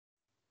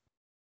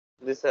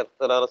জি sir,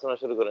 তাহলে আলোচনা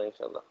শুরু করেন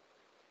ইনশাআল্লাহ।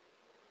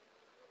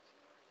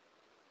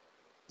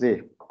 জি,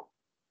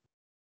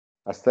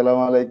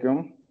 আসসালামু আলাইকুম।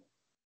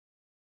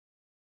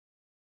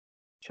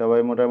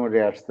 সবাই মোটামুটি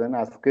আসছেন।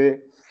 আজকে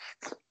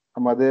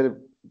আমাদের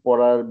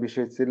পড়ার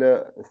বিষয় ছিল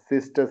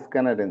সিস্টাস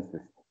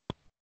ক্যানাডেন্সিস।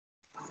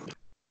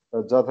 তো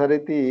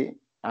যথারীতি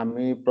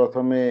আমি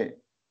প্রথমে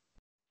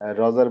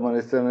Roger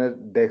মরিসনের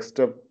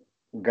desktop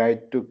guide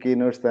to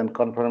কিনোটস and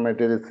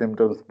confirmatory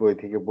symptoms বই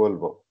থেকে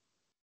বলবো।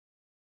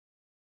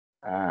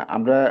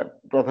 আমরা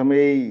প্রথমে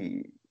এই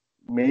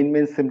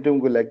মেইন সিমটম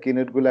গুলা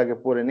কিনোট গুলো আগে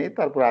পড়ে নিই,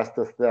 তারপর আস্তে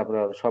আস্তে আমরা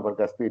সবার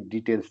কাছ থেকে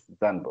ডিটেলস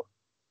জানবো।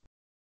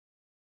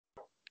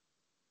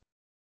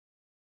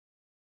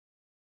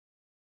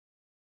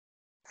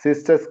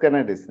 সিস্টাস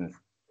ক্যানাডেন্সিস,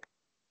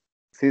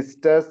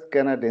 সিস্টাস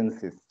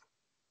ক্যানাডেন্সিস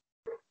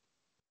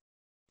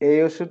এই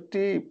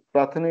ওষুধটি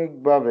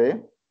প্রাথমিকভাবে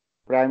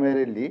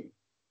প্রাইমারিলি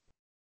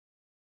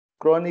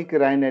ক্রনিক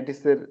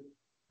রাইনাইটিসের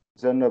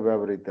জন্য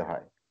ব্যবহৃত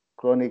হয়।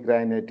 ক্রনিক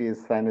রাইনাইটিস,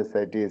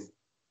 সাইনোসাইটিস,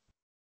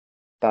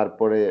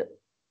 তারপরে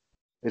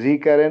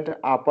রিকারেন্ট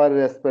আপার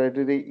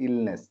রেসপিরেটরি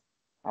ইলনেস,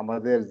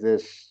 আমাদের যে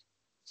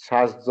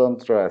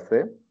শ্বাসযন্ত্র আছে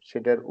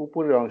সেটার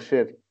উপরের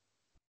অংশের,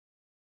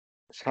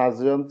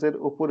 শ্বাসযন্ত্রের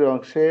উপরের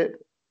অংশের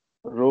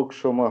রোগ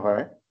সমূহ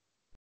হয়,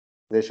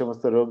 যে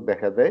সমস্ত রোগ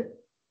দেখা দেয়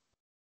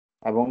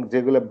এবং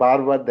যেগুলো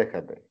বারবার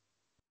দেখা দেয়,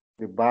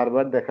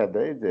 বারবার দেখা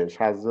দেয় যে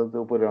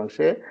শ্বাসযন্ত্রের উপরের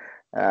অংশে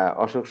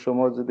অসুখ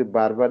সমূহ যদি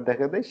বারবার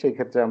দেখা দেয়, সেই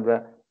ক্ষেত্রে আমরা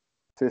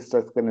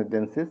সিস্টাস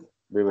ক্যানাডেন্সিস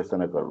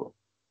বিবেচনা করব।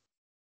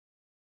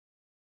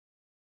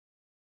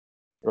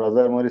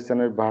 রজার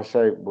মরিসনের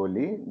ভাষায়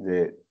বলি যে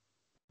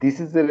this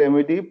is a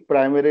remedy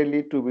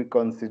primarily two be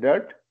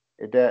considered.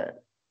 এটা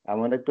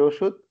এমন একটা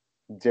ওষুধ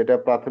যেটা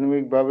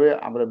প্রাথমিকভাবে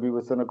আমরা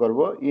বিবেচনা করব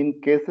in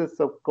cases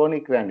of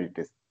chronic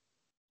rhinitis,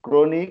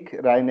 chronic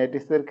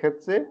রাইনাইটিসের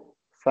ক্ষেত্রে,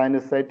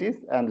 sinusitis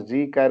and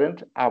recurrent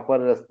upper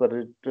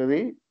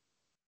respiratory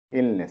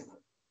illness.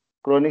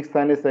 Chronic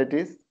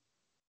sinusitis,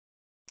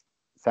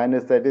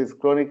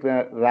 chronic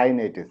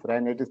rhinitis,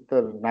 rhinitis তো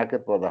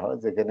নাকের প্রদাহ,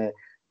 যেখানে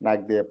নাক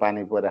দিয়ে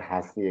পানি পড়ে,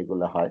 হাসি,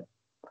 এগুলো হয়।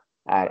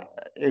 আর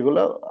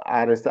এগুলো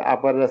আর হচ্ছে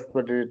আপার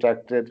রেসপিরেটরি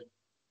ট্রাক্টের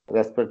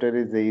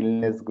রেসপিরেটরি যে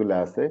ইলনেস গুলো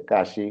আছে,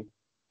 কাশি,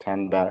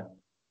 ঠান্ডা,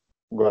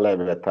 গলায়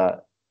ব্যথা,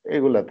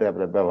 এগুলাতে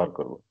আমরা ব্যবহার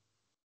করব।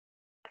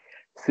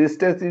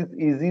 সিস্টাস is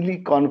easily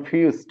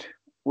confused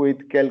with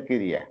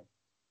calcarea.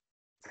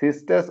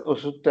 সিস্টাস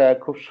ওষুধটা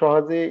খুব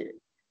সহজেই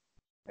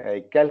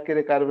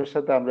ক্যালকেরিয়া কার্বের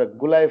সাথে আমরা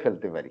গুলায়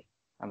ফেলতে পারি,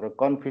 আমরা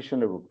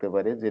কনফিউশনে ভুগতে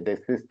পারি যে এটা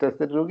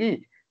সিস্টাসের রোগী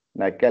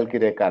না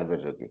ক্যালকেরিয়া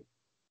কার্বের রোগী।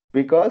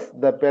 Because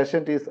the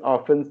patient is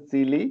often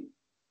chilly,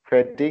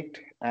 fatigued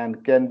and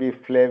can be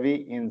flabby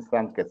in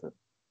some cases.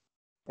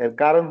 এর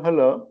কারণ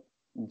হলো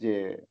যে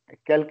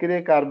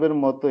ক্যালকেরিয়া কার্বের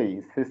মতোই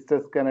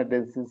সিস্টাস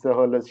ক্যানাডেন্সিস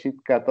হলো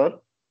শীতকাতর,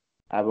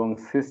 এবং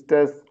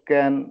সিস্টাস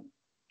ক্যান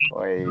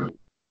ওই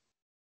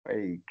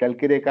ওই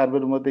ক্যালকেরিয়া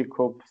কার্বের মতোই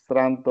খুব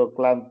শ্রান্ত,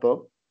 ক্লান্ত,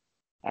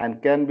 and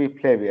can be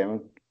flabby,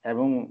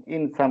 এবং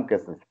ইন সাম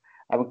কেসেস,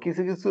 এবং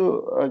কিছু কিছু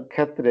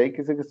ক্ষেত্রে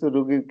কিছু কিছু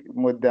রোগীর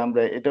মধ্যে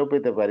আমরা এটাও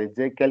পেতে পারি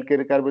যে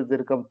ক্যালকেরিয়া কার্বের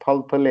যেরকম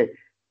থলথলে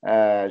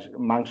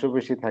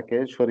মাংসপেশি থাকে,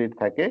 শরীর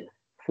থাকে,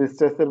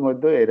 সিস্টাসের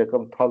মধ্যে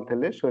এরকম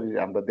থলথলে শরীর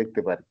আমরা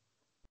দেখতে পারি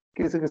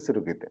কিছু কিছু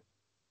রোগীতে।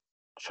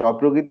 সব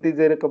রোগীতে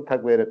যে এরকম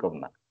থাকবে এরকম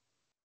না।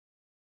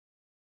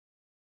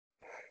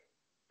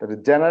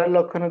 জেনারেল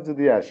লক্ষণে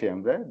যদি আসি,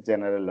 আমরা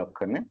জেনারেল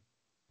লক্ষণে,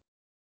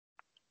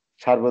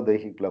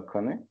 সার্বদৈহিক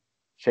লক্ষণে,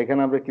 সেখানে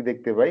আমরা কি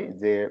দেখতে পাই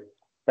যে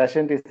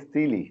প্যাশেন্ট ইজ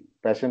চিলি,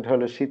 প্যাশেন্ট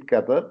হলো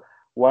শীতকাতর,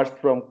 ওয়ার্স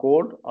from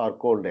cold or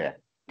cold air,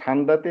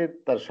 ঠান্ডাতে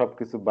তার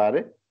সবকিছু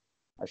বাড়ে,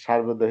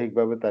 সার্বদৈহিক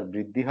ভাবে তার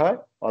বৃদ্ধি হয়,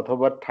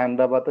 অথবা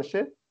ঠান্ডা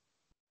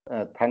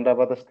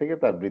বাতাস থেকে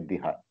তার বৃদ্ধি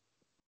হয়।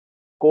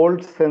 Cold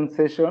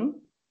sensation,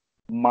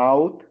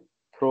 mouth,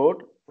 throat,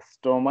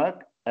 stomach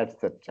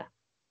etcetera.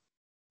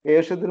 এই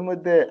ওষুধের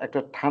মধ্যে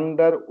একটা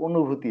ঠান্ডার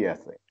অনুভূতি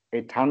আছে।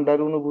 এই ঠান্ডার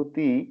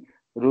অনুভূতি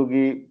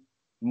রোগী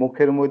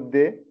মুখের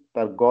মধ্যে,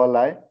 তার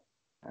গলায়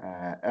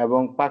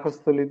এবং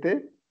পাকস্থলীতে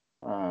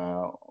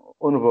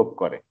অনুভব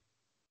করে।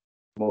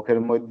 মুখের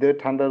মধ্যে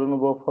ঠান্ডার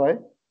অনুভব হয়,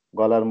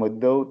 গলার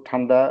মধ্যেও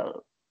ঠান্ডা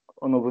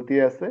অনুভূতি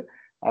আছে,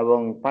 এবং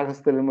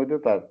পাকস্থলীর মধ্যে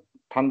তার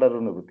ঠান্ডার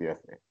অনুভূতি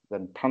আছে,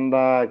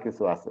 ঠান্ডা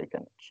কিছু আছে,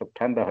 এখানে সব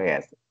ঠান্ডা হয়ে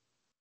আছে।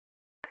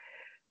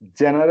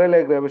 General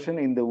aggravation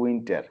in the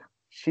winter,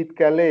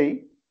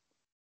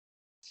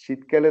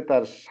 শীতকালে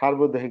তার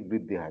সার্বদেহিক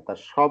বৃদ্ধি হয়, তার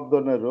সব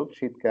ধরনের রোগ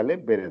শীতকালে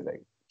বেড়ে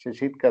যায়। সে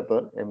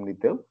শীতকাতর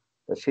এমনিতেও,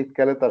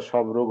 শীতকালে তার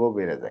সব রোগও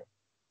বেড়ে যায়।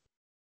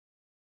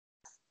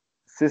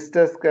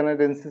 সিস্টাস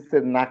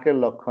ক্যানাডেন্সিসের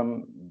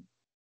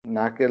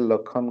নাকের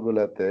লক্ষণ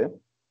গুলাতে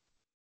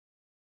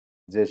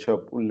যেসব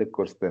উল্লেখ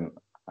করছেন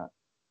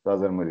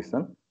রজার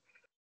মরিসন,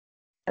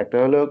 একটা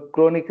হলো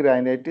ক্রনিক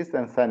রাইনাইটিস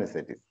এন্ড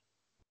সাইনোসাইটিস।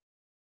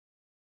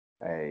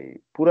 এই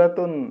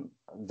পুরাতন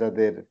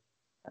যাদের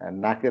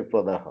নাকের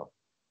প্রদাহ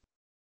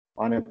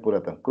অনেক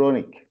পুরাতন,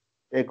 ক্রনিক,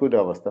 একুট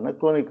অবস্থা না,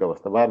 ক্রনিক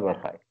অবস্থা, বারবার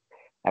হয়,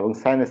 এবং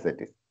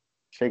সাইনোসাইটিস,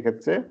 সেই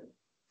ক্ষেত্রে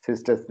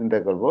সিস্টাস চিন্তা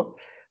করব।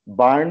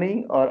 Burning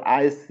or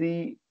IC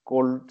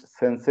cold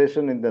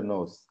sensation in the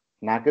nose,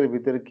 নাকের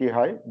ভিতরে কি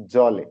হয়,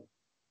 জলে,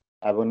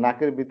 এবং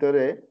নাকের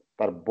ভিতরে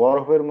তার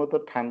বরফের মতো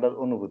ঠান্ডার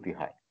অনুভূতি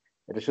হয়।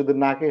 এটা শুধু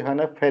নাকে হয়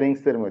না,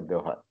 ফেরিংস এর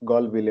মধ্যেও হয়,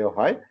 গল বিলেও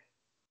হয়।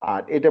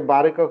 আর এটা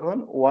বাড়ে কখন,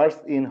 ওয়ার্স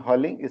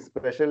ইনহলিং,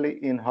 স্পেশালি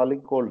ইনহলিং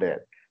কোল্ড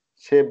এয়ার।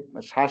 সে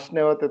শ্বাস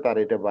নেওয়াতে তার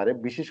এটা বাড়ে,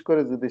 বিশেষ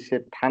করে যদি সে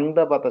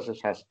ঠান্ডা বাতাসে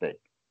শ্বাস নেয়,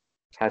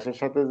 শ্বাসের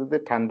সাথে যদি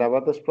ঠান্ডা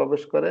বাতাস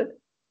প্রবেশ করে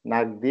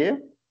নাক দিয়ে,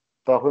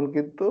 তখন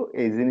কিন্তু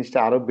এই জিনিসটা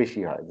আরো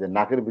বেশি হয়, যে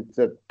নাকের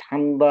ভিতরে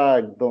ঠান্ডা,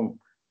 একদম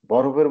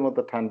বরফের মতো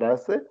ঠান্ডা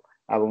আছে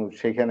এবং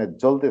সেখানে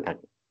জ্বলতে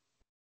থাকে।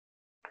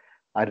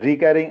 আর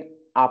রিকারিং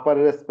আপার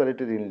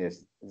রেসপিরেটরি ইলনেস,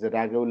 যেটা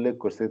আগে উল্লেখ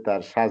করছি,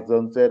 তার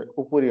শ্বাসযন্ত্রের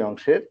উপরি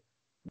অংশের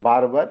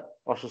বারবার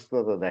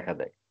অসুস্থতা দেখা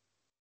দেয়।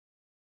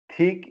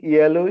 থিক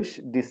ইয়েলোইশ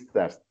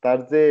ডিসচার্জ, তার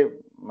যে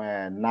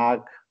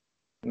নাক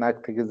নাক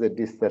থেকে যে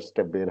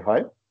ডিসচার্জটা বের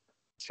হয়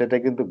সেটা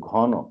কিন্তু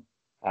ঘন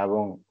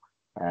এবং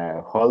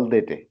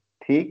হলদেটে,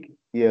 thick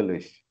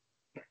yellowish.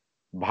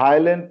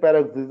 Violent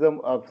প্যারক্সিজম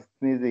of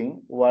sneezing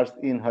Wars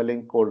inhaling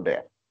cold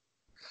air,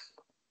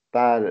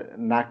 তার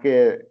নাকে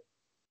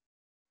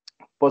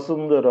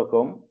প্রচন্ড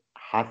রকম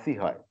হাসি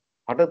হয়,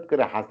 হঠাৎ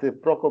করে হাসির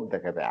প্রকোপ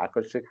দেখা দেয়,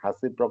 আকস্মিক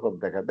হাসির প্রকোপ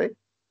দেখা দেয়।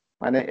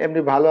 মানে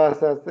এমনি ভালো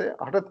আছে আছে,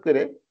 হঠাৎ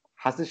করে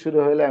হাসি শুরু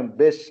হলে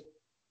বেশ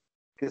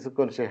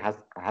কিছুক্ষণ সে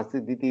হাসি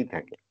দিতেই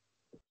থাকে,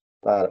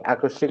 তার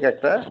আকস্মিক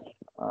একটা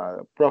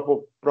প্রকোপ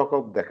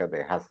প্রকোপ দেখা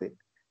দেয় হাসি।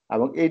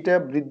 এবং এইটা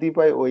বৃদ্ধি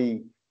পায় ওই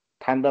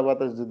ঠান্ডা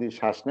বাতাস যদি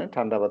শ্বাস নেয়,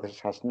 ঠান্ডা বাতাসে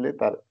শ্বাস নিলে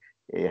তার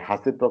এই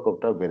হাসির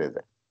প্রকোপটাও বেড়ে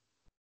যায়।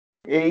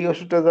 এই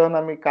ওষুধটা যখন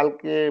আমি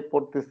কালকে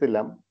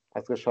পড়তেছিলাম,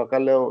 আজকে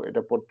সকালেও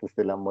এটা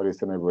পড়তেছিলাম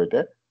মরিসনের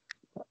বইটা,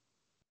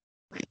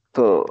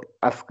 তো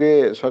আজকে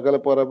সকালে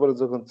পড়ার পরে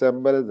যখন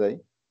চেম্বারে যাই,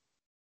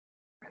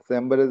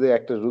 চেম্বারে যে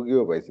একটা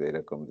রুগীও পাইছে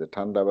এরকম, যে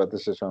ঠান্ডা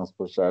বাতাসের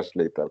সংস্পর্শে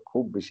আসলেই তার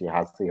খুব বেশি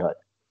হাসি হয়।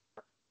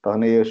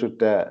 তখন এই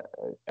ওষুধটা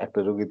একটা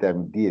রুগীতে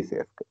আমি দিয়েছি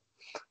আজকে।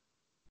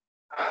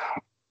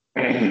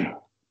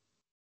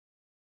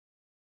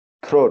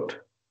 থ্রোট,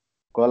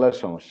 গলার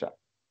সমস্যা।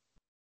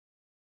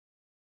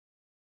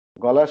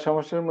 গলার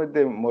সমস্যার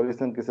মধ্যে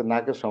মরিসন কিছু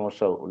নাকের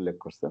সমস্যা উল্লেখ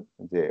করছেন,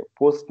 যে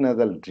post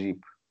nasal drip,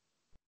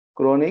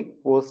 chronic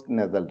post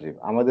nasal drip.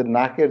 আমাদের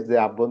নাকের যে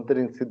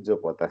আভ্যন্তরীণ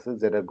ছিদ্রপথ আছে,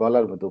 যেটা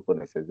গলার মধ্যে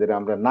উপনিষে, যেটা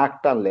আমরা নাক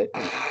টানলে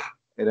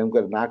এরকম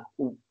করে নাক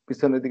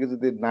পিছনের দিকে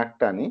যদি নাক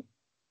টানি,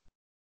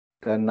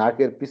 তাহলে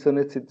নাকের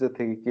পিছনের ছিদ্র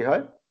থেকে কি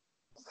হয়,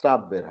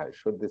 স্রাব বের হয়,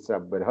 সর্দি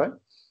স্রাব বের হয়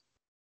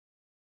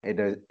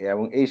এটা।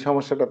 এবং এই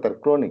সমস্যাটা তার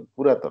ক্রনিক,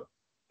 পুরাতন।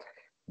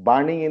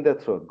 বার্নিং ইন দ্য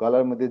থ্রোট,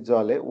 গলার মধ্যে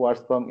জলে,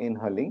 ওয়ার্স ফ্রম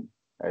ইনহেলিং,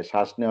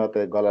 শ্বাস নেওয়াতে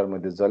গলার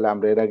মধ্যে জলে।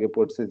 আমরা এর আগে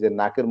পড়ছি যে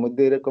নাকের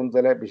মধ্যে এরকম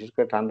জলে, বিশেষ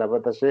করে ঠান্ডা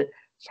বাতাসে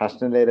শ্বাস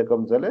নিলে এরকম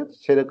জলে,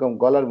 সেরকম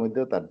গলার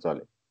মধ্যেও তার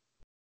জলে।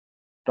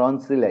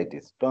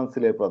 টনসিলাইটিস,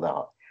 টনসিলের প্রদাহ।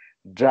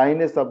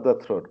 ড্রাইনেস অফ দ্য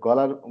থ্রোট,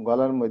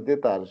 গলার মধ্যে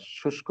তার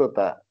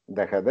শুষ্কতা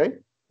দেখা দেয়,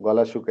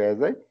 গলা শুকিয়ে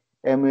যায়।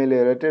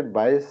 অ্যামেলিওরেটেড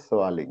বাই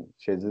সোয়ালিং,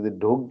 সে যদি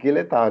ঢোক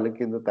গেলে তাহলে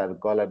কিন্তু তার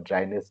গলার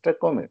ড্রাইনেসটা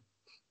কমে,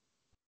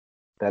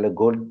 তাহলে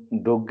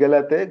ঢোক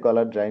গেলাতে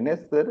গলার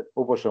ড্রাইনেস এর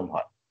উপশম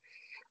হয়।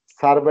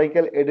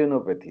 Cervical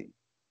এডেনোপ্যাথি,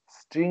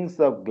 strings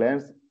of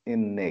glands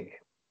in neck.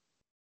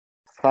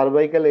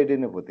 Cervical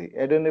এডেনোপ্যাথি,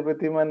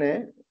 এডেনোপ্যাথি মানে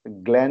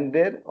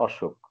গ্ল্যান্ডের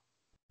অসুখ,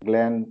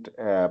 গ্ল্যান্ড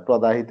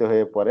প্রদাহিত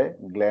হয়ে পড়ে,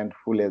 গ্ল্যান্ড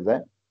ফুলে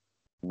যায়,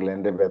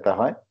 গ্ল্যান্ডে ব্যথা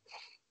হয়,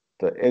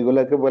 তো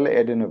এগুলাকে বলে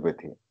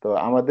এডেনোপ্যাথি। তো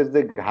আমাদের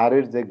যে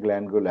ঘাড়ের যে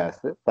গ্ল্যান্ড গুলো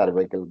আছে,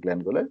 সার্ভাইকাল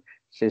গ্ল্যান্ড গুলো,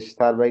 সেই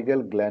সার্ভাইকাল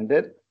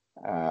গ্ল্যান্ডের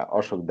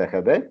অসুখ দেখা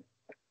দেয়।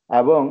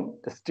 এবং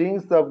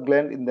strings of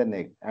gland in the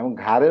নেক, এবং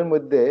ঘাড়ের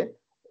মধ্যে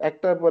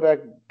একটার পর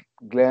এক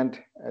গ্ল্যান্ড,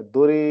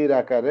 দড়ির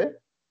আকারে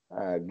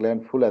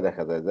গ্ল্যান্ড ফুলা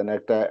দেখা যায়, যেন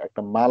একটা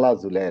একটা মালা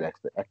ঝুলাই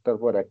রাখছে, একটার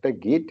পর একটা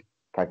গিট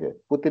থাকে।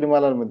 পুতির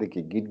মালার মধ্যে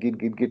কি গিট গিট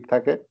গিট গিট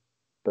থাকে,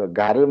 তো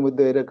ঘাড়ের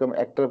মধ্যে এরকম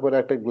একটার পর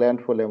একটা গ্ল্যান্ড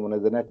ফুলে, মনে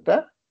যেন একটা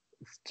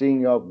স্ট্রিং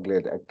অফ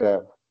গ্ল্যান্ড, একটা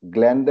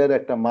গ্ল্যান্ডের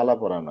একটা মালা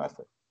পরানো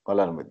আছে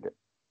গলার মধ্যে।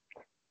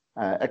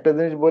 একটা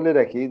জিনিস বলে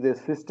রাখি, যে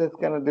সিস্টাস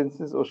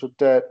ক্যানাডেন্সিস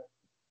ওষুধটা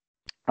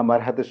আমার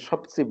হাতে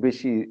সবচেয়ে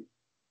বেশি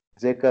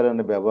যে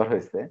কারণে ব্যবহার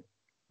হয়েছে,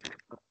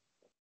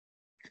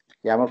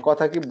 আমার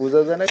কথা কি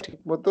বোঝা যায় না ঠিক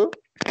মতো?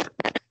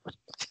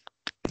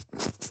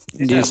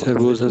 জি স্যার,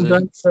 বোঝা যায়।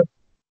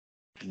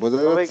 বোঝা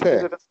তবে যাচ্ছে?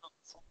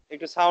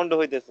 একটু সাউন্ড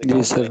হইতেছে। জি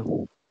স্যার।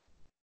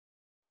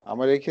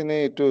 আমার এখানে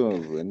একটু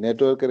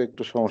নেটওয়ার্কের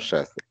একটু সমস্যা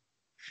আছে।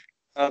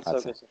 আচ্ছা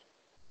আচ্ছা, ওকে স্যার।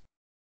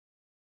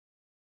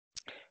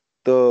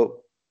 তো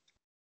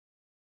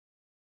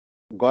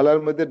গলার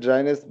মধ্যে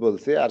ড্রাইনেস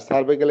বলছে, আর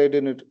সার্ভাইকাল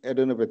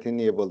এডেনোপ্যাথি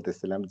নিয়ে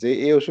বলতেছিলাম, যে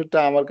এই ওষুধটা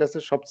আমার কাছে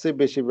সবচেয়ে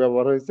বেশি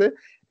ব্যবহার হয়েছে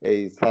এই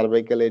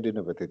সার্ভাইকাল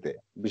এডেনোপ্যাথিতে।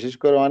 বিশেষ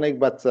করে অনেক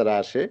বাচ্চারা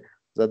আসে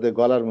যাদের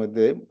গলার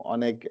মধ্যে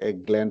অনেক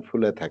গ্ল্যান্ড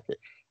ফুলে থাকে,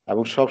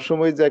 এবং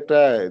সবসময় যে একটা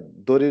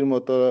দড়ির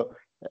মতো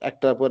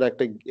একটার পর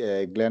একটা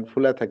গ্ল্যান্ড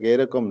ফুলা থাকে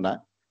এরকম না,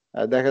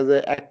 দেখা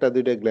যায় একটা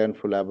দুইটা গ্ল্যান্ড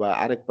ফুলা, বা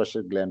আরেক পাশে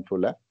গ্ল্যান্ড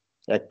ফুলা,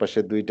 এক পাশে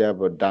দুইটা,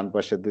 বা ডান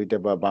পাশে দুইটা,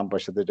 বা বাম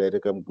পাশে দুইটা,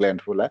 এরকম গ্ল্যান্ড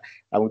ফুলা।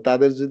 এবং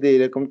তাদের যদি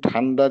এরকম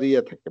ঠান্ডার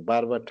ইয়ে থাকে,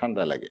 বারবার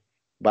ঠান্ডা লাগে,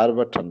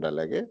 বারবার ঠান্ডা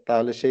লাগে,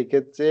 তাহলে সেই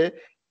ক্ষেত্রে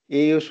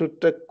এই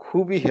ওষুধটা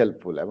খুবই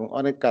হেল্পফুল এবং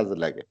অনেক কাজে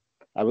লাগে।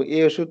 এবং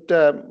এই ওষুধটা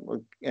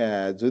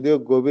যদিও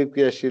গভীর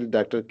ক্রিয়াশীল,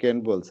 ডাক্তার কেন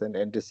বলছেন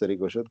অ্যান্টিসেরিক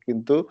ওষুধ,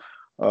 কিন্তু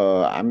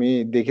আমি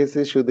দেখেছি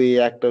শুধু এই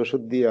একটা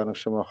ওষুধ দিয়ে অনেক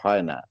সময়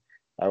হয় না,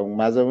 এবং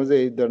মাঝে মাঝে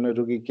এই ধরনের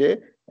রোগীকে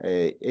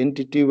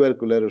অ্যান্টি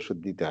টিউবারকুলার ওষুধ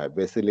দিতে হয়,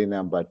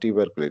 বেসিলিনাম বা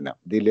টিউবারকুলিনাম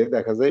দিলে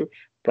দেখা যায়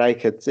প্রায়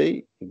ক্ষেত্রেই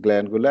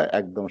গ্ল্যান্ড গুলা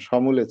একদম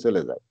সমূলে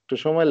চলে যায়। একটু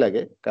সময়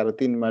লাগে, কারো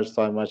 3 মাস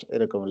 6 মাস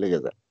এরকম লেগে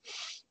যায়।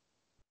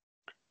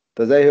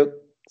 তো যাই হোক,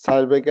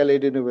 সার্ভাইকাল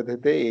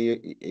এডিনোপ্যাথিতে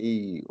এই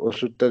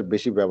ওষুধটার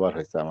বেশি ব্যবহার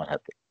হয়েছে আমার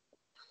হাতে।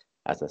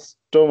 আচ্ছা,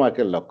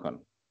 স্টোমাকের লক্ষণ।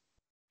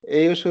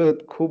 এই ওষুধ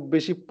খুব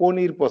বেশি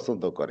পনির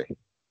পছন্দ করে,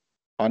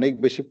 অনেক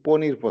বেশি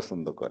পনির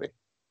পছন্দ করে।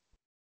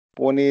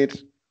 পনির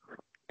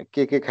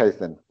কে কে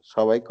খাইছেন?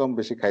 সবাই কম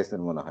বেশি খাইছেন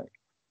মনে হয়।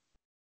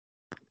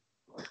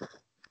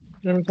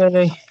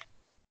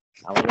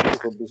 আমার কাছে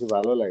খুব বেশি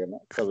ভালো লাগে না,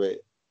 তবে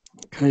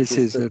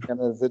খাইছি স্যার।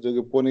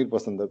 যদি পনির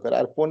পছন্দ করে,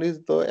 আর পনির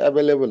তো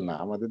অ্যাভেলেবল না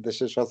আমাদের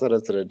দেশে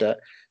সচরাচর, এটা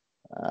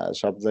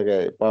সব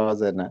জায়গায় পাওয়া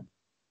যায় না,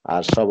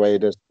 আর সবাই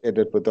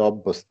এটার প্রতি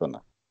অভ্যস্ত না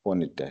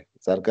পনিরটা,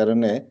 যার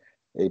কারণে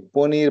এই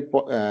পনির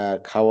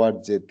খাওয়ার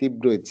যে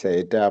তীব্র ইচ্ছা,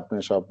 এটা আপনি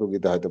সব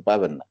রোগীতে হয়তো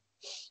পাবেন না।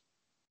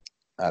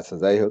 আচ্ছা,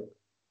 যাই হোক,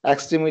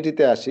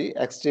 এক্সট্রিমিটিতে আসি।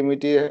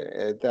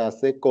 এক্সট্রিমিটিতে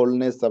আছে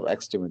কোল্ডনেস অফ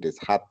এক্সট্রিমিটিস,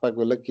 হাত পা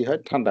গুলো কি হয়,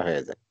 ঠান্ডা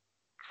হয়ে যায়,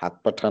 হাত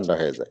পা ঠান্ডা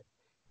হয়ে যায়।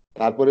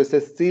 তারপরে হচ্ছে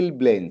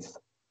সিলব্লেন্স।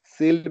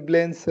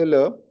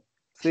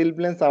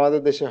 সিলব্লেন্স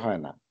আমাদের দেশে হয়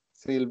না।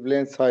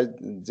 সিলব্লেন্স হয়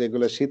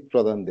যেগুলো শীত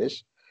প্রধান দেশ,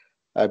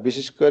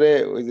 বিশেষ করে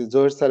ওই যে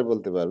জোহর স্যার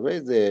বলতে পারবে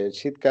যে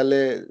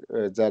শীতকালে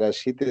যারা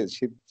শীত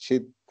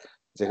শীত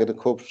যেখানে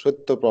খুব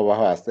শৈত্য প্রবাহ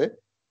আছে,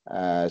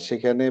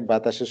 সেখানে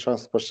বাতাসের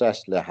সংস্পর্শে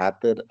আসলে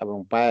হাতের এবং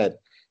পায়ের,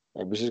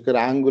 বিশেষ করে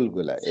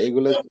আঙ্গুলগুলা,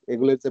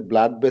 এগুলো যে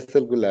ব্লাড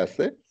ভেসেল গুলো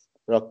আছে,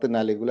 রক্তের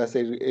নালীগুলো আছে,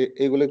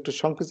 এগুলো একটু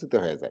সংকুচিত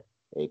হয়ে যায়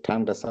এই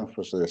ঠান্ডা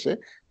সংস্পর্শে এসে,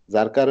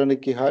 যার কারণে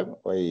কি হয়,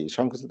 ওই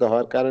সংকুচিত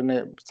হওয়ার কারণে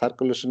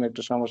সার্কুলেশনে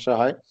একটু সমস্যা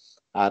হয়,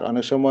 আর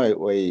অনেক সময়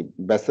ওই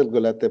ভেসেল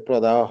গুলাতে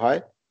প্রদাহ হয়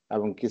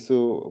এবং কিছু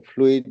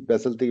ফ্লুইড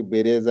ভেসেল থেকে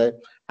বেরিয়ে যায়,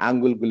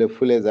 আঙ্গুলগুলো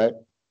ফুলে যায়,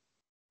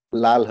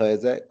 লাল হয়ে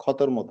যায়,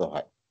 ক্ষতর মতো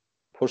হয়,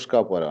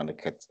 ফোস্কাও পড়ে অনেক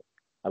ক্ষেত্রে,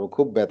 এবং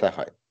খুব ব্যথা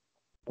হয়।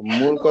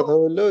 মূল কথা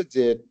হলো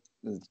যে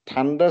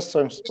ঠান্ডার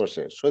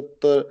সংস্পর্শে,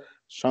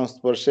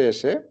 সংস্পর্শে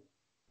এসে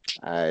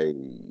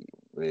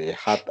এই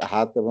হাত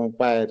হাত এবং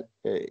পায়ের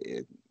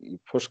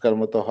ফোস্কার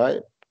মতো হয়,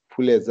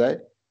 ফুলে যায়,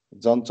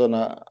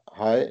 যন্ত্রণা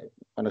হয়,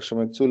 অনেক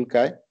সময়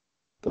চুলকায়।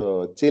 তো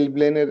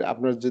চিলব্লেনের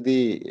আপনার যদি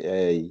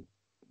এই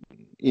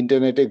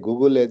ইন্টারনেটে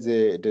গুগলে যে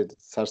এটা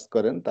সার্চ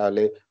করেন,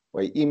 তাহলে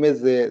ওই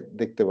ইমেজে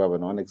দেখতে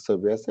পাবেন, অনেক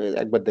ছবি আছে,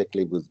 একবার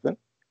দেখলেই বুঝবেন।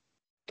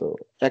 তো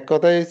এক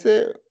কথায় হচ্ছে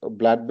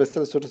ব্লাড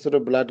ভেসেল, ছোট ছোট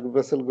ব্লাড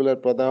ভেসেল গুলার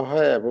প্রদাহ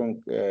হয়, এবং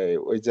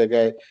ওই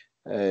জায়গায়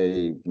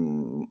এই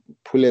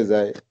ফুলে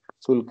যায়,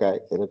 চুলকায়,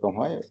 এরকম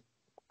হয়,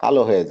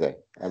 কালো হয়ে যায়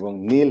এবং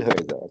নীল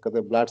হয়ে যায়, এক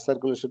কথায় ব্লাড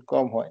সার্কুলেশন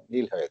কম হয়,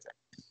 নীল হয়ে যায়।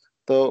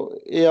 তো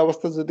এই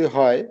অবস্থা যদি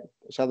হয়,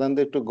 সাধারণত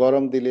একটু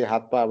গরম দিলে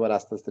হাত পা আবার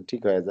আস্তে আস্তে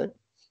ঠিক হয়ে যায়।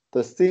 তো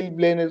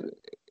সিলব্লেনের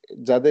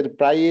যাদের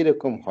প্রায়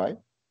এরকম হয়,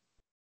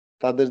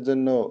 তাদের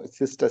জন্য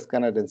সিস্টাস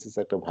কানাডেন্সিস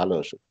একটা ভালো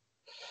ওষুধ।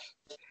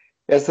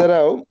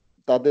 এছাড়াও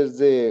তাদের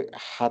যে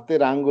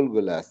হাতের আঙ্গুল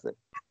গুলো আছে,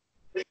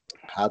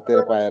 হাতের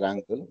পায়ের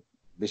আঙ্গুল,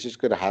 বিশেষ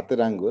করে হাতের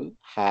আঙ্গুল,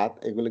 হাত,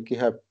 এগুলো কি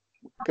হয়,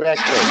 ক্র্যাক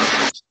হয়ে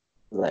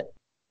যায়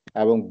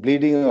এবং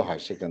ব্লিডিংও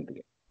হয় সেখান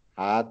থেকে।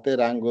 হাতের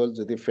আঙ্গুল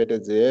যদি ফেটে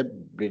যেয়ে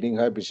ব্লিডিং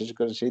হয়, বিশেষ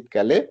করে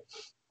শীতকালে,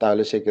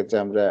 তাহলে সেক্ষেত্রে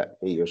আমরা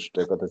এই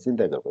ওষুধের কথা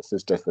চিন্তা করবো,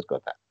 সিস্টাসের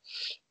কথা।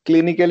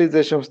 ক্লিনিক্যালি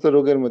যে সমস্ত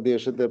রোগের মধ্যে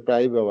ওষুধের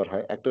প্রায় ব্যবহার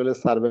হয়, একটা হলো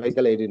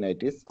সার্ভাইকাল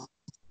এডিনাইটিস,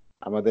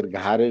 আমাদের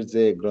ঘাড়ের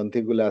যে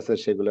গ্রন্থিগুলো আছে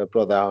সেগুলো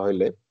প্রদাহ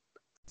হলে,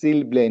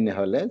 সিলব্লেন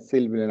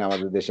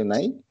আমাদের দেশে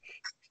নাই,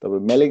 তবে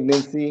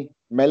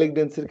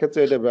ম্যালিগনেন্সির ক্ষেত্রে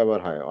এটা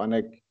ব্যবহার হয়,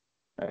 অনেক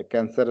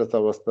ক্যান্সারাস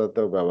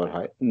অবস্থাতেও ব্যবহার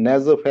হয়।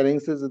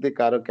 নেজোফ্যারিংসে যদি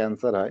কারো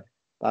ক্যান্সার হয়,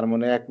 তার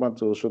মনে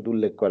একমাত্র ওষুধ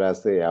উল্লেখ করা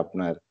আছে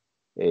আপনার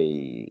এই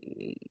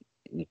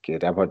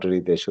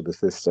ল্যাবরেটরিতে, শুধু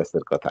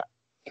সিস্টাসের কথা।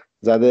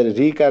 যাদের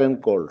রিকারেন্ট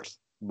কোল্ডস,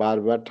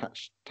 বারবার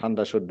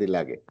ঠান্ডা সর্দি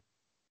লাগে,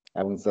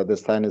 এবং যাদের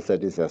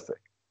সাইনোসাইটিস আছে,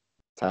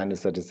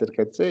 সাইনোসাইটিসের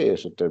ক্ষেত্রে এই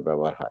ওষুধটার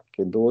ব্যবহার হয়,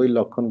 কিন্তু ওই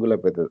লক্ষণগুলো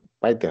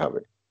পাইতে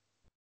হবে।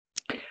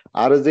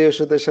 আরো যে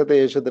ওষুধের সাথে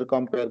এই ওষুধের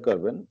কম্পেয়ার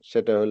করবেন,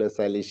 সেটা হলো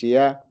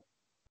সাইলিশিয়া,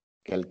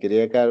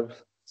 ক্যালকেরিয়া কার্ভ,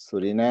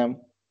 সুরিনাম,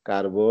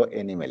 কার্বো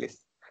এনিমেলিস।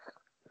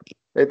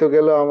 এই তো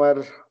গেল আমার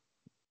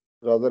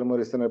রজার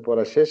মরিসনের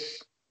পড়া শেষ।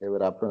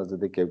 এবার আপনারা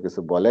যদি কেউ কিছু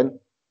বলেন।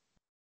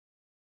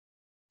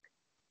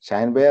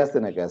 শাহিন ভাই আছে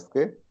নাকি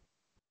আজকে?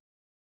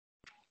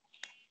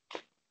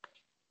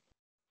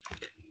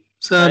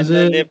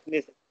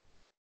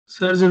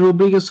 স্যার যে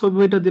রুব্রিকের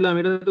ছবিটা দিলাম,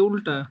 এটা তো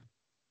উল্টা।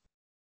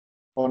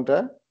 কোনটা?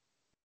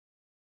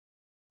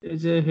 এই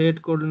যে head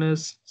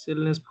coldness,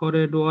 চিলনেস,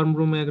 forehead, worm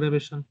room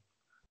aggravation,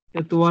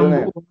 এত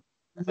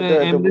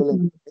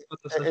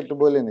একটু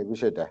বলে নি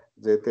বিষয়টা,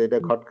 যেহেতু এটা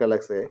খটকা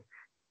লাগছে।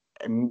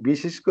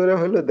 বিশেষ করে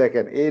হলো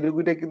দেখেন, এই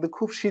রোগীটা কিন্তু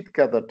খুব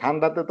শীতকাতর,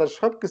 ঠান্ডাতে তার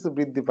সবকিছু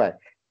বৃদ্ধি পায়,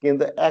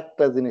 কিন্তু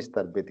একটা জিনিস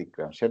তার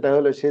ব্যতিক্রম, সেটা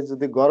হলো সে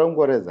যদি গরম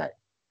করে যায়,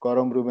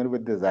 গরম রুমের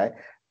মধ্যে যায়,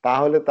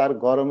 তাহলে তার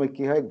গরমে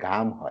কি হয়,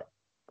 ঘাম হয়।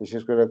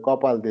 বিশেষ করে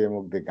কপাল দিয়ে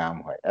মুখ দিয়ে ঘাম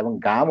হয়, এবং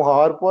ঘাম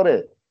হওয়ার পরে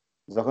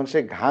যখন সে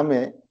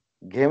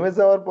ঘেমে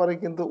যাওয়ার পরে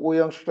কিন্তু ওই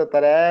অংশটা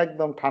তার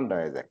একদম ঠান্ডা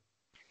হয়ে যায়।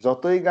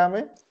 যতই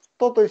ঘামে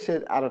ততই সে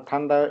আরো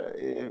ঠান্ডা,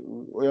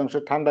 ওই অংশ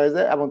ঠান্ডা হয়ে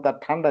যায় এবং তার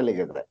ঠান্ডা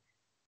লেগে যায়।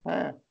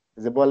 হ্যাঁ,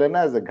 যে বলে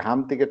না যে ঘাম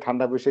থেকে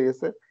ঠান্ডা বসে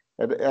গেছে,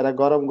 এরা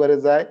গরম করে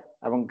যায়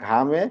এবং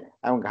ঘামে,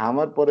 এবং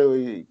ঘামার পরে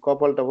ওই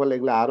কপাল টপাল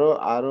এগুলো আরো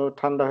আরো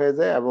ঠান্ডা হয়ে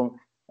যায়, এবং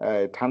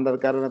ঠান্ডার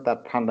কারণে তার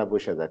ঠান্ডা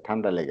বসে যায়,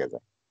 ঠান্ডা লেগে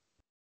যায়,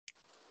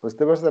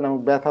 বুঝতে পারছেন, এবং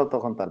ব্যথাও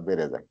তখন তার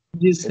বেড়ে যায়।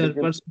 জি এটা স্যার,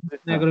 কিন্তু পার্সোনাল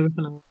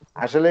অ্যাগ্রাভেশন।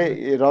 আসলে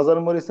রজার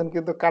মরিসন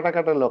কিন্তু কাটা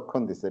কাটা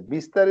লক্ষণ দিছে।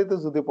 বিস্তারিত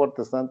যদি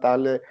পড়তে চান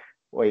তাহলে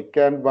ওই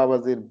ক্যান্ট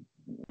বাবাজির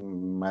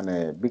মানে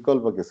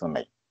বিকল্প কিছু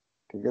নাই,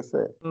 ঠিক আছে।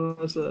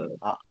 স্যার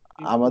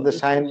আমাদের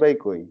শাহিন ভাই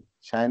কই?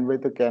 শাহিন ভাই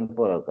তো ক্যান্ট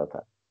পড়ার কথা।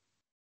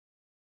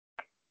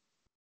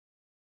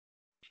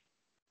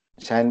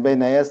 শাহিন ভাই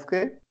নাই আজকে?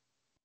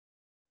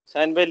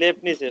 শাহিন ভাই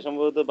লেফট নিছে,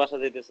 সম্ভবত বাসা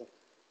যাইতেছে।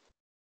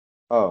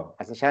 ও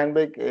আচ্ছা, শাহিন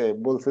ভাই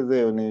বলছে যে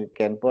উনি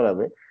ক্যান্ট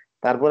পড়াবে।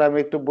 তারপর আমি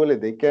একটু বলে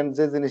দিই ক্যান্ট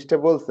যে জিনিসটা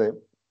বলছে,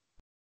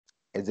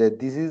 এই যে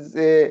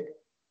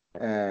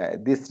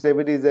দিস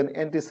রেমেডি ইজ অ্যান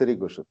অ্যান্টিসেরিক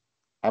ওষুধ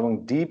এবং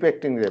ডিপ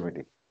অ্যাক্টিং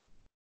রেমেডি।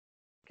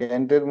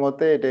 ক্যান্টের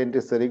মতে এটা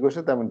অ্যান্টিসেরিক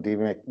ওষুধ এবং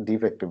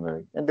ডিপ অ্যাক্টিং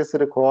রেমেডি।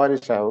 অ্যান্টিসেরিক হওয়ারই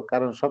স্বাভাবিক,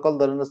 কারণ সকল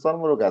ধরনের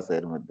চর্মরোগ আছে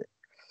এর মধ্যে।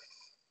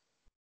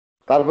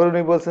 তারপর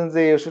উনি বলছেন যে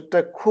এই ওষুধটা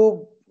খুব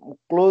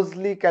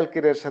ক্লোজলি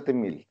ক্যালকেরিয়ার সাথে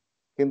মিল,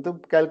 কিন্তু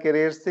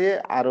ক্যালকেরিয়ার চেয়ে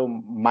আরো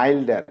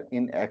মাইল্ডার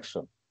ইন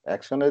অ্যাকশন,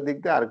 অ্যাকশনের দিক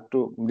দিয়ে আর একটু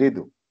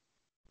মৃদু।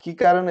 কি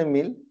কারণে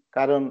মিল?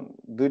 কারণ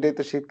দুইটাই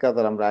তো শীত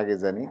কাতর, আমরা আগে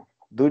জানি।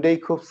 দুইটাই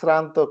খুব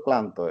শ্রান্ত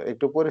ক্লান্ত,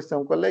 একটু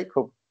পরিশ্রম করলেই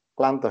খুব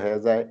ক্লান্ত হয়ে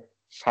যায়,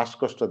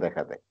 শ্বাসকষ্ট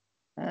দেখা দেয়।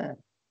 হ্যাঁ,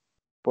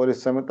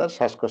 পরিশ্রমে তার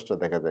শ্বাসকষ্ট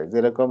দেখা যায়।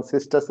 যেরকম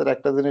সিস্টাসের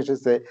একটা জিনিস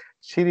হচ্ছে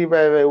সিঁড়ি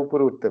বেয়ে বেয়ে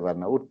উপরে উঠতে পারে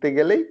না, উঠতে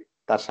গেলেই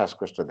তার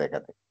শ্বাসকষ্ট দেখা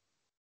দেয়,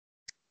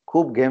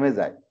 খুব ঘেমে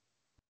যায়।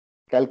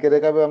 ক্যালকেরে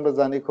কাবে আমরা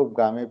জানি খুব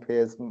ঘামে,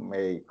 ফেস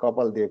এই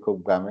কপাল দিয়ে খুব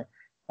ঘামে,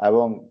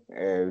 এবং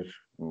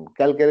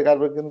ক্যালকেরে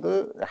কাবে কিন্তু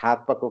হাত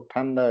পা খুব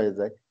ঠান্ডা হয়ে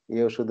যায়।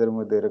 এই ওষুধের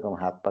মধ্যে এরকম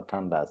হাত পা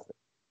ঠান্ডা আছে।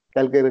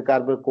 ক্যালকেরে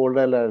কার্বের কোল্ড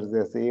অ্যালার্জি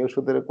আছে, এই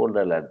ওষুধের কোল্ড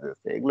অ্যালার্জি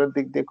আছে। এগুলোর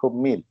দিক দিয়ে খুব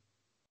মিল,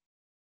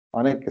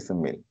 অনেক কিছু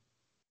মিল।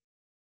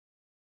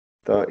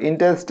 তো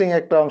ইন্টারেস্টিং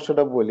একটা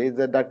অংশটা বলি,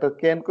 যে ডাক্তার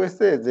কেন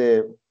কইছে যে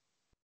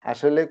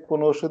আসলে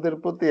কোন ওষুধের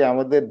প্রতি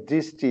আমাদের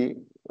দৃষ্টি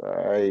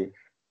এই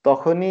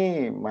তখনই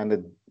মানে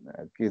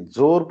কি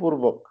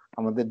জোরপূর্বক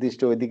আমাদের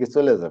দৃষ্টি ওইদিকে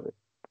চলে যাবে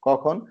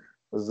কখন?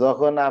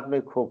 যখন আপনি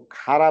খুব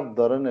খারাপ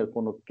ধরনের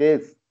কোনো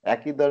কেস,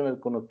 একই ধরনের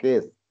কোনো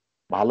কেস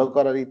ভালো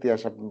করার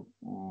ইতিহাস আপনি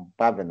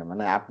পাবেন না।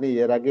 মানে আপনি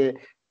এর আগে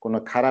কোনো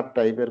খারাপ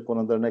টাইপের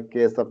কোনো ধরনের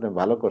কেস আপনি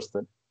ভালো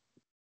করছেন,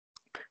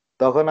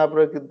 তখন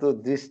আপনার কিন্তু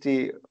দৃষ্টি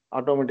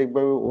অটোমেটিক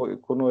ভাবে ওই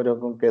কোনো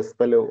এরকম কেস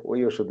পেলে ওই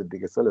ওষুধের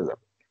দিকে চলে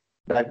যাবে।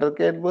 ডাক্তার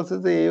কেট বলছে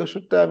যে এই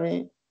ওষুধটা আমি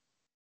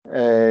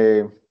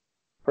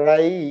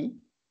প্রায়ই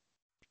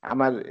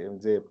আমার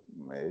যে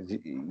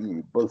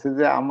বলছে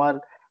যে আমার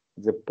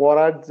যে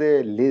পড়ার যে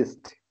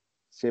লিস্ট,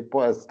 সে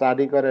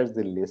স্টাডি করার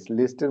যে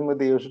লিস্টের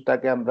মধ্যে এই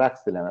ওষুধটাকে আমি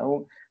রাখছিলাম, এবং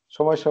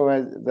সময় সময়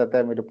যাতে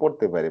আমি এটা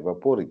পড়তে পারি বা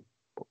পড়ি।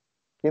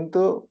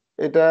 কিন্তু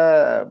এটা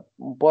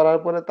পড়ার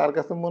পরে তার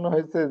কাছে মনে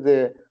হয়েছে যে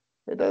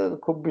এটা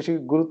খুব বেশি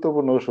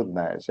গুরুত্বপূর্ণ ওষুধ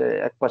না, সে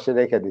এক পাশে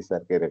রেখে দিচ্ছে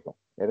আর কি, এরকম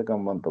এরকম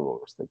মন্তব্য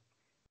করছে।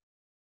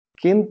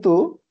 কিন্তু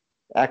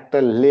একটা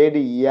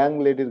ইয়াং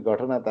লেডির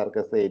ঘটনা তার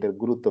কাছে এটার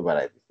গুরুত্ব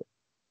বাড়াই দিচ্ছে।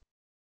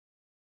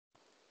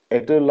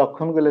 একটু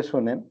লক্ষণগুলো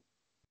শোনেন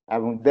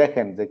এবং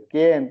দেখেন যে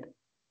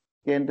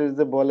কেন্ট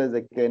যে বলে যে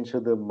কেন্ট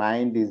শুধু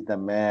মাইন্ড ইজ দ্য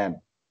ম্যান,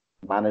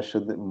 মানুষ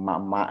শুধু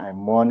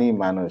মনই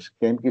মানুষ,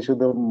 কেন্ট কি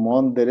শুধু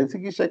মন ধরে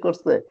চিকিৎসা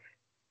করছে?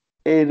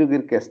 এই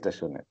রোগীর কেসটা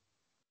শুনেন।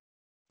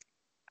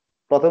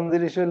 প্রথম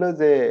জিনিস হলো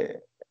যে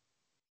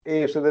এই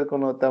ওষুধের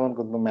কোনো তেমন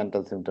কোনো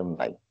মেন্টাল সিমটম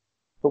নাই,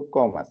 খুব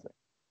কম আছে,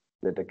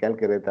 যেটা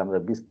ক্যালকেরিয়াতে আমরা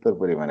বিস্তর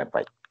পরিমাণে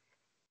পাই।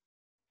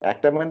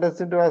 একটা মেন্টাল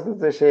সিমটম আছে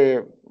যে সে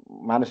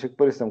মানসিক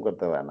পরিশ্রম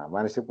করতে পারে না,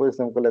 মানসিক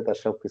পরিশ্রম করলে তার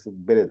সবকিছু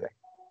বেড়ে যায়।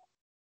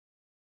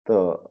 তো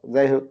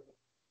যাই হোক,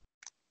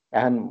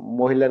 এখন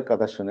মহিলার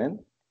কথা শুনেন।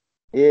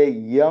 এ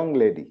ইয়ং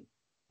লেডি,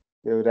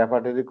 কেউ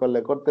রেপার্টরি করলে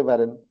করতে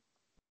পারেন।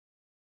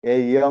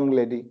 এই young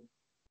lady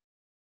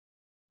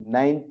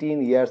 19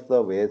 years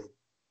of age,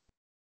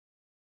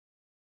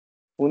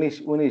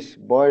 19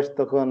 বয়স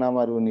তখন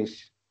আমার 19,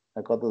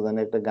 কত জানি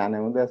একটা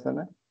গানের মধ্যে আছে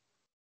না?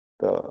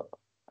 তো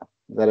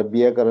যারা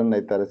বিয়ে করেন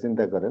নাই তারা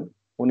চিন্তা করেন,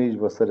 19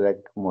 বছরের এক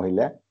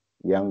মহিলা,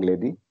 ইয়ং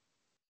লেডি।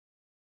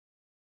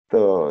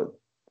 তো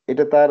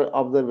এটা তার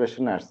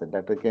অবজারভেশন আসছে,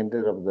 ডাক্তার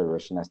কেন্টের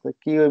অবজারভেশন আসছে।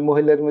 কি ওই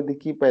মহিলার মধ্যে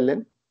কি পাইলেন?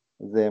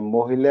 যে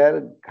মহিলার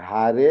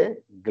ঘাড়ে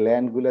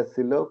গ্ল্যান্ড গুলা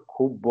ছিল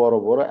খুব বড়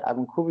বড়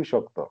এবং খুবই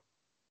শক্ত।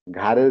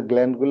 ঘাড়ের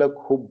গ্ল্যান্ড গুলা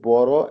খুব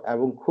বড়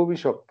এবং খুবই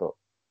শক্ত।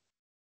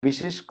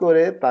 বিশেষ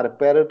করে তার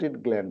প্যারোটিড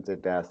গ্ল্যান্ড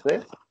যেটা আছে,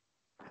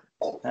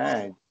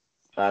 হ্যাঁ,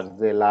 তার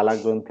যে লালা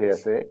গ্রন্থি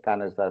আছে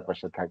কানের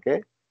চারপাশে থাকে,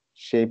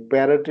 সেই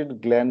প্যারোটিড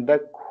গ্ল্যান্ডটা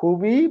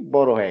খুবই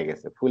বড় হয়ে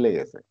গেছে, ফুলে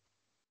গেছে।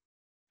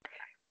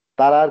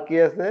 তার আর কি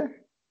আছে?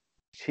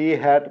 শি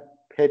হ্যাড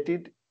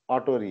ফেটিড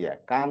অটোরিয়া,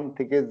 কান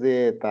থেকে যে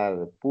তার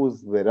পুজ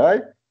বেরোয়,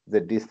 যে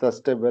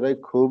ডিসচার্জটা বেরোয়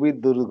খুবই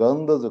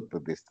দুর্গন্ধযুক্ত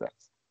ডিসচার্জ।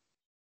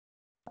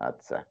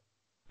 আচ্ছা,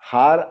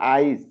 হার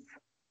আইস,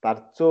 তার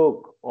চোখ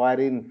ওয়ার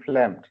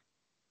ইনফ্ল্যামড,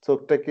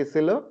 চোখটা কি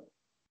ছিল?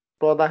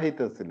 প্রদাহিত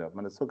ছিল,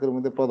 মানে চোখের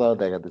মধ্যে প্রদাহ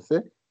দেখা দিচ্ছে,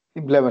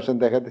 ইনফ্ল্যামেশন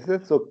দেখা দিচ্ছে,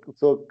 চোখ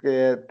চোখ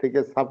থেকে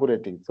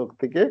সাপুরেটিং, চোখ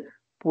থেকে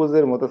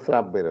পুজের মতো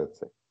স্রাব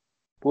বেরোচ্ছে,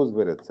 পুজ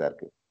বেরোচ্ছে আর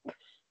কি,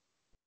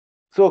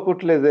 চোখ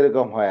উঠলে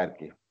যেরকম হয় আর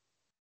কি।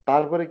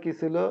 তারপরে কি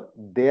ছিল?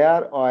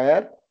 দেয়ার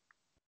ওয়ার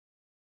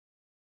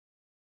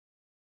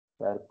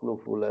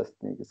স্ক্রুপুলাস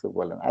নিয়ে কিছু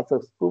বলেন। আচ্ছা,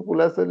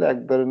 স্ক্রুপুলাস হলো এক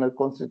ধরনের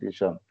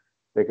কনস্টিটিউশন,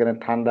 যেখানে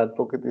ঠান্ডার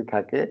প্রকৃতি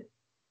থাকে,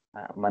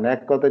 মানে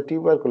এক কথায়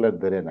টিউবারকুলার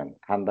ধরে নেন,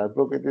 ঠান্ডার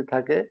প্রকৃতি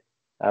থাকে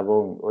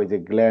এবং ওই যে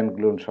গ্ল্যান্ড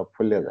গ্লুন সব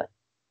ফুলে যায়,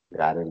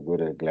 গাড়ের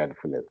গোড়ের গ্ল্যান্ড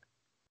ফুলে যায়,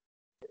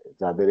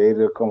 যাদের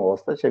এইরকম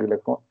অবস্থা সেগুলো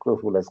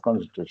স্ক্রুপুলাস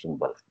কনস্টিটিউশন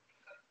বলে।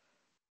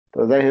 তো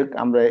যাই হোক,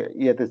 আমরা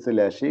ইয়েতে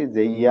চলে আসি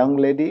যে ইয়াং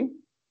লেডি,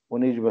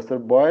 19 বছর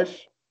বয়স,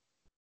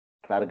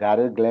 তার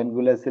গাড়ের গ্ল্যান্ড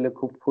গুলো ছিল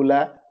খুব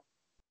ফুলা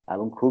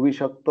এবং খুবই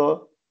শক্ত,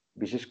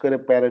 বিশেষ করে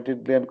প্যারোটিড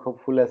গ্ল্যান্ড খুব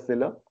ফুলা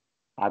ছিল।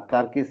 আর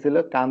তার কি ছিল?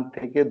 কান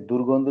থেকে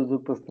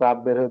দুর্গন্ধযুক্ত স্রাব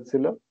বের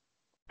হচ্ছিল,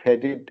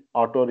 ফেটিড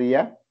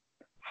অটোরিয়া।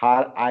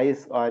 হার আইস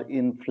আর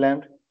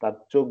ইনফ্ল্যামড, তার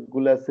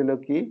চোখগুলা ছিল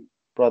কি?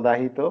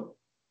 প্রদাহিত,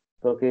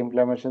 চোখে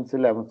ইনফ্লামেশন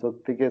ছিল এবং চোখ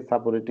থেকে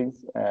সাপোরেটিং,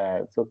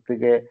 চোখ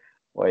থেকে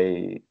ওই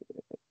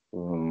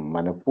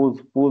মানে পুজ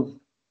পুজ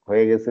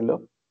হয়ে গেছিল।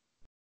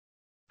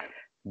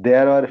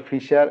 দেয়ার আর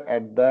fisher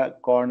at the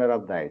corner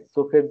of the আইস,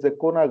 চোখের যে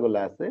কোনাগুলো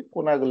আছে,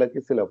 কোনাগুলো কি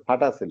ছিল?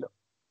 ফাটা ছিল।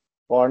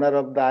 কর্নার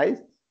অফ দ্য আইস,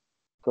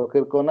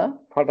 চোখের কোনা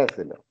ফাটা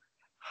ছিল।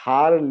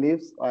 হার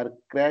lips R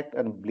cracked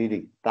and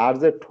bleeding, তার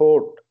যে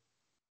ঠোঁট,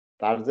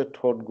 তার যে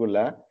ঠোঁট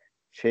গুলা,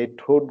 সেই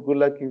ঠোঁট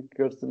গুলা কি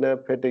করছিল?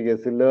 ফেটে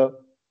গেছিল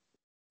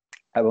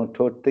এবং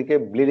ঠোঁট থেকে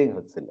ব্লিডিং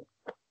হচ্ছিল,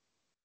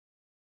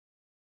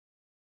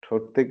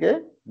 ঠোঁট থেকে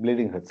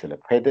ব্লিডিং হচ্ছিল,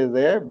 ফেটে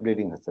যেয়ে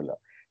ব্লিডিং হচ্ছিল।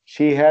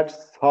 She had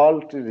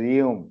salt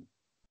রিউম,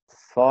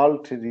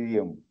 salt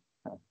রিউম,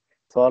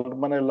 salt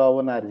মানে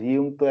লবণ, আর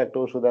রিউম তো একটা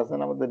ওষুধ আছে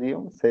না আমাদের,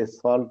 রিউম, সেই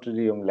সল্ট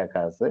রিউম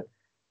লেখা আছে।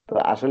 তো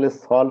আসলে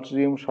সল্ট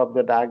রিউম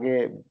শব্দটা আগে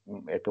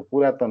একটু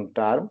পুরাতন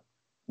টার্ম,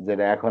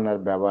 যেটা এখন আর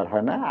ব্যবহার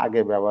হয় না,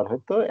 আগে ব্যবহার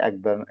হতো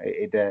একদম,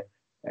 এটা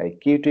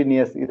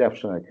কিউটিনিয়াস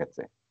ইরাপশনের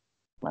ক্ষেত্রে,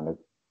 মানে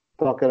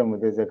ত্বকের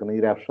মধ্যে যে কোনো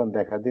ইরাপশন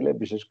দেখা দিলে,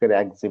 বিশেষ করে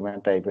একজিমা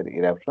টাইপের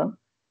ইরাপশন,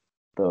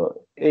 তো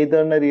এই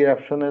ধরনের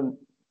ইরাপশনের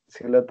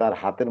ছিল তার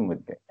হাতের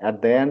মধ্যে, at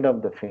the end of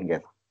the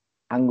finger,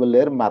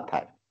 আঙ্গুলের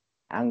মাথায়,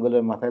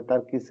 আঙ্গুলের মাথায়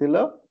তার কি ছিল?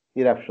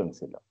 ইরাপশন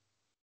ছিল।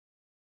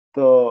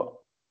 তো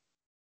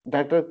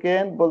ডাক্তার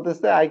কেন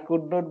বলতেছে, I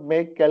could not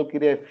make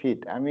calcarea fit,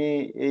 আমি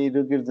এই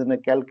রোগীর জন্য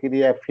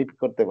ক্যালকেরিয়া ফিট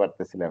করতে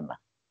পারতেছিলাম না,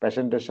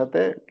 পেশেন্টের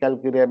সাথে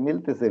ক্যালকেরিয়া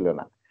মিলতেছিল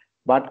না।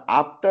 বাট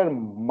আফটার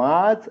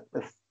মাচ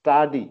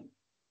স্টাডি,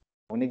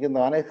 উনি কিন্তু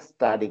অনেক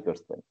স্টাডি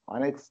করছেন,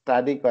 অনেক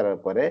স্টাডি করার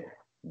পরে,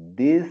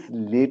 this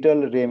little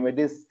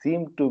remedy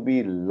seem to B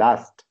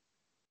last,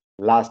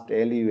 last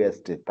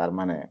LUST, তার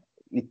মানে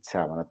ইচ্ছা,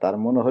 মানে তার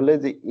মনে হলে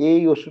যে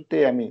এই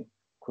ওষুধটাই আমি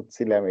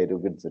খুঁজছিলাম এই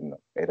রোগীর জন্য,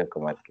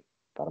 এরকম আর কি,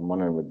 তার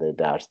মনের মধ্যে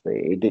এটা আসছে,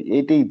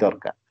 এইটাই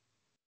দরকার,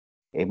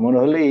 এই মনে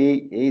হলে এই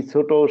এই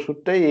ছোট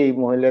ওষুধটাই এই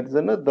মহিলার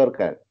জন্য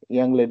দরকার,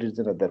 ইয়াং লেডির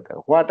জন্য দরকার,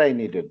 হোয়াট আই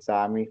নিডেড, যা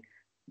আমি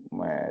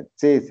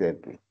চেয়েছি আর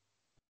কি।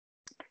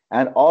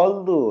 And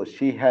although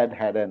she had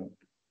an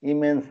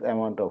immense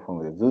amount of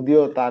homeopathy,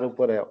 যদিও তার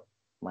উপরে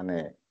মানে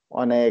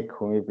অনেক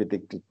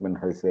হোমিওপ্যাথিক ট্রিটমেন্ট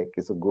হয়েছে,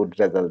 কিছু গুড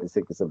রেজাল্ট দিছে,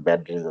 কিছু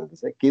ব্যাড রেজাল্ট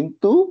দিছে,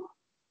 কিন্তু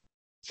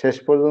শেষ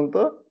পর্যন্ত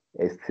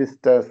এই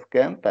সিস্টার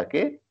স্ক্যান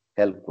তাকে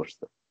হেল্প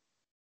করছে।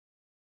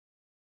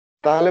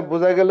 তাহলে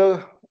বোঝা গেল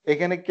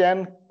এখানে কেন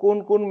কোন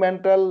কোন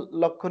মেন্টাল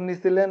লক্ষণ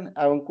নিছিলেন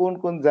এবং কোন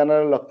কোন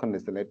জেনারেল লক্ষণ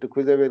নিছিলেন, একটু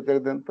খুঁজে বের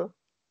করে দেন তো।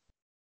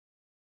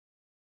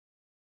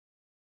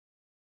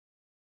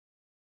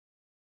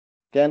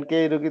 কেন কে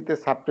এই রোগীতে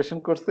সাপ্রেশন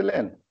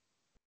করছিলেন?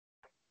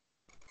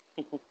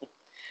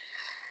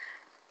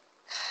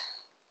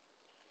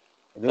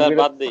 স্যার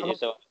বাদ দেই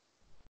এসব,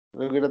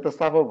 রোগীটা তো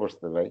চাপও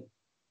পড়ছে ভাই।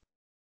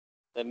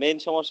 মেইন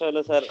সমস্যা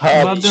হলো স্যার,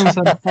 বাদ দেন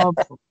স্যার,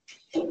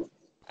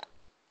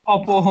 সব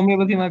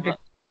হোমিওপ্যাথি মার্কেট।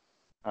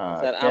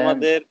 স্যার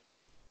আমাদের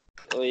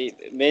ওই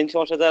মেইন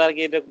সমস্যা যারা আর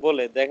কি এটা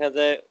বলে, দেখা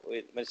যায় ওই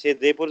মানে সে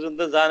যে পর্যন্ত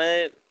জানে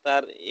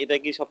তার এটা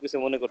কি সবকিছু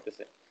মনে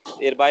করতেছে,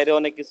 এর বাইরে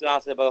অনেক কিছু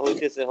আছে বা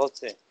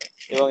হচ্ছে,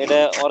 এবং এটা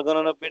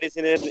অর্গান অফ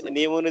মেডিসিনের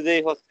নিয়ম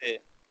অনুযায়ী হচ্ছে,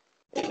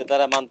 এটা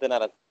তারা মানতে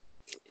নারাজ।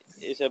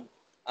 এইসব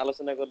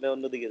আলোচনা করলে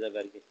অন্যদিকে যাবে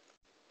আর কি,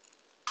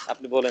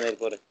 আপনি বলেন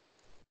এরপরে।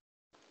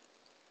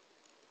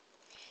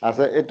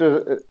 আচ্ছা, একটু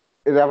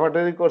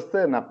রেপার্টরি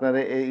করছেন আপনার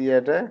এই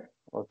ইয়েটা,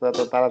 ওটা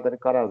তো তাড়াতাড়ি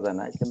করা যায়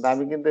না, কিন্তু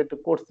আমি কিন্তু একটু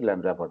করছিলাম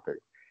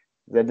রেপার্টরি,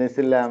 যে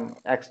নিয়েছিলাম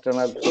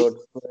external throat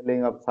swelling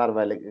of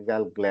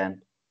cervical gland,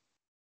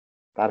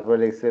 তারপরে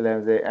লিখছিলাম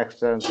যে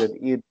external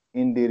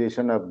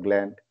ইনডিউরেশন of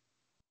gland,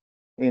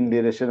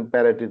 ইনডিউরেশন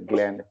প্যারাটিড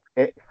gland,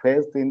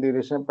 face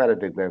ইনডিউরেশন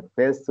প্যারাটিড gland,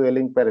 face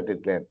swelling প্যারাটিড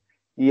gland,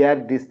 year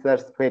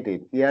discharge ফেটিড,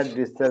 year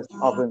discharge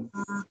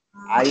offensive,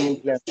 I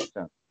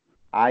inflammation,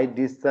 I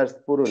discharge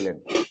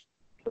purulent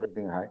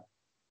হয়,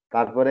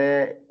 তারপরে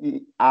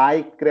আই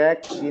ক্র্যাক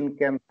ইন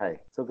ক্যান্সাই,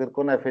 চোখের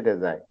কোনায় ফেটে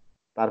যায়,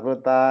 তারপর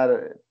তার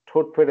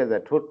ঠোঁট ফেটে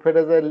যায়, ঠোঁট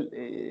ফেটে যায়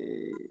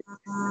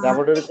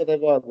ল্যাবরেটরি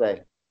কোথায় পাওয়া যায়?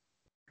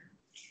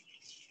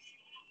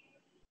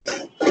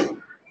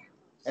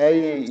 এই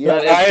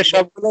স্যার আয়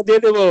সবগুলো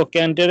দিয়ে দেবো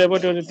ক্যান্টের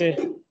ল্যাবরেটরিতে।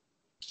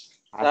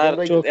 স্যার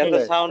ভাই এত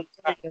সাউন্ড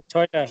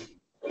 6টা।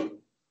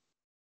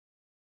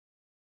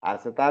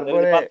 আচ্ছা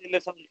তারপরে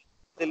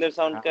পাতিলের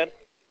সাউন্ড কার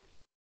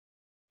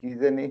কি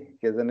জানি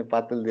কে জানি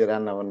পাতিল দিয়ে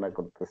রান্না বান্না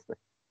করতেছে।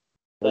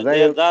 তো যাই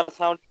হোক, যার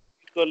সাউন্ড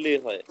করলেই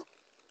হয়।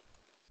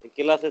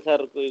 ক্লাসে স্যার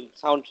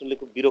সাউন্ড শুনলে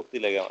খুব বিরক্তি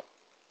লাগে আমার।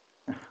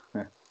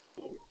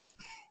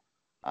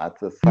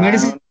 আচ্ছা সাউন্ড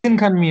মেডিসিন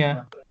খান মিয়া।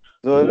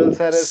 জহিরুল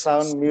স্যারের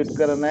সাউন্ড মিউট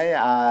করে নাই,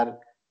 আর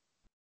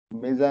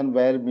মিজান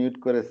ভাইয়ের মিউট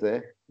করেছে,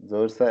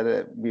 জহির স্যার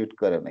মিউট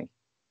করে নাই।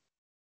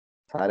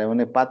 স্যার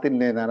এমনি পাতিল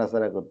নিয়ে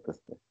নাড়াচাড়া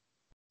করতেছে।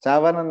 চা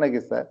বানান নাকি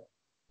স্যার?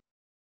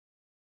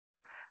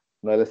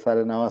 নইলে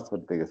স্যারে নামাজ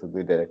পড়তে গেছে,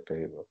 দুইটার একটা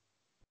হইব।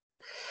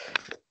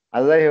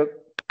 আর যাই হোক,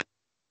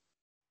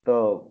 তো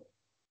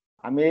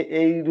আমি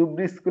এই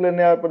রুব্রিক্স গুলো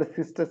নেওয়ার পরে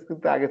সিস্টাস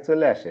কিন্তু আগে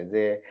চলে আসে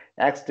যে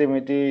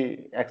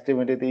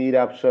এক্সট্রিমিটিতে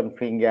eruption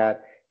finger,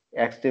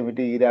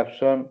 extremity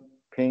eruption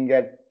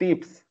finger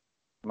tips,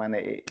 মানে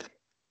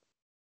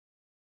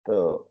তো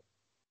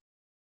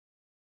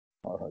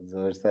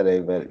জোহর স্যার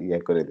এইবার ইয়ে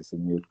করে দিছে,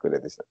 মিউট করে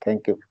দিছে,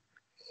 থ্যাংক ইউ।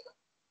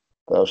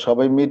 তো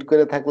সবাই মিউট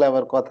করে থাকলে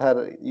আবার কথার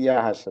ইয়া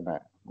আসে না,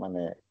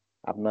 মানে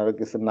আপনারা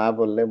কিছু না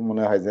বললে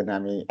মনে হয় যে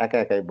আমি একা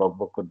একাই বক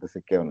বক করতেছি,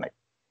 কেউ নাই।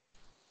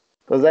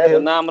 তো যাই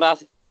হোক, না আমরা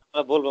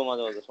বলবো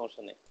মাঝে মাঝে,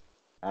 সমস্যা নেই।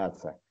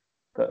 আচ্ছা,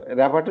 তো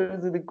রেপার্টরি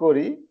যদি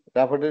করি,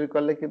 রেপার্টরি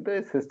করলে কিন্তু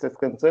এই সিস্টেম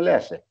স্ক্যান চলে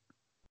আসে।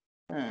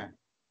 হ্যাঁ,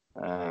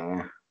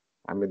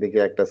 আমি দেখি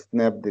একটা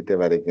স্ন্যাপ দিতে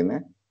পারি কিনা,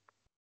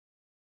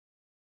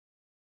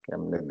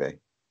 কেমনে দেয়।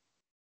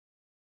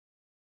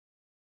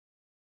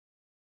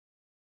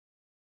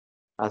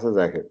 আচ্ছা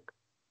যাই হোক,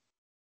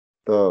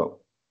 তো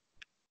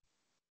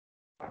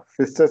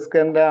সিস্টার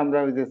স্ক্যানটা আমরা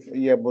ওই যে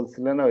ইয়ে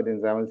বলছিলেন না ওই দিন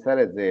জামিল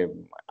স্যারে, যে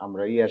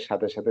আমরা ইয়ার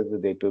সাথে সাথে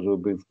যদি একটু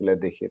রুব্রিক্স গুলো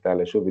দেখি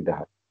তাহলে সুবিধা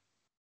হয়।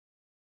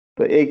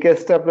 তো এই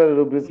কেসটা আপনার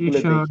রুব্রিক্স গুলো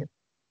দেখেন,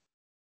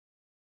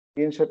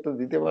 স্ক্রিনশট তো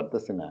দিতে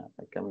পারতেছি না,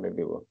 কেমনে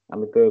দিব?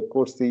 আমি তো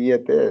করছি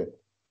ইয়েতে,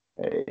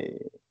 এই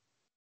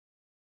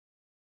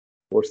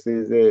করছি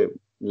যে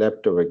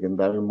ল্যাপটপে,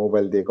 কিন্তু আমি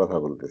মোবাইল দিয়ে কথা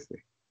বলতেছি।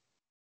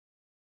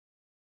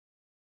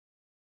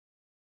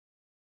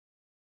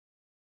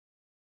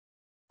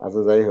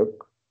 আচ্ছা যাই হোক,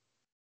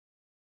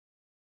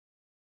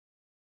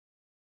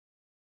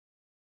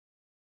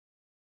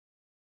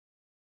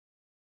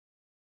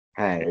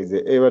 হ্যাঁ এই যে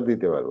এবার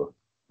দিতে পারবো,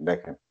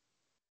 দেখেন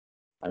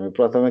আমি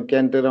প্রথমে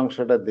ক্যান্টের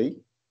অংশটা দিই।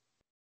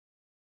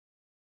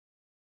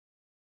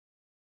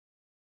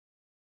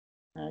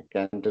 হ্যাঁ,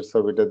 ক্যান্টের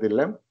ছবিটা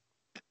দিলাম,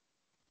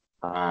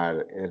 আর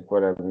এরপর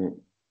আমি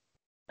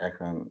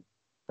এখন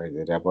ওই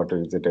যে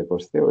রেপার্টরি যেটা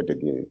করছি ওইটা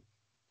দিয়ে দিই।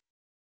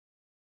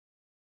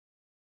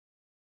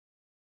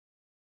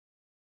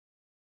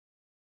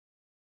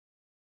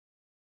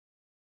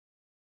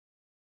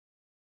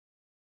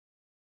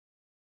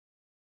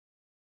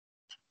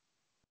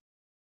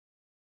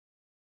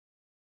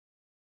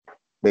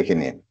 দেখে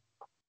নিন।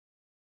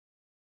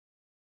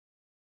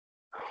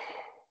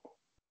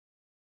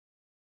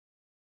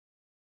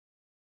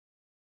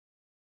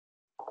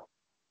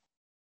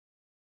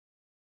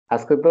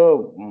 আজকে তো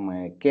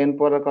কেন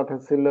পড়ার কথা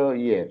ছিল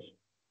ইয়ের,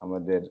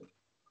 আমাদের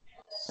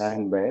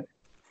শাহিন ভাইয়ের।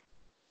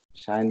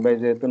 শাহিন ভাই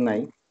যেহেতু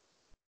নাই,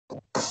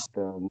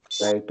 তো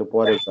তাই একটু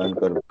পরে জয়েন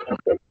করবো।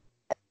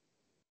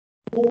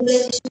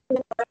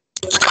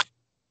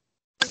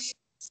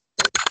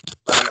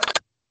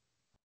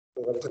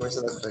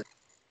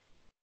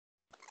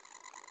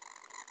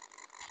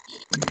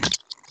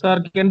 স্যার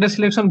কেন্দ্রের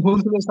সিলেকশন ভুল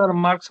ছিল স্যার,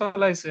 মার্কস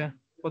ফলাইছে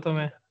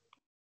প্রথমে।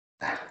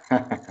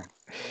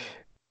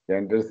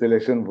 ক্যান্টের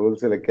সিলেকশন ভুল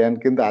ছিল, ক্যান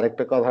কিন্তু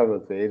আরেকটা কথা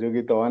বলছে, এই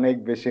রোগী তো অনেক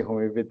বেশি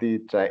হোমিওপ্যাথি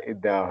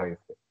দেওয়া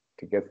হয়েছে,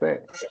 ঠিক আছে,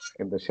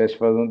 কিন্তু শেষ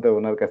পর্যন্ত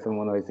ওনার কাছে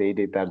মনে হয়েছে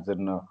এইটাই তার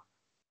জন্য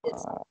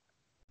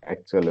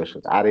অ্যাকচুয়াল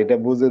ওষুধ। আর এটা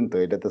বুঝেন তো,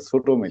 এটা তো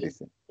ছোট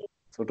মেডিসিন,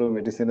 ছোট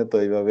মেডিসিনে তো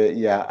এইভাবে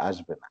ইয়া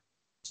আসবে না,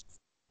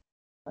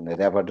 মানে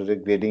ল্যাবরেটরি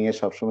গ্রেডিং এ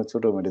সবসময়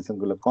ছোট মেডিসিন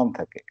গুলো কম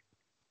থাকে।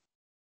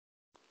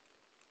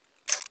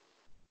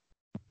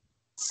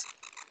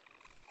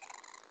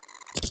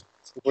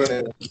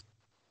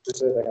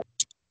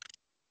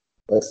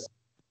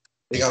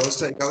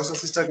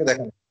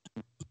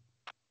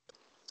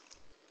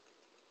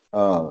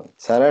 ও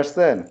স্যার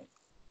আসছেন?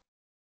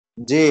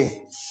 জি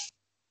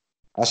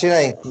আসি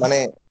নাই, মানে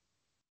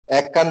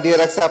এক কান দিয়ে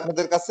রাখছে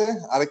আপনাদের কাছে,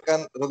 আরেক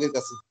কান রোগীর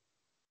কাছে।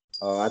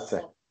 ও আচ্ছা,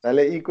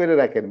 তাহলে ই করে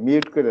রাখেন,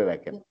 মিউট করে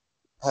রাখেন।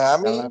 হ্যাঁ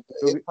আমি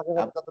এর ফাঁকে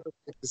ফাঁকে যতটুকু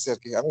দেখতেছি আর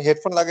কি, আমি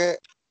হেডফোন লাগে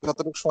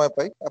যতটুকু সময়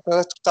পাই,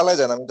 আপনারা চালাই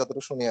যান, আমি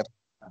যতটুকু শুনি আর।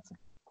 আচ্ছা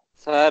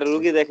স্যার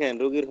রুগী দেখেন,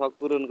 রুগীর হক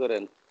পূরণ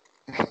করেন।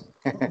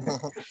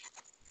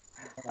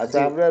 আচ্ছা,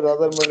 আমরা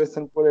রজার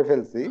মেডিসিন পড়ে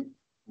ফেলছি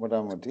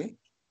মোটামুটি,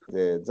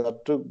 যে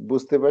যতটুকু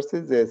বুঝতে পারছি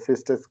যে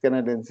সিস্টাস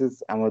ক্যানাডেন্সিস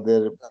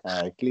আমাদের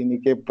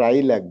ক্লিনিকে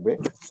প্রায়ই লাগবে,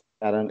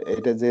 কারণ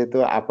এটা যেহেতু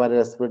আপার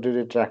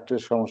রেসপিরেটরি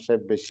ট্র্যাক্টের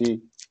সমস্যায় বেশি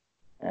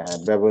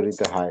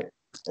ব্যবহৃত হয়,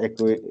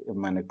 একটু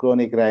মানে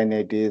ক্রনিক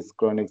রাইনাইটিস,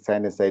 ক্রনিক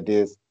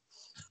সাইনাসাইটিস,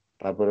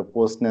 তারপরে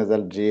পোস্ট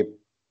নেজাল ড্রিপ।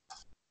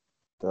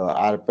 তো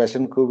আর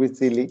পেশেন্ট খুবই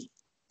চিলি,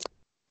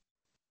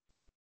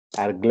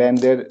 আর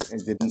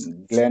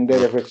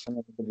গ্ল্যান্ডের এফেকশন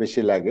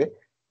বেশি লাগে,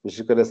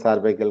 বিশেষ করে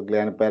সার্ভাইকাল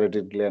গ্ল্যান্ড,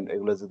 প্যারোটিড গ্ল্যান্ড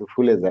এগুলো যদি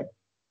ফুলে যায়।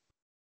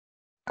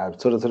 আর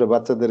ছোট ছোট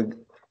বাচ্চাদের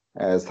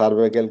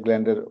সার্ভাইকাল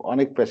গ্ল্যান্ডের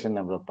অনেক পেশেন্ট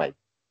আমরা পাই।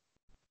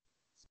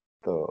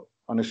 তো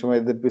অনেক সময়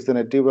এদের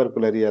পিছনে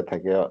টিউবারকুলারিয়া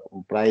থাকে,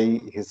 প্রায়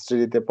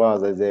হিস্ট্রিতে পাওয়া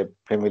যায় যে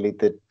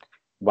ফ্যামিলিতে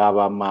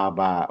বাবা মা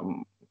বা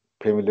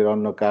ফ্যামিলির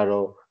অন্য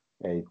কারো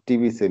এই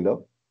টিবি ছিল।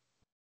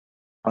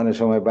 অনেক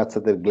সময়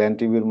বাচ্চাদের গ্ল্যান্ড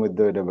টিবির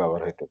মধ্যে এটা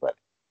ব্যবহার হতে পারে।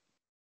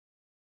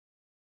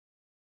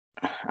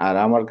 আর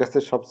আমার কাছে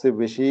সবচেয়ে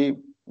বেশি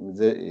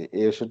যে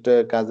এই ওষুধটা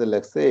কাজে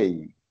লাগছে এই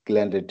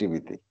গ্ল্যান্ডের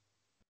টিবিতে।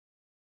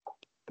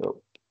 তো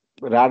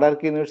রাডার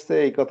কিনছে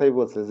এই কথাই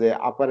বলছে যে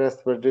আপার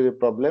রেসপিরেটরি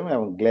প্রবলেম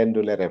এবং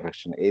গ্ল্যান্ডুলার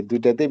এফেকশন এই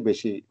দুইটাতেই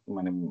বেশি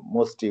মানে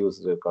মোস্ট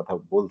ইউজের কথা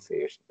বলছে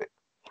এই ওষুধে।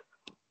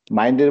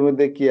 মাইন্ডের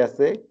মধ্যে কি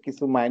আছে,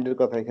 কিছু মাইন্ডের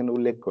কথা এখানে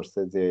উল্লেখ করছে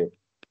যে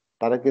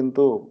তারা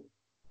কিন্তু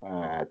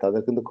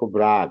তাদের কিন্তু খুব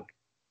রাগ,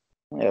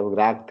 এবং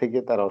রাগ থেকে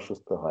তারা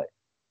অসুস্থ হয়,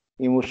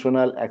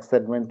 ইমোশনাল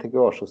এক্সাইটমেন্ট থেকে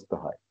অসুস্থ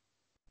হয়।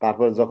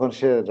 তারপর যখন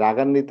সে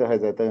রাগান্বিত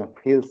হয়ে যায় তখন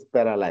ফিলস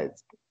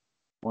প্যারালাইজড,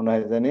 মনে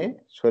হয় জানি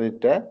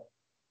শরীরটা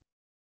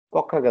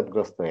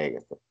পক্ষাঘাতগ্রস্ত হয়ে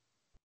গেছে।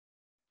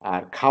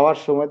 আর খাওয়ার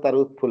সময় তার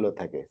উৎফুল্ল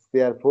থাকে,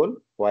 চেয়ারফুল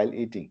ওয়াইল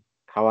ইটিং,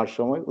 খাওয়ার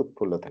সময়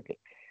উৎফুল্ল থাকে।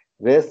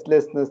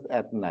 রেস্টলেসনেস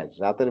অ্যাট নাইট,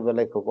 রাতের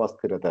বেলায় খুব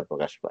অস্থিরতার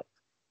প্রকাশ পায়।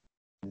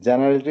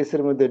 জেনারেলিটিস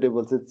এর মধ্যে এটা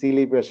বলছে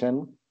চিলি পেশেন্ট,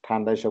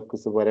 ঠান্ডায়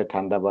সবকিছু করে,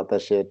 ঠান্ডা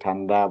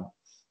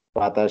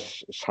বাতাস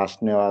শ্বাস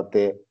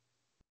নেওয়াতে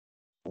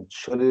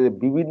শরীরের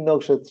বিভিন্ন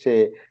অংশ হচ্ছে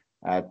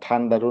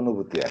ঠান্ডার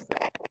অনুভূতি আছে,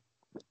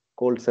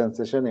 cold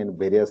sensation in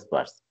various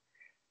parts.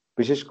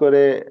 বিশেষ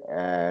করে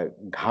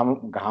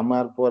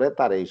ঘামার পরে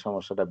তার এই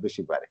সমস্যাটা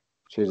বেশি বাড়ে।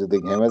 সে যদি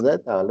ঘেমে যায়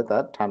তাহলে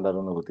তার ঠান্ডার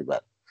অনুভূতি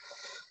বাড়ে।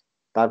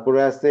 তারপরে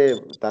আছে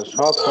তার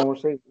সব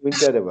সমস্যাই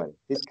উইন্টারে বাড়ে,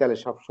 শীতকালে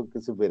সব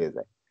কিছু বেড়ে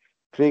যায়।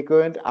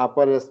 ফ্রিকুয়েন্ট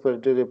আপার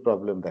রেসপিরেটরি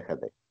প্রবলেম দেখা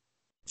দেয়।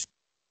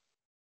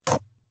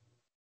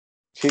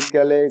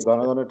 শীতকালে ঘন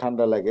ঘন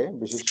ঠান্ডা লাগে,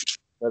 বিশেষ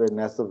করে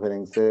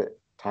ন্যাসোফেরিংসে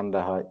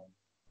ঠান্ডা হয়,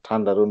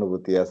 ঠান্ডার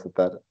অনুভূতি আছে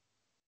তার,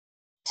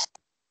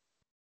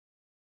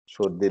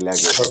 সর্দি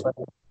লাগে।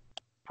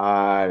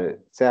 আর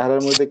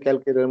চেহারার মধ্যে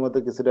ক্যালকেটের মতো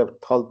কিছুটা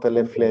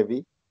থলথলে ফ্লেভি,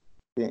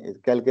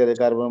 ক্যালকেটের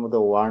কার্বনের মতো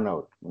ওয়ার্ন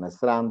আউট, মানে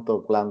শ্রান্ত,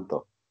 ক্লান্ত,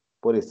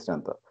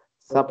 পরিশ্রান্ত।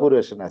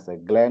 সাপুরেশন আছে,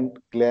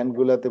 গ্ল্যান্ড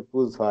গুলাতে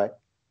পুজ হয়,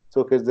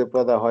 চোখের যে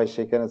পর্দা হয়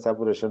সেখানে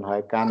সাপুরেশন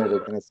হয়, কানের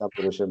ওখানে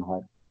সাপুরেশন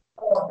হয়।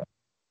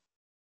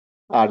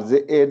 আর যে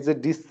এর যে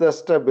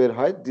ডিসচার্জটা বের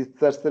হয়,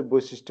 ডিসচার্জের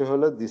বৈশিষ্ট্য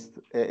হলো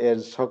এর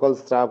সকল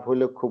স্রাব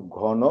হলো খুব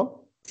ঘন,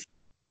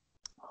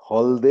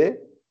 হলদে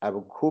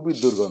এবং খুবই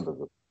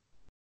দুর্গন্ধযুক্ত।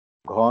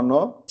 ঘন,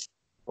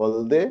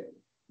 হলদে,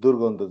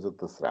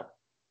 দুর্গন্ধযুক্ত স্রাব।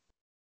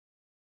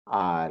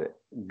 আর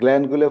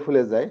গ্ল্যান্ড গুলো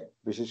ফুলে যায়,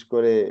 বিশেষ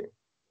করে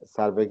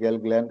সার্ভাইকাল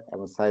গ্ল্যান্ড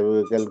এবং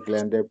সার্ভাইকাল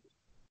গ্ল্যান্ডে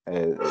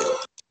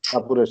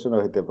সাপুরেশন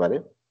হতে পারে।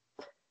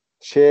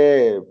 সে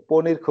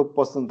পনির খুব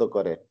পছন্দ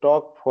করে,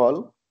 টক ফল,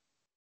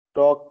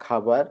 টক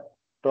খাবার,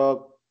 টক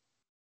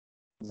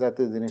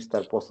জাতীয় জিনিস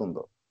তার পছন্দ।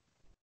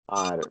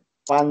 আর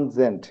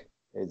পানজেন্ট,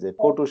 এই যে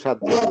কটু স্বাদ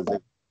জাতীয় যে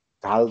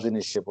ঝাল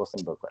জিনিস সে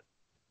পছন্দ করে।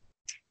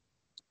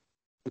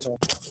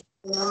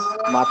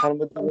 মাথার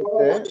মধ্যে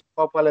হচ্ছে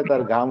কপালে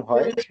তার ঘাম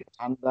হয়,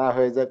 ঠান্ডা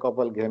হয়ে যায়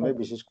কপাল ঘেমে,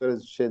 বিশেষ করে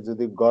সে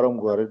যদি গরম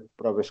ঘরে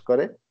প্রবেশ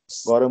করে,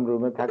 গরম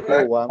রুমে থাকলে,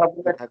 ওয়ার্ম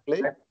রুমে থাকলে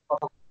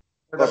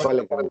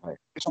কপালে ঘাম হয়।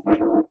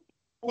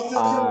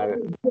 আর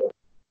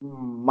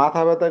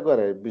মাথা ব্যথা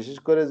করে, বিশেষ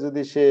করে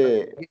যদি সে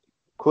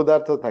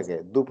ক্ষুধার্ত থাকে,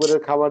 দুপুরের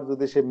খাবার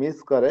যদি সে মিস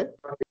করে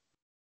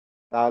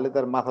তাহলে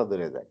তার মাথা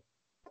ধরে যায়।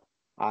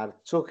 আর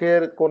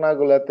চোখের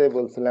কোনাগুলাতে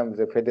বলছিলাম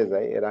যে ফেটে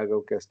যায়, এর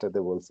আগেও কেসটাতে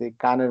বলছি।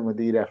 কানের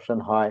মধ্যে ইরেকশন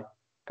হয়,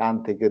 কান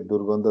থেকে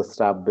দুর্গন্ধ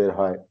স্রাব বের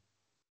হয়।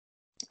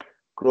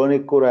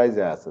 ক্রনিক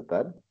কোরাইজা আছে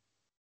তার,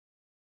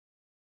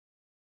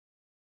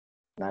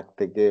 নাক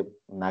থেকে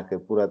নাকে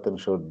পুরাতন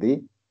সর্দি,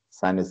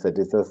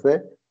 সাইনাসাইটিস আছে।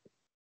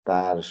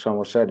 তার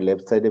সমস্যা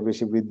লেফট সাইডে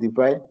বেশি বৃদ্ধি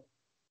পায়।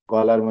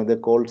 গলার মধ্যে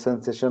কোল্ড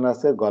সেন্সেশন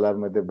আছে, গলার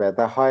মধ্যে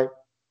ব্যথা হয়।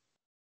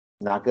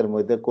 নাকের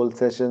মধ্যে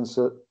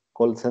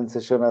কোল্ড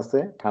সেন্সেশন আছে,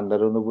 ঠান্ডার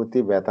অনুভূতি,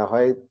 ব্যথা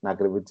হয়,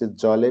 নাকের ভিতরে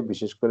জলে,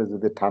 বিশেষ করে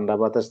যদি ঠান্ডা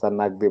বাতাস তার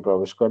নাক দিয়ে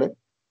প্রবেশ করে।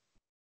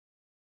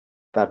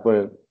 তারপরে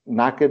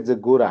নাকের যে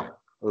গোড়া,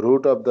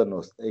 রুট অফ দ্য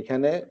নোজ,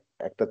 এখানে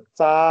একটা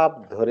চাপ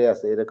ধরে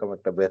আছে, এরকম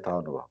একটা ব্যথা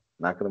অনুভব।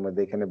 নাকের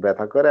মধ্যে এখানে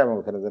ব্যথা করে এবং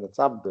ওখানে যেন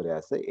চাপ ধরে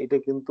আছে। এটা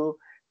কিন্তু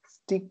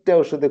স্টিকটা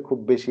ওষুধে খুব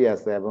বেশি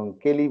আছে এবং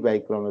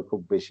কেলিবাইক্রমে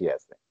খুব বেশি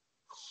আছে।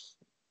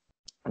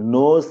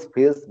 Nose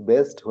feels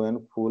best when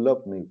full of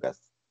mucus,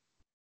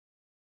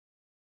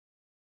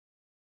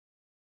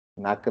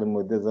 নাকের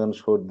মধ্যে যখন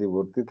সর্দি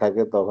ভর্তি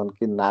থাকে তখন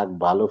কি নাক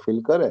ভালো ফিল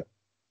করে?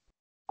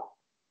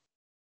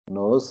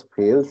 Nose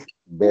feels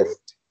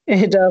best.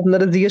 এটা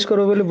আপনারা জিজ্ঞেস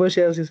করবো বলে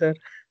বসে আছি স্যার।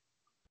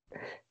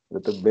 এটা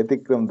তো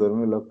ব্যতিক্রম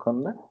ধর্মী লক্ষণ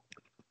না?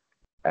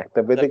 একটা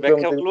ব্যতিক্রম,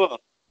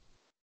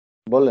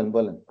 বলেন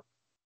বলেন।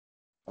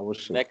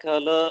 অবশ্যই ব্যাখ্যা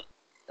হলো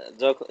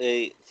যখন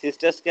এই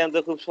সিস্টাস ক্যান তো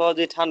খুব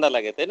সহজেই ঠান্ডা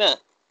লাগে, তাই না?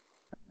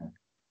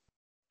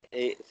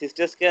 এই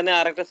সিস্টাস ক্যানে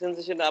আরেকটা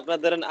সেন্সেশন, আপনার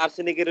ধরেন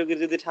আর্সেনিকের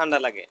রোগীর যদি ঠান্ডা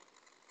লাগে,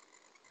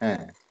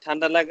 হ্যাঁ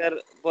ঠান্ডা লাগার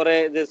পরে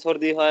যে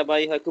সর্দি হয় বা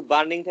হয় খুব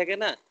বার্নিং থাকে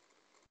না,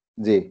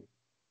 জি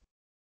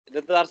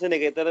এটা তো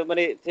আর্সেনিক। তার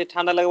মানে সেই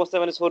ঠান্ডা লাগা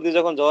অবস্থায় মানে সর্দি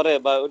যখন জ্বরে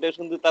বা ওইটা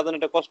শুনতে তার জন্য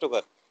এটা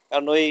কষ্টকর,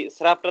 কারণ ওই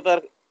স্রাবটা তার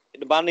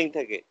একটু বার্নিং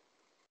থাকে,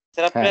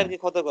 স্রাবটা হ্যাঁ আর কি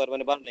ক্ষতকর,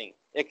 মানে বার্নিং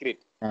একরিট।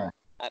 হ্যাঁ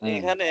আর হুম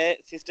এখানে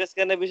সিস্টার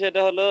স্ক্যানের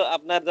বিষয়টা হলো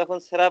আপনার যখন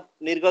স্রাব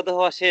নির্গত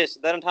হওয়া শেষ,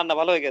 ধরেন ঠান্ডা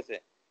ভালো হয়ে গেছে,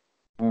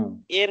 হুম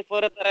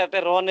এরপরে তার একটা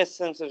রনেস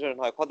সেন্সেশন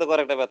হয়,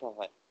 ক্ষতকর একটা ব্যথা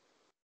হয়।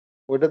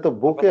 ওইটা তো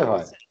বুকে ব্যাপারটা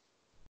হয়, বুঝছেন?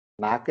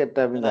 নাকেরটা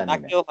আমি না, জানি না।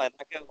 নাকেও হয়,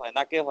 নাকেও হয়,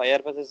 নাকেও হয়,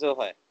 এয়ার প্যাসেজেও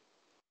হয়।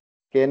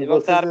 কেন এবং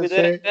বলছে তার যে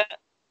ভিতরে সে, একটা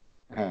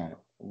হ্যাঁ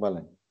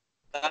বলেন।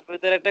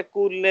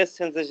 কুলনেস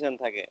সেন্সেশন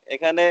থাকে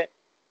এখানে।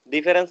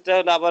 ডিফারেন্সটা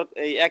হলো আবার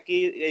এই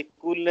একই এই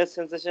কুলনেস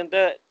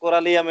সেন্সেশনটা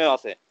কোরালিয়ামেও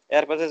আছে,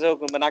 এয়ার প্যাসেজে হোক,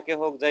 নাকে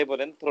হোক, যাই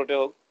বলেন, থ্রোটে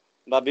হোক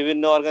বা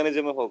বিভিন্ন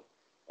অর্গানিজমে হোক,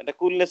 একটা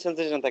কুলনেস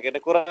সেন্সেশন থাকে,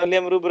 এটা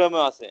কোরালিয়াম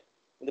রুব্রামেও আছে।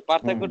 কিন্তু হুম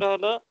পার্থক্যটা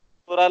হলো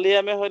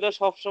কোরালিয়ামে হলো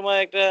সব সময়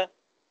একটা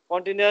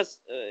কন্টিনিউয়াস,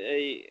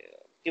 এই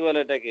কি বলে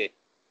এটাকে,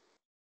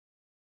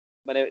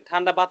 মানে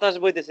ঠান্ডা বাতাস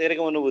বইতেছে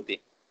এরকম অনুভূতি,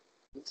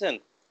 বুঝছেন?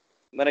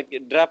 মানে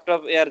ড্রাফট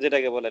অফ এয়ার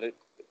যেটাকে বলে,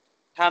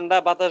 ঠান্ডা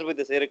বাতাস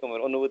বইতেছে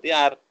এরকমের অনুভূতি।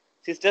 আর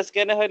সিস্টার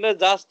স্ক্যানে হইলো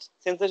just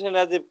sensation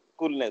as a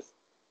coolness,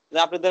 যে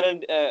আপনি ধরেন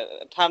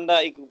ঠান্ডা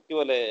কি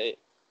বলে,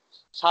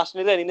 শ্বাস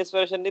নিলেন,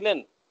 ইন্সপিরেশন নিলেন,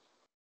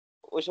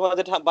 ওই সময়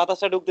যে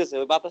বাতাসটা ঢুকতেছে,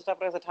 ওই বাতাসটা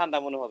আপনার কাছে ঠান্ডা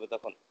মনে হবে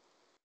তখন।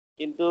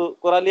 কিন্তু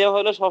কোরালিয়াম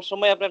হলো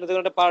সবসময় আপনার যে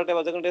কোনো একটা পার্টে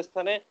বা যে কোনো একটা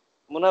স্থানে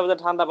মনে হবে যে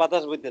ঠান্ডা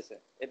বাতাস বইতেছে।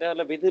 এটা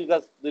হলো বিথিল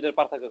গাছ দুইটার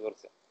পার্থক্য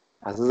করছে।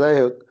 আচ্ছা যাই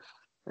হোক,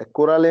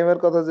 কোরালিয়ামের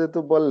কথা যেহেতু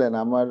বললেন,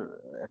 আমার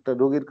একটা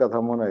রোগীর কথা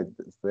মনে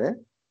হইতেছে,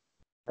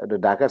 একটা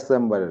ঢাকার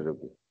চেম্বারের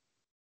রোগী।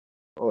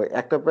 ওই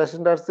একটা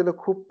পেশেন্ট আসছিল,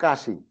 খুব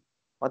কাশি,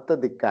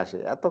 অত্যাধিক কাশি,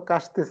 এত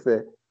কাশতেছে।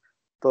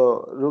 তো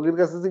রোগীর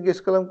কাছে জিজ্ঞেস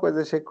করলাম, কই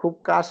যে সে খুব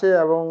কাশে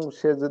এবং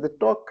সে যদি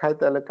টক খায়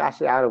তাহলে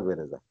কাশি আরো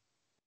বেড়ে যায়।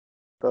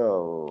 তো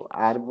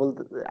আর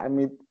বলতে,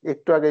 আমি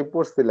একটু আগেই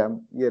পড়ছিলাম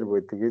ইয়ের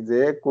বই থেকে যে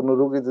কোন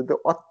রোগী যদি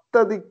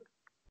অত্যাধিক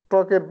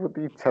ত্বকের প্রতি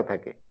ইচ্ছা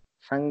থাকে,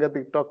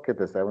 সাংঘাতিক টক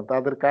খেতে চায়, এবং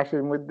তাদের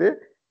কাশির মধ্যে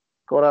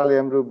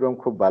কোরালিয়াম রুব্রম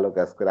খুব ভালো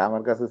কাজ করে।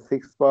 আমার কাছে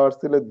 6 পাওয়ার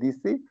ছিল,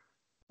 দিছি,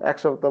 1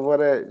 সপ্তাহ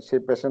পরে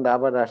সেই পেশেন্ট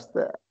আবার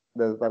আসছে,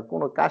 তার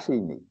কোনো কাশি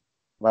নেই,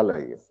 ভালো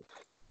হয়ে গেছে।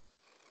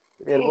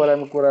 এরপর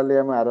আমি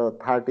কোরালিয়ামে আরো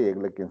 30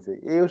 এগুলো কিনছি।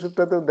 এই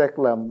ওষুধটাতেও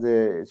দেখলাম যে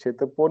সে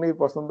তো পনির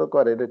পছন্দ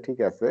করে, এটা ঠিক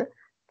আছে,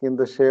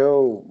 কিন্তু সেও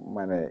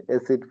মানে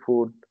acid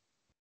food,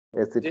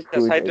 acid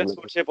fluid citrus এগুলো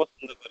ফুড সে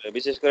পছন্দ করে,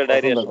 বিশেষ করে পছন্দ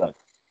ডায়রিয়ার করে, সময়।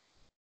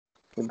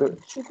 কিন্তু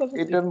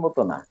এটার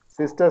মতো না।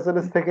 সিস্টাস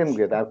হলো সেকেন্ড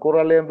গ্রেড, আর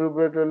কোরালিয়াম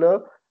রুব্রেট হলো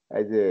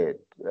এই যে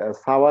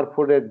সাওয়ার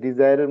ফুডের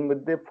ডিজায়ারের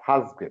মধ্যে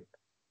ফার্স্ট গ্রেড।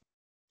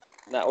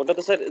 না, ওটা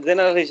তো স্যার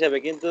জেনারেল হিসাবে,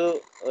 কিন্তু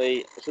ওই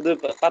শুধু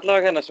পাতলা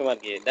পায়খানার সময় আর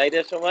কি,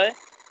 ডায়রিয়ার সময়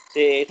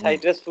সে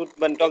সাইট্রাস ফুড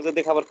মানে টক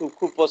জাতীয় খাবার খুব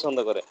খুব পছন্দ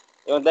করে।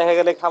 এবং দেখা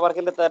গেলে খাবার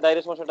খেলে তার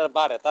ডায়রিয়া সমস্যাটা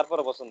বাড়ে,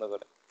 তারপরে পছন্দ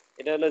করে।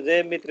 এটা হলো যে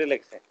মিত্রে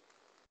লেগছে।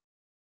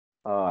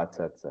 ও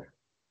আচ্ছা আচ্ছা।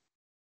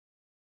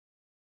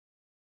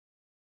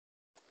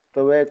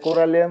 তবে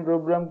কোরালিয়াম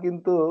রুব্রাম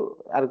কিন্তু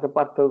আরেকটা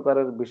পার্থক্য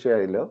করার বিষয়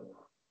হইলো,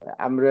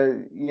 আমরা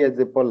ইয়ে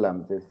যে পড়লাম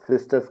যে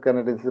সিস্টাস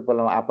ক্যানাডেন্সিস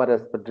পড়লাম, আপার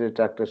রেসপিরেটরি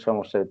ট্র্যাক্টের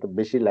সমস্যা তো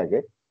বেশি লাগে।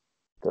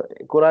 তো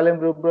কোরালিয়াম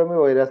রুব্রামে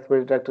ওই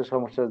রেসপিরেটরি ট্র্যাক্টের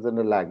সমস্যার জন্য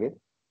লাগে।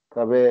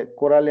 তবে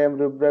কোরালিয়াম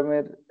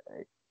রুব্রামের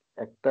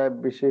একটা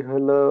বিষয়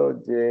হলো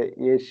যে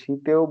এ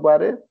শীতেও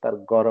বাড়ে, তার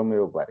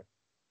গরমেও বাড়ে,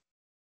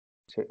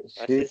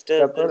 আর শীত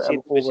সিস্টারদের কাতর এবং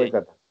শীত বেশি। উভয়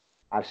কাতর।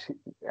 আর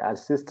আর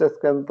সিস্টাস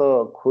ক্যান তো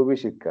খুবই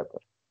শীত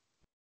কাতর।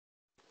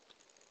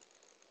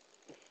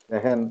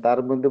 দেখেন তার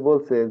মধ্যে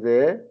বলছে যে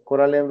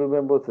কোরালিয়াম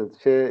রুবিয়াম বলছে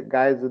সে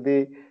গায়ে যদি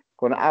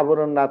কোনো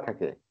আবরণ না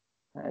থাকে,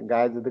 হ্যাঁ,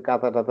 গায়ে যদি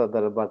কাঁথা টাথা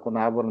ধরে বা কোনো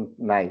আবরণ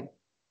নাই,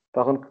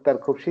 তখন তার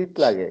খুব শীত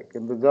লাগে,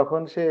 কিন্তু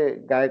যখন সে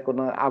গায়ে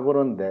কোনো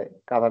আবরণ দেয়,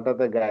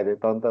 কাঁথাটাতে গায়ে দেয়,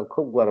 তখন তার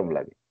খুব গরম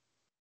লাগে,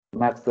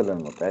 নাকসেলের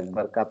মতো,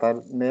 একবার কাতার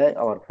নেয়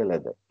আবার ফেলে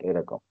দেয়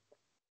এরকম।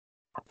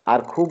 আর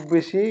খুব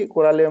বেশি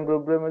কোরালিয়াম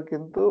রুব্রিয়ামের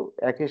কিন্তু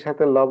একই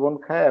সাথে লবণ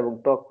খায় এবং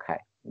টক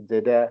খায়,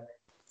 যেটা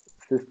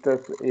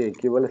সিস্টাস,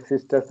 কি বলে,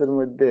 সিস্টাসের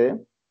মধ্যে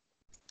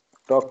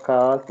টক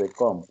খাওয়া আছে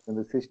কম,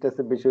 কিন্তু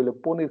সিস্টাসে বেশি হলে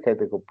পনির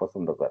খাইতে খুব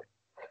পছন্দ করে।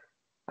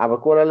 আবার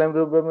কোরালিয়াম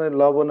রুবিয়ামের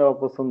লবণে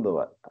অপছন্দ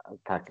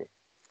থাকে।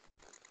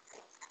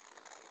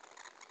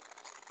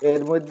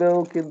 এর মধ্যেও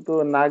কিন্তু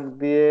নাক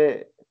দিয়ে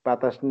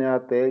বাতাস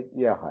নেওয়াতে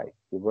ইয়া হয়,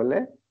 কি বলে,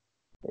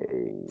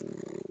 এই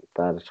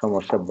তার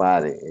সমস্যা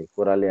বাড়ে, এই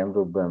কোরালিয়াম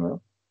রুবিয়ামেও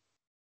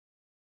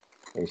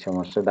এই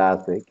সমস্যাটা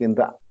আছে।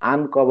 কিন্তু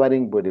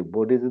আনকভারিং বডি,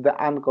 বডি যদি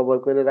আনকভার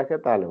করে রাখে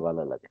তাহলে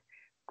ভালো লাগে।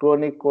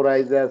 Chronic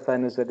coryza,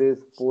 sinusitis,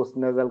 post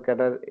nasal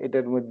cater,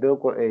 এটার মধ্যেও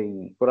এই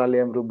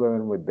কোরালিয়াম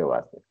রুবিয়ামের মধ্যেও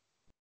আছে।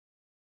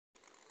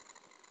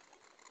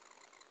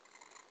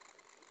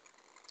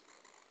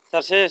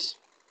 স্যার শেষ?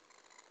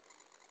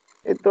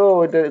 এই তো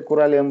ওইটা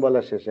কোরালিয়াম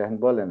বলা শেষ, এখন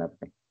বলেন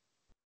আপনি।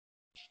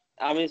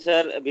 আমি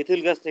স্যার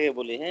বিথুল গাছ থেকে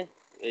বলি, হ্যাঁ।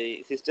 এই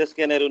সিস্টার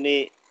স্ক্যানের উনি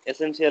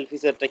এসেনশিয়াল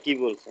ফিচারটা কি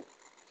বলছেন।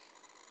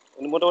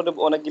 উনি মোটামুটি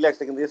অনেক কি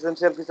লাগছে, কিন্তু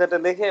এসেনশিয়াল ফিচারটা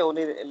দেখে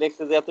উনি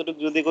লিখছে যে এতটুকু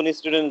যদি কোনো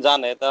স্টুডেন্ট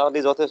জানে তাহলে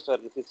যথেষ্ট আর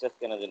কি সিস্টাস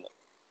কেনার জন্য।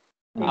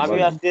 আমি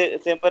বলেন। আজকে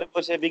চেম্বারে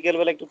বসে বিকেল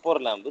বেলা একটু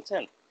পড়লাম,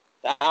 বুঝছেন।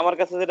 তা আমার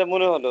কাছে যেটা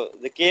মনে হলো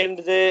যে কেন্ট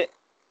যে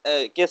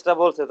কেসটা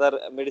বলছে তার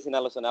মেডিসিন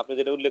আলোচনা আপনি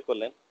যেটা উল্লেখ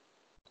করলেন,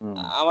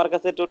 আমার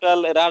কাছে টোটাল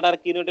রাডার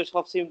কিনোটের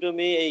সব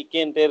সিমটমই এই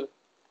কেন্টের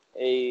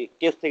এই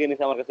কেস থেকে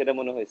নিছে, আমার কাছে এটা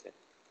মনে হয়েছে।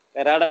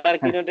 রাডার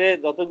কিনোটে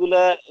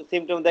যতগুলা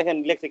সিমটম দেখেন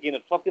লেখছে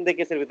কিনোট, সব কিন্তু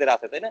কেসের ভিতরে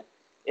আছে, তাই না?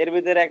 এর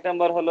ভিতরে এক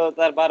নম্বর হলো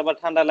তার বারবার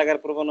ঠান্ডা লাগার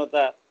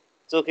প্রবণতা,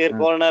 চোখের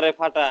কর্নারে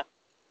ফাটা,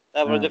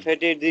 তারপর যে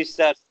ফ্যাটি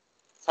ডিসচার্জ,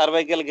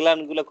 সার্ভাইকাল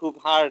গ্ল্যান্ড গুলো খুব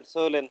হার্ড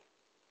সোলেন,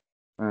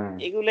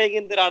 এগুলাই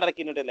কিন্তু রাডার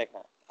কিনোটে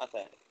লেখা।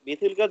 আচ্ছা,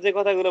 বিথিলকার যে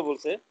কথাগুলো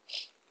বলছে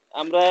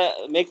আমরা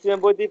ম্যাক্সিমাম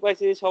বইতেই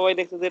পাইছি, সবাই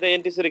দেখছে যে এটা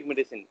অ্যান্টিসেরিক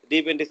মেডিসিন,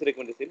 ডিপ অ্যান্টিসেরিক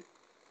মেডিসিন,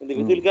 কিন্তু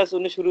বিথিলকাস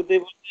উনি শুরুতেই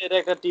বলছে এটা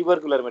একটা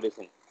টিউবারকুলার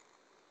মেডিসিন।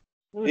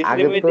 দিস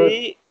আগে তো রেমেডি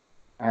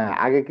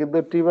আগে কিন্তু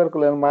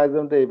টিউবারকুলার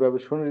মাইজমটা এইভাবে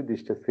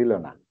সুনির্দিষ্ট ছিল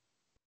না।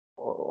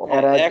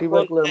 ওরা এখন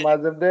টিউবারকুলার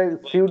মাইজমটা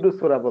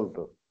সিউডোসোরা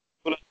বলতো।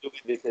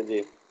 দিচ্ছে যে,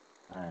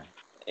 হ্যাঁ,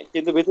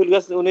 কিন্তু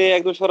বিথিলকাস উনি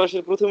একদম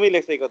সরাসরি প্রথমেই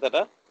লেখছে এই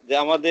কথাটা যে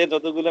আমাদের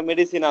যতগুলো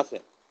মেডিসিন আছে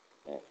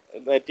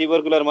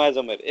টিউবারকুলার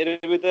মায়াজমের, এর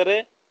ভিতরে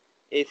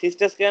এই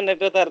সিস্টাসক্যান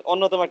একটা তার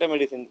অন্যতম একটা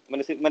মেডিসিন,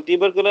 মানে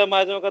টিউবারকুলার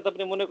মায়াজমের কথা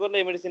আপনি মনে করলে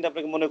এই মেডিসিনটা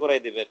আপনাকে মনে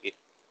করাই দেবে আর কি।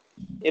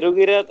 এই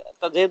রোগীরা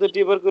যেহেতু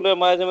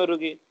টিউবারকুলার মায়াজমের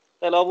রোগী,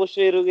 তাহলে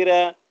অবশ্যই এই রোগীরা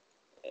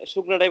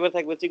শুকনো টাইপের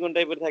থাকবে, চিকন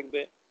টাইপের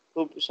থাকবে,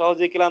 খুব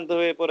সহজেই ক্লান্ত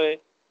হয়ে পড়ে,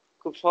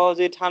 খুব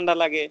সহজেই ঠান্ডা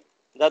লাগে,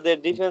 যাদের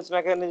ডিফেন্স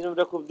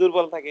মেকানিজমটা খুব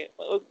দুর্বল থাকে,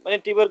 মানে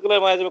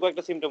টিউবারকুলার মায়াজমের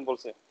কয়েকটা সিমটম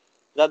বলছে,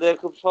 যাদের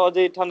খুব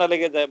সহজেই ঠান্ডা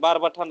লেগে যায়,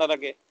 বারবার ঠান্ডা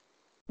লাগে,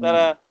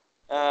 তারা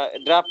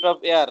ড্রাফট অফ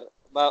এয়ার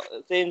বা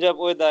চেঞ্জ অফ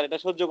ওয়েদার এটা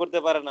সহ্য করতে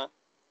পারে না,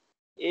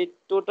 এই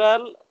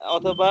টোটাল,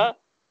 অথবা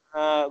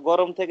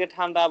গরম থেকে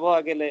ঠান্ডা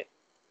আবহাওয়া গেলে,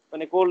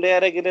 মানে কোল্ড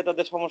এয়ারে গেলে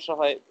তাদের সমস্যা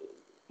হয়।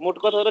 মোট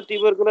কথা হলো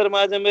টিউবারকুলার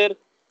মায়াজমের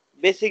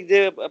বেসিক যে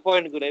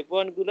পয়েন্টগুলো, এই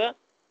পয়েন্টগুলো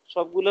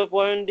সবগুলো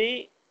পয়েন্টই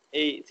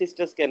এই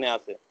সিস্টার স্ক্যানে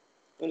আছে।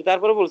 কিন্তু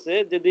তারপরে বলছে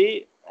যদি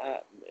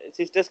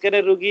সিস্টার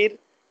স্ক্যানের রোগীর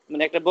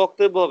মানে একটা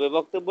বক্তব্য হবে,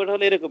 বক্তব্যটা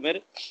হলো এরকমের,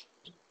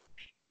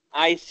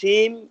 I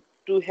seem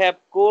to have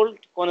cold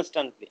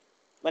constantly,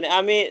 মানে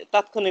আমি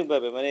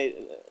তাৎক্ষণিকভাবে মানে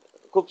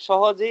খুব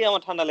সহজেই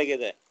আমার ঠান্ডা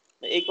লেগে যায়।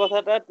 এই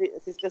কথাটা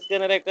সিস্টার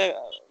স্ক্যানের একটা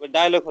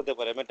ডায়লগ হতে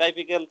পারে, মানে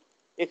টাইপিক্যাল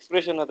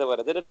এক্সপ্রেশন হতে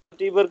পারে, যেটা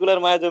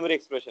টিউবারকুলার মায়াজমের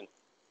এক্সপ্রেশন।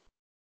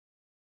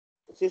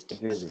 সিস্টার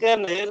জি জি।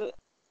 স্ক্যানের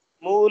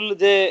মূল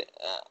যে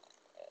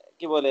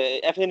কি বলে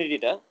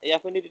অ্যাফিনিটিটা, এই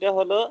অ্যাফিনিটিটা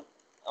হলো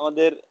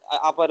আমাদের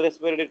আপার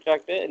রেসপিরেটরি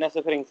ট্র্যাক্টে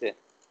নাসোফ্যারিংসে।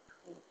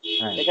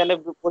 হ্যাঁ, এখানে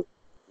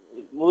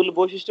মূল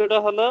বৈশিষ্ট্যটা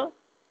হলো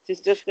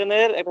সিস্টার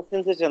স্ক্যানের একটা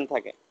সেন্সেশন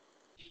থাকে।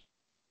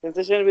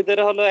 সেন্সেশনের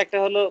ভিতরে হলো একটা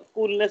হলো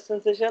কুলনেস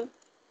সেন্সেশন,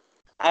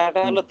 আর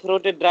একটা হলো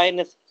থ্রোটে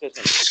ড্রাইনেস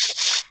সেন্সেশন।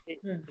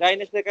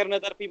 ড্রাইনেসের কারণে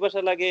তার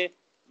পিপাসা লাগে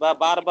বা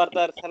বারবার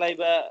তার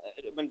স্যালাইভা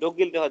মানে ঢোক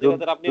গিলতে হয়, যে ডুব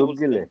কথাটা আপনি ডুব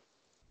বলছিলেন। গিলে,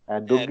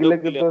 ডুব হ্যাঁ, গিলে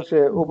ঢোক গিলে কিন্তু হয়। সে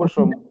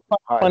উপশম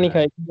হয়। পানি হ্যাঁ,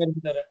 খাই টিপের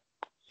ভিতরে।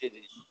 জি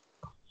জি।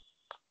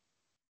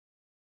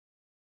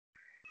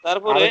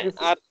 তারপরে আরো কিছু।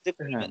 আর যে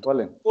হ্যাঁ,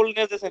 বলেন।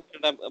 কোল্ডনেস যে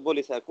সেন্সেশনটা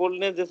বলি স্যার,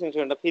 কোল্ডনেস যে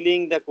সেন্সেশনটা, ফিলিং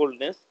দ্য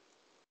কোল্ডনেস,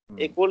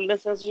 এই কোল্ডনেস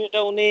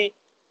সেন্সেশনটা উনি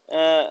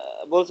আহ,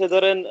 বলছে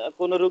ধরেন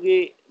কোন রোগী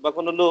বা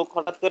কোন লোক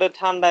হঠাৎ করে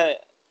ঠান্ডায়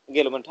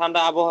গেল, মানে ঠান্ডা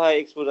আবহাওয়ায়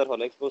এক্সপোজ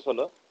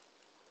হলো,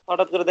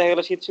 হঠাৎ করে দেখা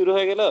গেল শীত শুরু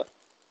হয়ে গেল,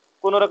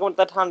 কোন রকম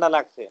তার ঠান্ডা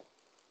লাগছে,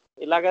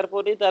 এই লাগার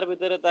পরেই তার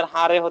ভিতরে তার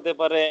হাড়ে হতে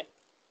পারে,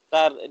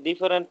 তার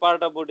ডিফারেন্ট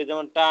পার্ট অফ বডি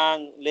যেমন টাং,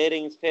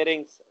 লেরিংস,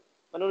 ফেরিংস,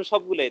 মানে উনি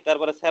সবগুলোই,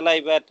 তারপরে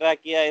saliva,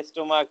 trachea,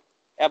 stomach,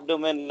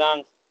 abdomen,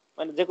 lungs,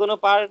 মানে যে কোনো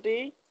পার্টই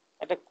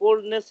একটা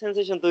কোল্ডনেস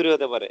সেন্সেশন তৈরি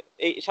হতে পারে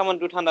এই সামান্য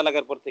একটু ঠান্ডা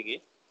লাগার পর থেকে।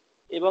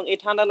 এবং এই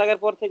ঠান্ডা লাগার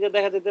পর থেকে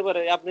দেখা যেতে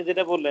পারে আপনি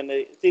যেটা বললেন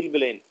এই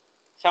সিলব্লেন,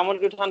 সামান্য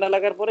একটু ঠান্ডা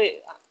লাগার পরে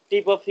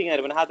টিপ অফ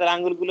ফিঙ্গার মানে হাতের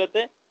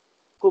আঙ্গুলগুলোতে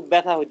খুব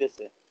ব্যথা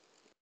হইতেছে,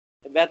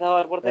 ব্যথা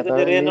হওয়ার পর থেকে ব্যথা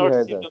যে হয়ে নীল রেনল্ড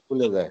হয়ে যায়, সিনড্রোম,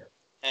 ফুলে যায়।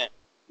 হ্যাঁ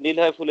নীল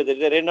হয়ে ফুলে যায়,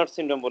 যে রেনল্ড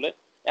সিনড্রোম বলে,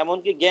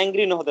 এমনকি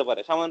গ্যাংগ্রিন হতে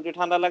পারে, সামান্য একটু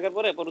ঠান্ডা লাগার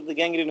পরে পরবর্তী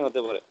গ্যাংগ্রিন হতে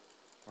পারে।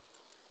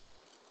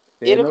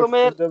 রেনল্ড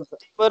এরকমের সিনড্রোম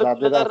যাদের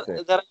টিউবারকুলার আছে,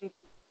 যারা,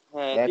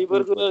 হ্যাঁ এক মিনিট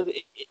টিউবারকুলার,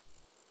 বলেন।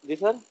 জি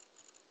স্যার।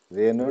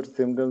 রেনল্ড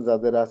সিনড্রোম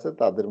যাদের আছে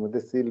তাদের মধ্যে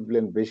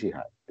সিলব্লেন বেশি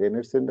হয়।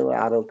 রেনল্ড সিনড্রোম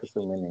আরো কিছু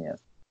মিনিং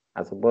আছে।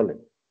 আচ্ছা, বলেন।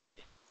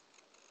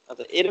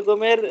 আচ্ছা,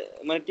 এরকমের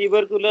মানে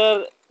টিউবারকুলার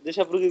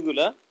যেসব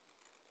রোগীগুলা,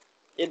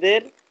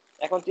 এদের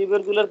এখন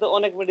টিউবারকুলার তো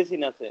অনেক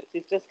মেডিসিন আছে,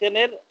 সিস্টার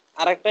স্ক্যানের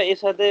আর একটা এর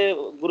সাথে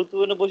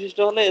গুরুত্বপূর্ণ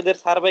বৈশিষ্ট্য হলো এদের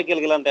সার্ভাইকেল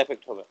গ্ল্যান্ড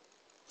এফেক্ট হবে,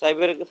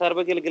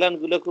 সার্ভাইকেল গ্ল্যান্ড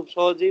গুলো খুব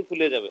সহজেই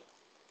ফুলে যাবে।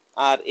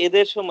 আর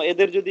এদের সময়,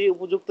 এদের যদি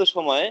উপযুক্ত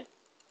সময়ে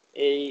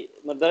এই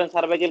মানে ধরেন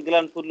সার্ভাইকেল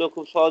গ্ল্যান্ড ফুললেও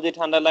খুব সহজেই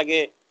ঠান্ডা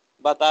লাগে,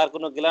 বা তার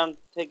কোনো গ্ল্যান্ড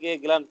থেকে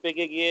গ্ল্যান্ড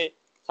পেকে গিয়ে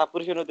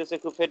সাপুরেশন হতেছে,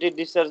 খুব ফ্যাটি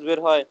ডিসচার্জ বের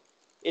হয়,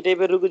 এই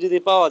টাইপের রোগী যদি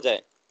পাওয়া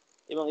যায়,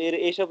 এবং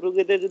এইসব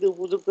রোগীদের যদি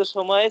উপযুক্ত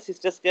সময়ে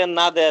সিস্টার স্ক্যান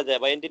না দেওয়া যায়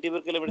বা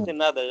অ্যান্টিটিউবারকুলার মেডিসিন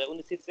না দেওয়া যায়,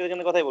 উনি সিস্টার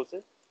স্ক্যানের কথাই বলছে,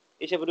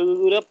 এইসব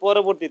রোগীগুলো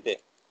পরবর্তীতে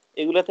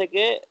এগুলা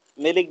থেকে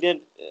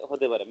মেলিগনেন্ট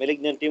হতে পারে,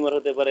 মেলিগনেন্ট টিউমার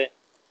হতে পারে,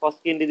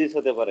 হস্কিন ডিজিজ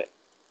হতে পারে,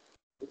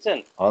 বুঝছেন।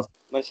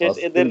 মানে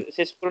এদের হস্কিন।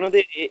 শেষ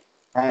পরিণতি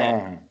হ্যাঁ হ্যাঁ,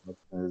 হ্যাঁ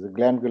হ্যাঁ,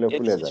 গ্ল্যান্ড গুলো এদের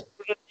ফুলে শেষ যায়।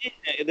 পরিণতি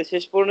এদের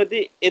শেষ পরিণতি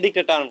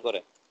এদিকটা টার্ন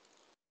করে।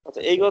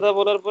 আচ্ছা, এই কথা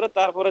বলার পরে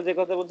তারপরে যে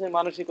কথা বলছে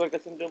মানসিক কয়েকটা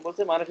সিমটম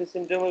বলছে, মানসিক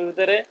সিমটমের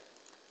ভিতরে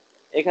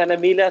এখানে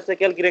মিল আছে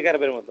ক্যালকিরে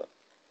কার্ভের মতো।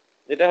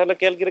 যেটা হলো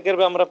ক্যালকিরে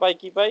কার্ভে আমরা পাই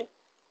কি পাই,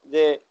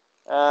 যে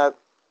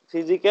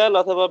ফিজিক্যাল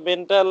অথবা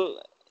মেন্টাল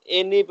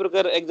এনি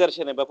প্রকার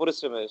এক্সারশনে বা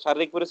পরিশ্রমে,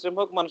 শারীরিক পরিশ্রম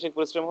হোক মানসিক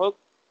পরিশ্রম হোক,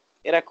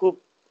 এরা খুব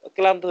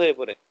ক্লান্ত হয়ে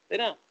পড়ে, তাই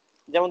না?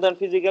 যেমন ধরেন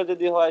ফিজিক্যাল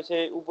যদি হয়, সে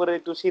উপরে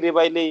একটু সিঁড়ি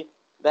বাইলেই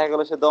দেখা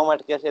গেল সে দম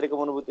আটকে আসে, এরকম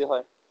অনুভূতি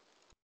হয়।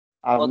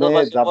 আপনি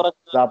অথবা সে যা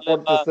পড়াশোনা যা করলে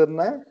বা পড়তেছেন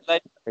না,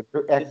 একটু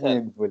জি এক স্যার,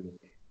 মিনিট বলি।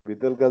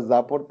 বিতর্ক যা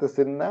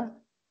পড়তেছেন না,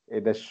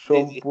 এটা জি জি,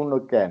 সম্পূর্ণ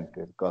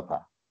ক্যান্টের কথা।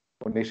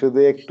 উনি শুধু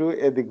একটু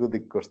এদিক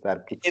ওদিক করছে, আর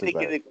কিচ্ছু এদিক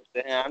করে। এদিক করছে,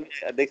 হ্যাঁ আমি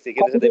দেখছি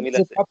এটার কপি সাথে মিল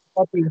করছে, আছে। Copy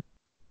copy.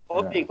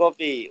 কপি হ্যাঁ,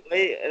 কপি,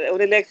 ওই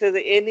উনি লেখছে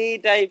যে any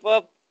type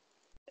of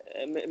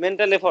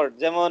mental effort,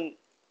 যেমন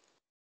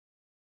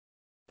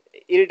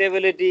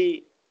ইরিটেবিলিটি,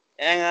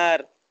 অ্যাঙ্গার,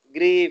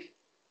 গ্রিফ,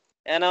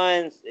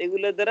 অ্যানয়েন্স,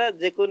 এগুলোর দ্বারা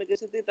যে কোনো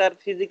কিছুতেই তার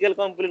ফিজিক্যাল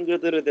কমপ্লেন গুলো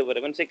তৈরি হতে পারে,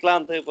 মানে সে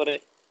ক্লান্ত হয়ে পড়ে।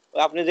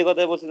 আপনি যে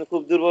কথা বলছেন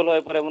খুব দুর্বল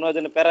হয়ে পড়ে, মনে হয়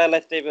যেন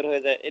প্যারালাইজ টাইপের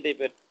হয়ে যায়, এই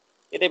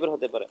টাইপের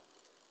হতে পারে।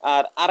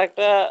 আর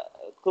আরেকটা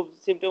খুব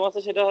সিমটম আছে,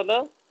 সেটা হলো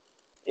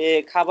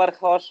খাবার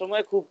খাওয়ার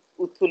সময় খুব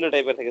উৎফুল্ল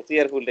টাইপের থাকে,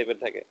 চিয়ারফুল টাইপের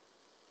থাকে।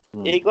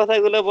 হুম। এই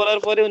কথাগুলো বলার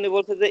পরে উনি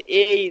বলছে যে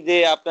এই যে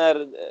আপনার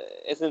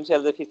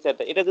এসেনশিয়াল যে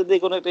ফিচারটা, এটা যদি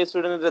কোনো একটা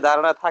স্টুডেন্টের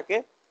ধারণা থাকে,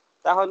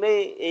 তাহলে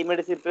এই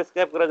মেডিসিন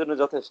প্রেসক্রাইব করার জন্য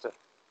যথেষ্ট।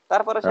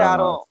 তারপরে সে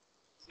আরো আহ,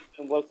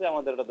 বলছে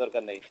আমাদের ওটা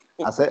দরকার নেই।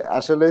 আচ্ছা,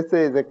 আসলে হচ্ছে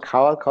এই যে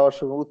খাওয়ার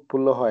সময়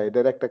উৎফুল্ল হয়,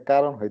 এটার একটা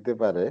কারণ হইতে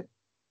পারে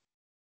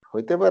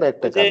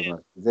একটা ওই যে কারণ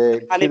আছে যে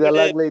খালি খিদা পেটে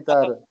লাগলেই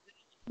তার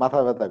মাথা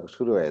ব্যথা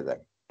শুরু হয়ে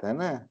যায়, তাই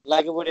না?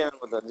 লাইকোপোডিয়ামের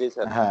মতো, জি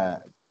স্যার। হ্যাঁ,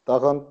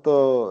 তখন তো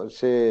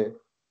সে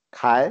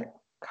খায়,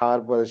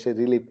 খাওয়ার পরে সে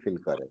রিলিফ ফিল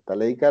করে,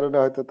 তাহলে এই কারণে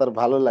হয়তো তার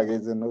ভালো লাগে,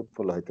 এই জন্য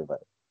উৎফুল্ল হইতে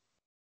পারে।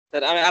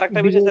 স্যার আমি আরেকটা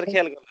বিষয় স্যার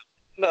খেয়াল করলাম,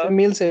 হলো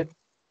মিলছে।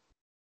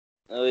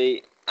 ওই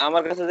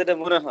আমার কাছে যেটা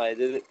মনে হয়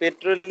যে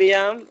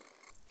পেট্রোলিয়াম,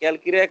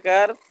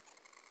 ক্যালকিরেকার,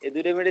 এই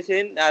দুটো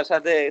মেডিসিন আর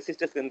সাথে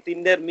সিস্টাসিন,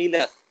 তিনটার মিল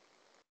আছে।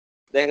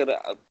 দেখেন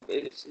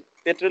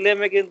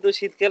পেট্রোলিয়ামে কিন্তু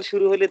শীতকাল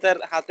শুরু হলে তার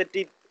হাতের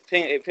টিপ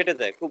ফেটে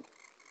যায় খুব,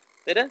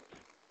 তাই না?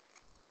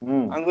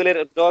 হুম। আঙ্গুলের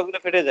ডগাগুলো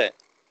ফেটে যায়।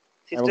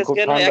 এবং খুব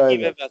সিস্টাসিয়ানও ঠান্ডা একই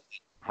হয়ে যায়, ভাবে আছে।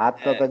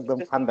 হাতটা হ্যাঁ, তো একদম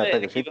ঠান্ডা সিস্টাসিয়ানও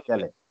থাকে একই ভাবে।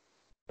 শীতকালে।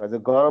 ওই যে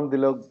গরম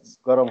দিলেও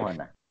গরম হয়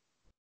না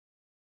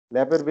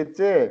ল্যাপের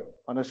ভিতরে।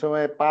 অনেক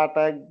সময়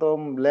পাটা একদম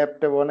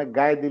ল্যাপটপ অনেক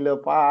গায়ে দিলেও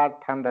পা আর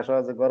ঠান্ডা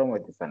সহজে গরম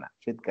হইতেছে না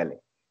শীতকালে।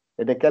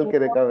 এটা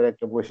ক্যালকের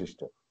একটা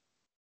বৈশিষ্ট্য।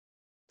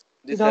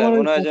 জি এটা স্যার, আমার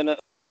মনে হয় যেন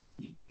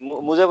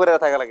মুজা পরে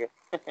থাকা লাগে।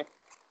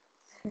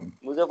 হুম।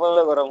 মুজা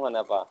পরলে গরম হয়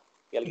না পা,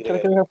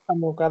 ক্যালকিরেকার।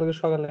 খাবো কালকে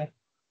সকালে।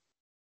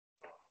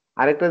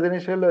 আরেকটা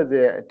জিনিস হলো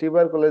যে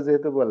টিউবারকুলোজ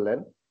যেহেতু বললেন,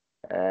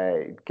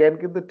 কেন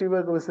কিন্তু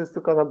টিউবারকুলোসিস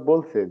কথা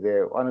বলছে যে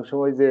অনেক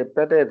সময় যে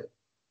পেটের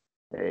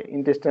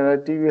ইন্টেস্টাইনাল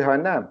টিবি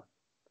হয় না,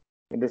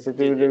 জি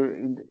জি,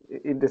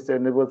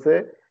 ইন্টেস্টাইনে বলছে,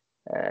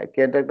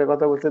 কেন্ট একটা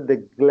কথা বলছে, the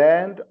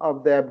gland of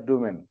the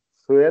abdomen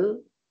Soyel,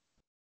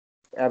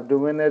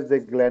 অ্যাবডোমেনের যে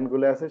গ্ল্যান্ড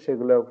গুলো আছে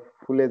সেগুলো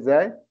ফুলে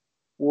যায়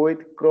উইথ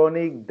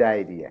ক্রনিক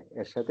ডায়রিয়া,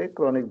 এর সাথে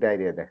ক্রনিক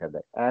ডায়রিয়া দেখা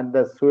দেয়, and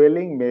the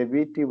swelling may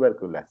be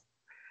tuberculous.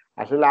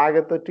 আসলে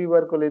আগে তো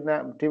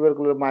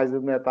টিউবারকুলার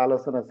মাইজুম নিয়ে তো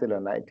আলোচনা ছিল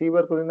না।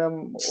 টিউবারকুলিনাম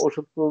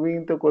ওষুধ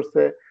প্রবীণ তো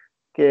করছে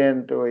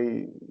কেন্ট, ওই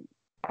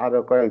আরো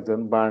কয়েকজন,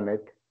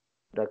 বার্নেট,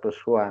 ডক্টর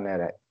সোয়ান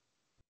এরা।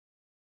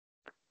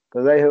 তো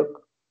যাই হোক,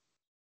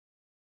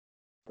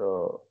 তো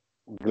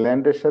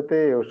গ্ল্যান্ডের সাথে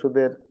এই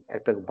ওষুধের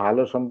একটা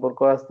ভালো সম্পর্ক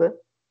আছে।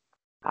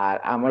 আর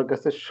আমার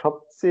কাছে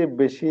সবচেয়ে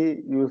বেশি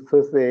ইউজ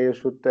হচ্ছে এই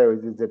ওষুধটা, ওই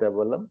যে যেটা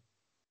বললাম,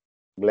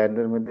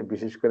 গ্ল্যান্ডের মধ্যে,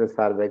 বিশেষ করে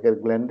সার্ভাইকাল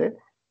গ্ল্যান্ডে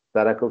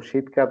যারা খুব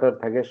শীত কাতর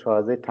থাকে,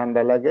 সহজেই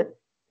ঠান্ডা লাগে,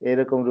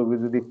 এরকম রোগী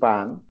যদি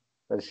পান,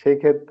 তাহলে সেই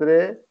ক্ষেত্রে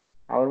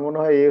আমার মনে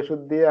হয় এই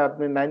ওষুধ দিয়ে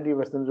আপনি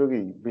 90%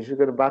 রোগী, বিশেষ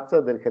করে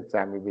বাচ্চাদের ক্ষেত্রে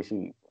আমি বেশি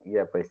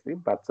পাইছি,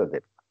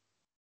 বাচ্চাদের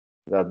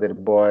যাদের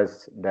বয়স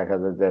দেখা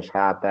যায় যে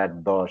 7, 8,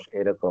 10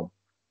 এরকম,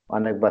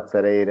 অনেক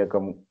বাচ্চারা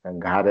এরকম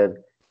ঘাড়ের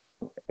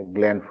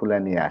গ্ল্যান্ড ফুলা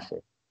নিয়ে আসে,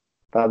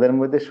 তাদের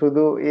মধ্যে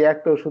শুধু এই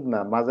একটা ওষুধ না,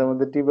 মাঝে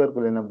মধ্যে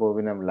টিউবারকুলিনাম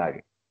বভিনাম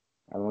লাগে।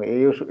 এবং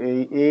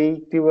এই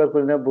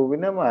টিউবারকুলিনাম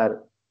বভিনাম আর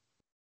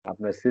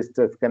আপনার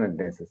সিস্টাস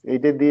ক্যানাডেন্সিস,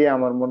 এইটা দিয়ে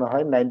আমার মনে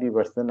হয়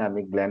 90%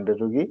 আমি গ্ল্যান্ডের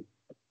রোগী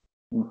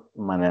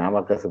মানে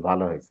আমার কাছে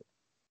ভালো হয়েছে।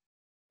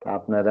 তা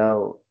আপনারাও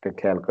এটা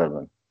খেয়াল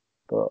করবেন।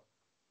 তো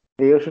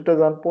এই ওষুধটা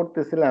যখন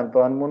পড়তেছিলাম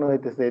তখন মনে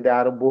হইতেছে এটা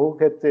আরো বহু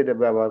ক্ষেত্রে এটা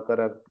ব্যবহার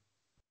করার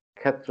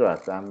ক্ষেত্র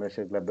আছে, আমরা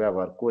সেগুলো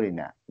ব্যবহার করি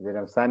না।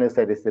 যেরকম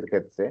সাইনোসাইটিস এর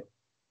ক্ষেত্রে,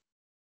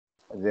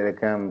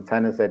 যেরকম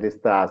সাইনোসাইটিস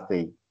তো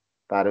আছেই,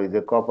 তার ওই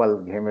যে কপাল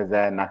ঘেমে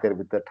যায়, নাকের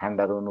ভিতর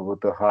ঠান্ডার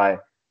অনুভূত হয়,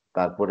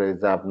 তারপরে ওই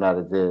যে আপনার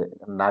যে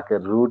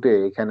নাকের রুটে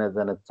এখানে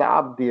যেন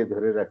চাপ দিয়ে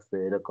ধরে রাখছে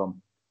এরকম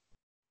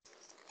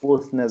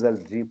পোস্ট নেজাল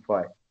ড্রিপ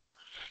হয়।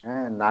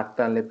 হ্যাঁ, নাক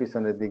টানলে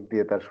পিছনের দিক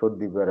দিয়ে তার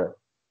সর্দি বেরোয়,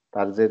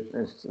 তার যে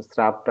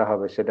স্রাবটা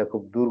হবে সেটা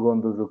খুব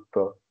দুর্গন্ধযুক্ত।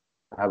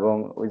 এবং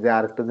ওই যে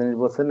আরেকটা জিনিস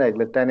বলছেন না,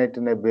 এগুলো টেনে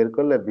টেনে বের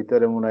করলে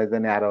ভিতরে মনে হয়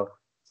জানি আরো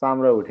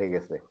চামড়া উঠে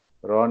গেছে,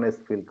 রনেস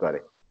ফিল করে।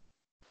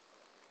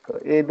 তো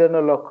এই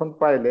ধরনের লক্ষণ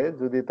পাইলে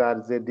যদি তার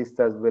যে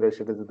ডিসচার্জ বেরোয়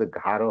সেটা যদি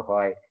গাঢ়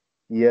হয়,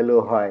 ইয়েলো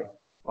হয়,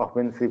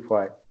 অফেন্সিভ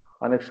হয়,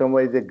 অনেক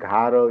সময় যে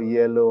ঘাড়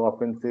ইয়েলো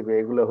অফেন্সিভ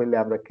এগুলো হইলে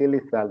আমরা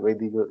কেলিসাল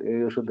এই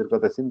ওষুধের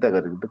কথা চিন্তা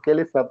করি, কিন্তু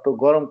কেলিসাল তো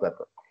গরম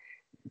কাতর,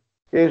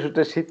 এই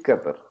ওষুধটা শীত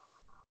কাতর।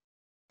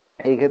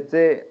 এই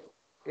ক্ষেত্রে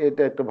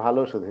এটা একটা ভালো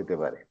ওষুধ হইতে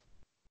পারে।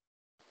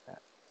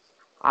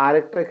 আর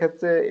একটা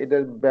ক্ষেত্রে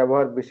এটার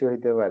ব্যবহার বেশি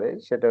হইতে পারে,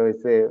 সেটা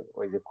হচ্ছে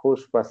ওই যে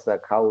খোস পাসা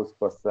খাউস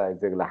পাসা,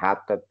 যেগুলো হাত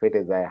টাত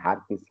ফেটে যায়, হাত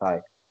পিস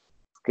হয়,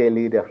 স্কেল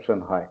ইরেপশন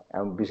হয়,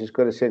 এবং বিশেষ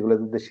করে সেগুলো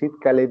যদি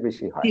শীতকালেই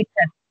বেশি হয়,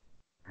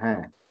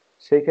 হ্যাঁ,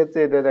 সেই ক্ষেত্রে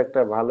এটার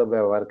একটা ভালো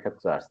ব্যবহার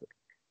ক্ষেত্র আছে।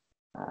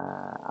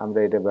 আমরা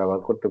এটা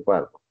ব্যবহার করতে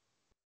পারবো।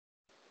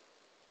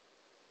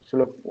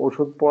 আসলে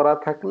ওষুধ পড়া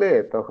থাকলে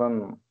তখন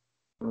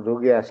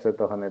রোগী আসলে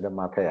তখন এটা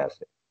মাথায়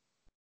আসে,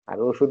 আর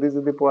ওষুধই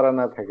যদি পড়া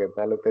না থাকে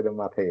তাহলে তো এটা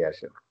মাথায়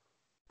আসে না।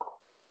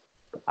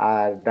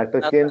 আর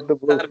ডাক্তার কেন তো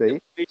তার বলছেই,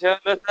 বিষয়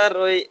হলো স্যার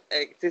ওই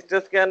সিস্টার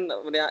স্ক্যান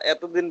মানে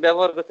এতদিন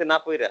ব্যবহার করছে না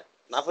পইরা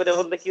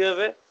বলতে কি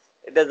হবে,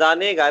 এটা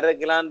জানি গাড়ির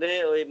গ্ল্যান্ডে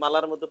ওই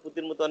মালার মতো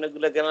পুতির মতো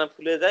অনেকগুলো গ্ল্যান্ড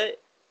ফুলে যায়,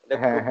 এটা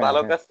হ্যাঁ খুব হ্যাঁ ভালো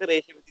হ্যাঁ, কাজ করে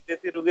এই হিসেবে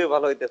দিতেছি, রোগী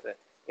ভালো হইতেছে।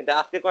 কিন্তু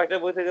আজকে কয়েকটা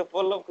বই থেকে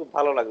পড়লাম, খুব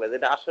ভালো লাগলো,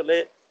 যেটা আসলে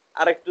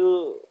আরেকটু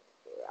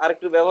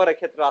আরেকটু ব্যবহারের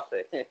ক্ষেত্র আছে।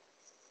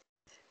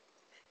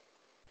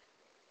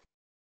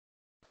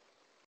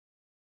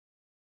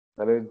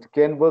 তাহলে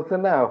কেন বলছে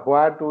না,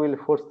 what will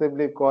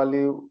ফোর্সিবলি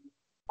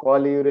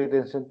call your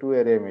attention to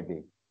A remedy,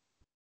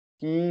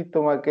 কি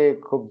তোমাকে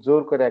খুব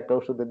জোর করে একটা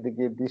ওষুধের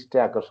দিকে দৃষ্টি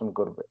আকর্ষণ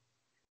করবে,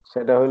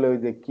 সেটা হলো ওই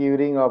যে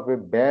curing of a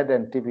bad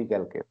and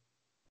typical case.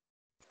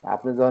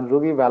 আপনি যখন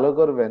রুগী ভালো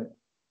করবেন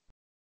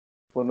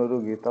কোন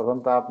রুগী, তখন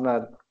তো আপনার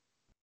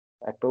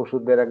একটা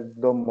ওষুধের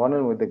একদম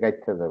মনের মধ্যে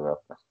গাইতে যাবে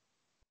আপনার।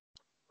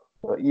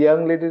 তো ইয়াং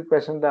লেডির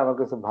পেশেন্টটা আমার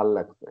কাছে ভালো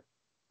লাগছে।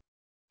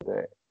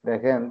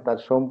 দেখেন তার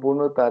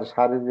সম্পূর্ণ তার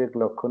শারীরিক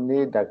লক্ষণ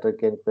নিয়ে ডাক্তার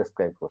কেন্ট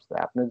প্রেসক্রাইব করছে।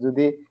 আপনি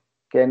যদি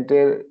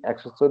কেন্টের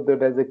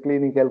 114টা যে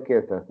ক্লিনিক্যাল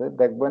কেস আছে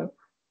দেখবেন,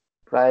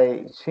 প্রায়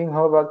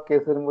সিংহভাগ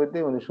কেসের মধ্যে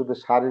উনি শুধু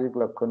শারীরিক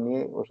লক্ষণ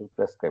নিয়ে ওষুধ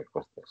প্রেসক্রাইব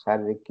করছে,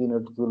 শারীরিক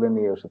কিনোট তুলে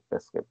নিয়ে ওষুধ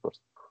প্রেসক্রাইব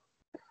করছে।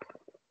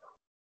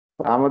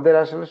 আমাদের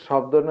আসলে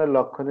সব ধরনের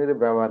লক্ষণের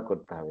ব্যবহার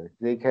করতে হবে,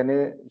 যেখানে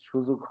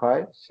সুযোগ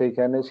হয়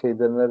সেইখানে সেই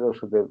ধরনের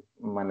ওষুধের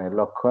মানে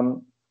লক্ষণ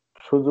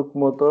সুযোগ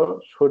মতো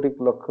সঠিক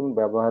লক্ষণ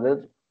ব্যবহারের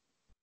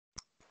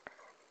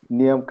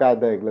নিয়ম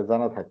কায়দা এগুলো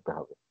জানা থাকতে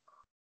হবে।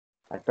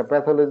 একটা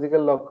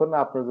প্যাথোলজিক্যাল লক্ষণ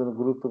আপনার জন্য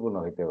গুরুত্বপূর্ণ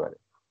হইতে পারে,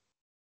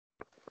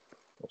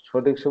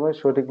 সঠিক সময়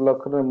সঠিক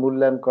লক্ষণের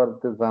মূল্যায়ন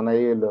করতে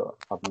জানাই এলো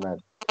আপনার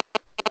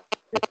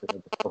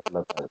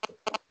সফলতা আসবে।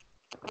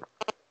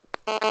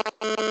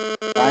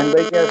 শাহিন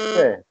ভাই কি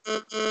আসছে?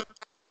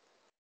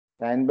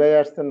 শাহিন ভাই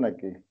আসছেন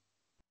নাকি?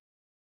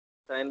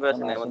 সাইন এখন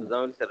ভার্সন আসেন। আমাদের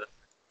জামিল স্যার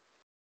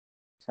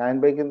শাহিন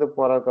ভাই কিন্তু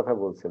পড়ার কথা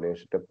বলছিল,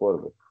 সেটা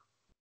পড়বে।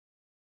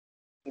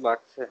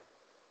 বাকছে।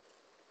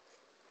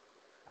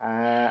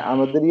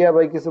 আমাদের ইয়া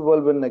ভাই কিছু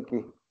বলবেন নাকি?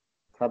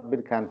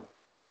 সাব্বির খান।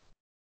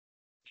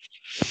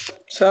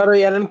 স্যার ওই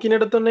অ্যালেন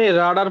কিনেটা তো নেই,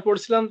 রাডার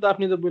পড়ছিলাম তো,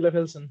 আপনি তো বলে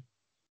ফেলছেন।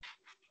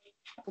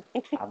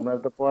 আপনার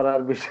তো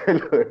পড়ার বিষয়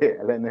হলো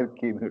এলেনের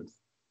কি নোটস।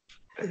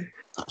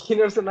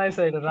 কিনার্স নাই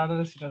স্যার, এটা রাডার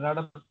ছিল,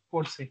 রাডার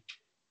পড়ছি।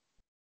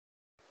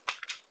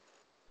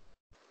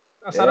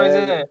 স্যার ওই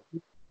যে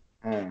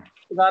হ্যাঁ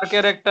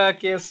ক্লার্কের একটা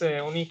কেসে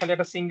উনি খালি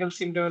একটা সিঙ্গেল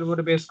সিমটমের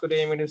উপরে বেস করে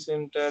এই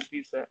মেডিসিনটা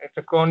দিয়েছে,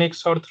 একটা ক্রনিক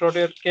সর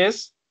থ্রোটের কেস।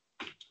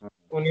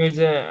 উনি ওই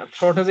যে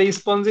থ্রোটে যে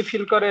স্পঞ্জি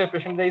ফিল করে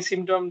পেশেন্ট, এই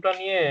সিমটমটা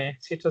নিয়ে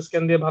সিটি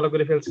স্ক্যান দিয়ে ভালো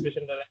করে ফেলছে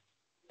পেশেন্টটারে।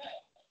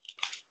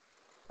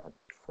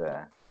 আচ্ছা,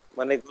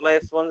 মানে গলায়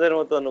স্পঞ্জের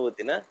মতো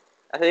অনুভূতি না?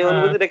 আচ্ছা, এই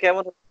অনুভূতিটা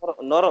কেমন?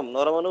 নরম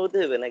নরম অনুভূতি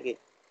হবে নাকি?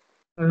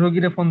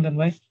 রোগীরে ফোন দেন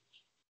ভাই।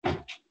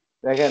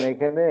 দেখেন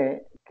এখানে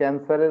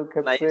ক্যান্সারের না,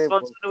 ক্ষেত্রে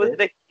স্পঞ্জ বলতে,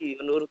 অনুভূতিটা কি?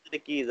 অনুভূতিটা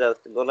কি?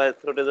 জাস্ট গলায়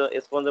থ্রোটে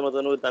স্পঞ্জের মতো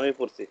অনুভূতি আমি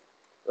পড়ছি,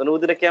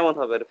 অনুভূতিটা কেমন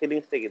হবে?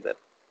 ফিলিংসটা কি তার?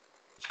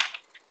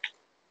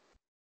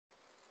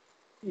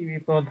 কি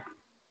বিপদ।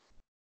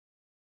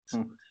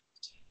 হুম,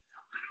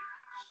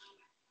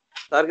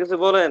 তার কিছু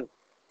বলেন।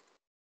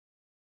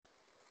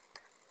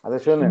 আচ্ছা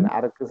শোনেন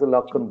আর কিছু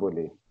লক্ষণ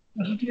বলি।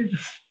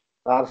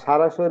 তার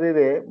সারা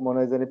শরীরে মনে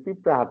হয় যেন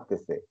পিঁপড়া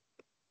হাঁটতেছে,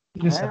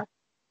 হ্যাঁ,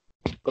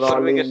 ক্রলিং,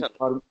 ফরমিকেশন।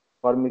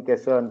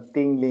 ফর্মিকেশন,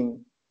 টিংলিং,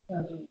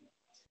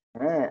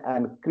 হ্যাঁ,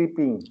 এন্ড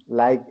ক্রিপিং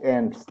লাইক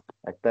এন্ডস,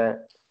 একটা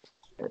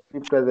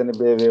পিঁপড়া যেন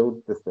বেয়ে বেয়ে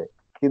উঠতেছে,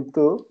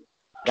 কিন্তু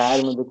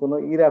গায়ের মধ্যে কোনো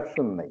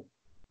ইরাপশন নাই।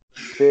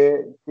 সে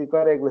কি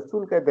করে, এগুলো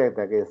চুলকাইতে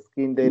থাকে,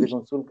 স্কিনটা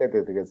এরকম চুলকাইতে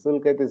থাকে,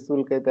 চুলকাইতে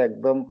চুলকাইতে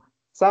একদম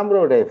চামড়া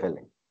উঠাই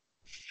ফেলে।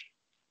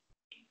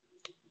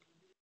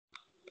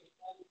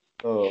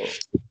 তো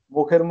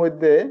মুখের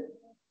মধ্যে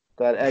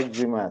তার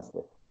একজিমা আছে,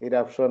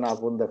 eruption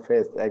upon the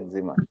face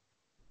eczema.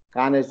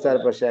 কানের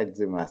চারপাশে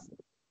একজিমা আছে।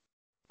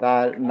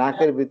 তার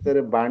নাকের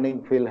ভিতরে বার্নিং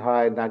ফিল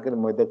হয়, নাকের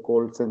মধ্যে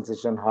কোল্ড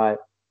সেন্সেশন হয়।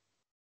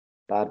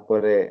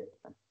 তারপরে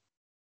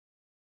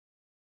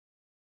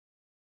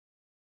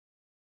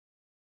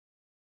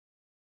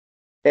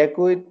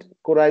অ্যাকুইট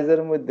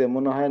কোরাইজের মধ্যে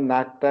মনে হয়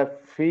নাকটা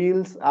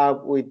feels up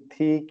with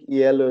thick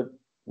yellow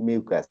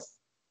mucus.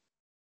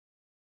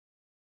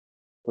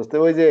 বুঝতে,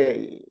 ওই যে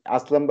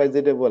আসলাম ভাই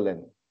যেটা বলেন,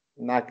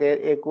 নাকে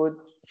একুইট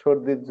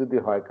সর্দি যদি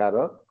হয়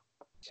কারো,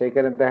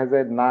 সেখানে দেখা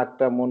যায়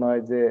নাকটা মনে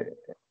হয় যে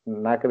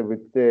নাকের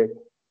ভিতরে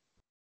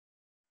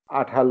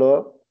আঠালো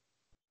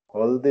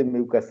হলদে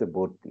মিউকাসে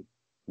ভর্তি।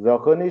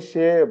 যখনই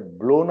সে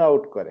ব্লোন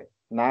আউট করে,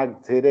 নাক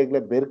ঝেড়ে এগুলো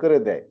বের করে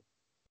দেয়,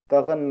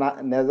 তখন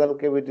নেজাল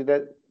ক্যাভিটিটা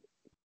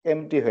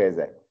এমটি হয়ে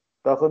যায়।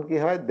 তখন কি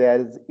হয়, দেয়ার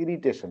ইজ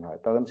ইরিটেশন হয়,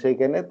 তখন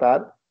সেইখানে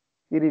তার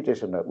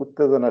ইরিটেশন হয়,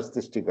 উত্তেজনার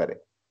সৃষ্টি করে।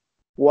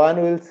 One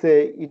will say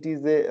it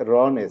is a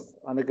রনেস,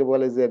 অনেকে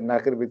বলে যে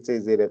নাকের ভিতরে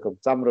যে এরকম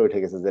চামড়া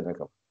উঠে গেছে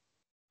যেরকম।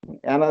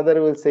 Another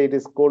will say it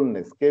is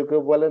coldness, কেউ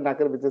কেউ বলে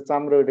নাকের ভিতরে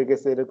চামড়া উঠে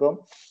গেছে এরকম।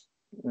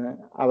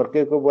 আবার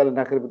কেউ কেউ বলে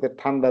নাকের ভিতরে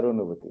ঠান্ডার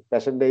অনুভূতি,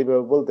 পেশেন্ট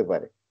এইভাবে বলতে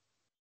পারে।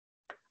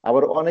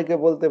 আবার অনেকে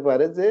বলতে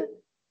পারে যে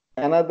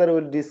another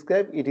will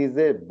describe it is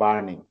a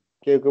burning,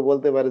 কেউ কেউ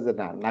বলতে পারে যে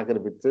না, নাকের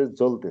ভিতরে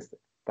জ্বলতেছে।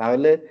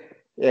 তাহলে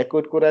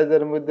অ্যাকুট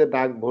কোরাইজের মধ্যে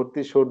নাক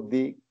ভর্তি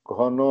সর্দি,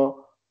 ঘন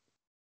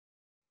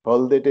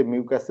হলদেটে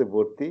মিউকাসে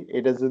ভর্তি,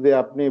 এটা যদি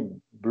আপনি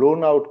ব্লোন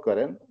আউট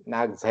করেন,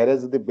 নাক ঝাইরা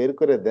যদি বের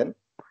করে দেন,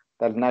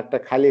 তার নাকটা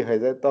খালি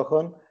হয়ে যায়,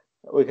 তখন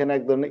ওইখানে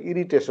এক ধরনের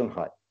ইরিটেশন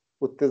হয়,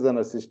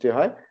 উত্তেজনার সৃষ্টি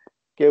হয়।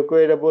 কেউ কেউ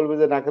এটা বলবে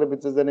যে নাকের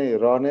ভিতরে জানি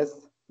রনেস,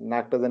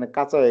 নাকটা যেন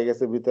কাঁচা হয়ে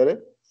গেছে, ভিতরে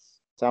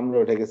চামড়া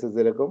উঠে গেছে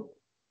যেরকম।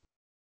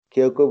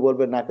 কেউ কেউ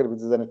বলবে নাকের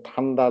ভিতরে যেন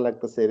ঠান্ডা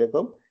লাগতেছে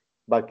এরকম,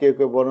 বা কেউ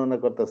কেউ বর্ণনা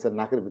করতেছে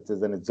নাকের ভিতরে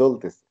যেন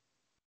জ্বলতেছে।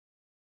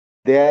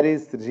 There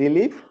is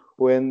relief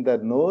when the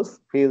nose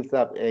fills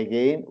up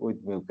again with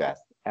mucus,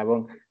 এবং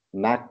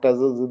নাকটা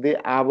যদি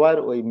আবার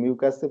ওই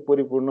মিউকাসে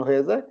পরিপূর্ণ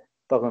হয়ে যায়,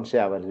 তখন সে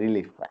আবার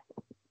রিলিফ পায়।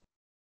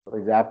 ওই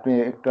যে আপনি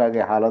একটু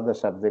আগে হালদা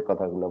সাহেব যে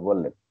কথাগুলো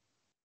বললেন,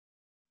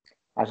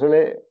 আসলে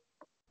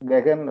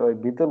দেখেন ওই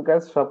বিতল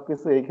কাজ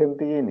সবকিছু এইখান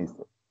থেকেই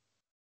নিছে।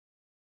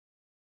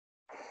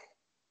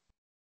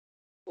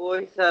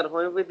 ওই স্যার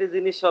হোমিওপ্যাথি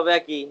জিনিস সব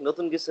একই,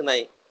 নতুন কিছু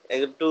নাই,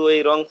 একটু ওই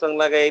রং চং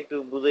লাগাই একটু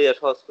বুঝাইয়া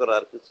সহজ করা,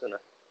 আর কিছু না।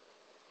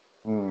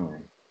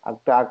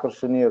 একটু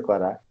আকর্ষণীয়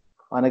করা।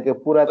 অনেকে ওই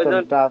পুরাতন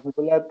যেমন টার্ম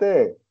গুলাতে,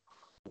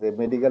 যে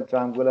মেডিকেল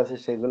টার্ম গুলো আছে,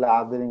 সেগুলো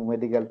আধুনিক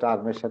মেডিকেল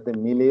টার্মের সাথে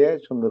মিলিয়ে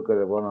সুন্দর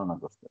করে বর্ণনা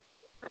করছে।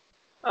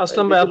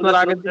 আসলাম ভাই, আপনার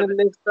আগের দিনের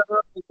লেকচার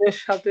এর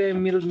সাথে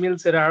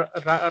মিলছে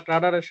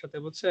রাডারের সাথে,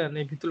 বুঝছেন?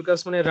 এই ভিতুল কাজ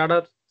মানে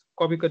রাডার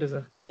কপি করেছে।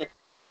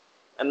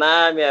 না,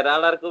 আমি আর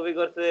রাডার কপি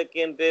করছে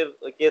কেন্টের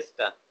ওই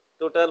কেসটা,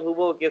 টোটাল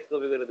হুবহু কেস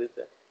কপি করে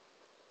দিছে।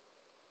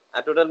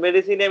 আর টোটাল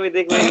মেডিসিনে আমি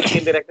দেখবো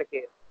কেন্টের একটা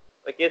কেস,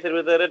 ওই কেসের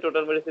ভিতরে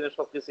টোটাল মেডিসিনের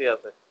সবকিছুই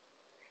আছে।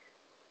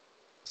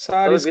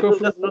 স্যার তবে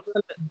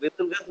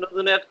বিতুল গাছ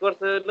নতুন অ্যাড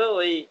করতে হলো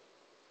ওই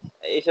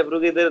এইসব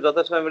রোগীদের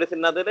যথাসময় মেডিসিন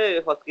না দিলে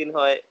হটকিন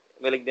হয়,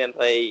 ম্যালিগন্যান্ট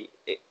হয়,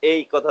 এই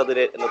কথা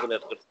ধরে নতুন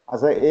অ্যাড করছে।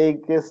 আচ্ছা, এই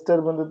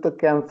কেসটার মধ্যে তো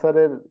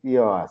ক্যান্সারের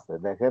ইয়ে আছে,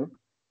 দেখেন।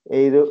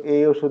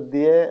 এই ওষুধ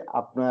দিয়ে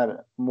আপনার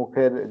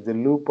মুখের যে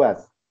লুপাস,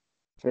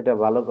 সেটা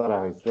ভালো করা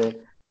হয়েছে।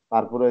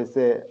 তারপরে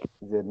হয়েছে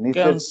যে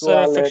নিচের ক্যান্সার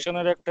চোয়ালের,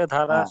 এফেকশনের একটা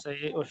ধারা হ্যাঁ, আছে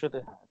এই ওষুধে।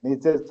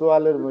 নিচের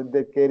চোয়ালের মধ্যে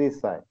কেরিস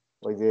হয়।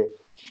 ওই যে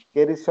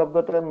কেরিস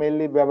শব্দটা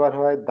মেইনলি ব্যবহার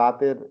হয়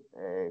দাঁতের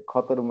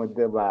ক্ষতের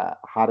মধ্যে বা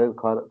হাড়ের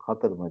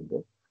ক্ষতের মধ্যে।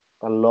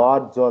 তার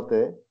লোয়ার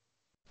জতে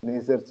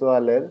নিচের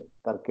চোয়ালের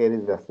তার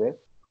কেরিস আছে।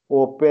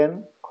 ওপেন,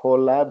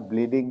 খোলা,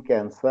 bleeding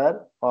cancer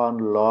on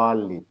lower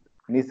lip,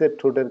 নিচের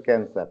ঠোঁটের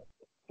ক্যান্সার,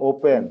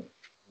 ওপেন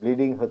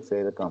ব্লিডিং হচ্ছে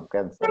এরকম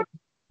ক্যান্সার।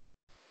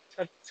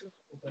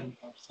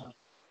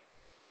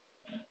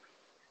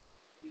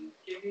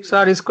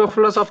 স্যার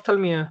স্কোফুলাস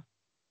অপথ্যালমিয়া।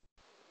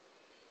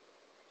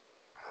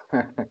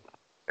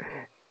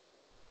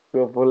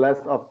 স্ক্রোফুলাস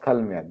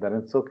অপথ্যালমিয়া,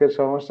 ধরেন চোখের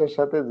সমস্যার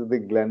সাথে যদি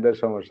গ্ল্যান্ডের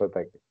সমস্যা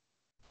থাকে,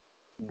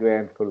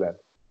 গ্ল্যান্ড ফুলার,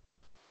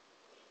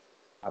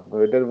 আপনি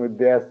ওইটার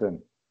মধ্যে আছেন।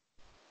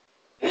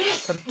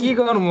 স্যার কি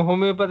করবো,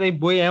 হোমিওপ্যাথি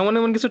বই এমন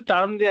এমন কিছু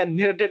টার্ম দিয়ে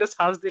নেট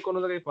সার্চ দিয়ে কোনো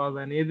জায়গায় পাওয়া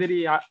যায় না, এদেরই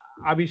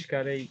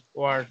আবিষ্কার এই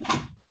ওয়ার্ড।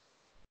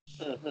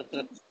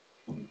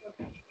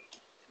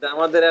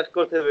 আমাদের অ্যাড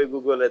করতে হবে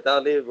গুগলে,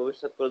 তাহলে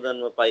ভবিষ্যৎ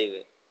প্রজন্ম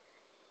পাইবে।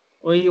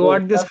 ওই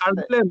ওয়ার্ড দিয়ে সার্চ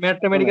দিলে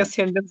ম্যাথমেটিক্যাল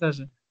সেন্টেন্স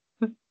আসে।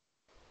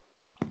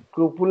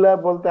 স্ক্রুপুলা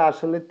বলতে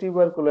আসলে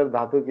টিউবারকুলার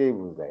ধাতুকেই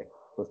বোঝায়,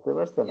 বুঝতে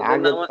পারছেন?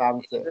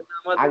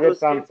 আগের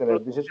টার্ম ছিল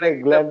বিশেষ করে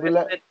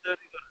গ্ল্যান্ডুলার।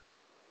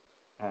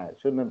 হ্যাঁ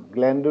শুনুন,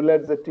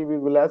 গ্ল্যান্ডুলার যে টিবি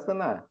গুলো আছে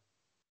না,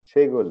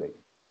 সেগুলোই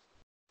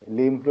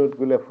লিম্ফ নোড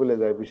গুলো ফুলে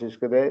যায়, বিশেষ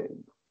করে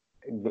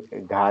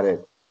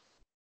ঘাড়ের।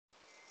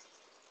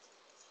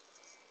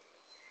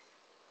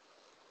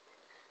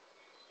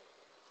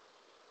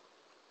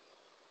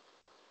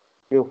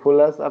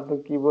 স্ক্রোফুলাস, আপনি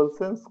কি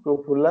বলছেন?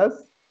 স্ক্রোফুলাস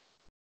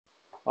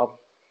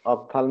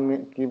অপথ্যালমি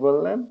কি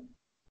বললেন?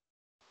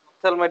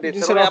 অপথ্যালমাইটিস, জি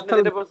তার স্যার, মানে আপনি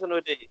যেটা বলছেন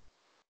ওইটাই।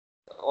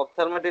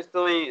 অপথ্যালমাইটিস তো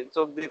ওই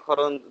চোখ দিয়ে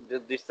খরন,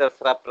 ডিসচার্জ,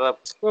 স্রাব ট্রাপ,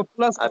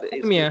 স্কোফুলাস আর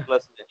অপথ্যালমিয়া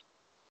স্ক্রুপুলাস,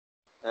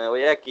 হ্যাঁ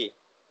ওই একই।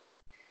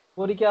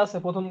 পরীক্ষা আছে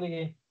প্রথম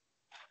দিকে।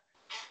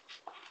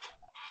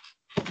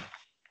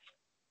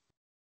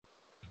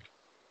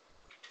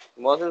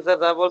 মহসিন স্যার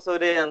যা বলছে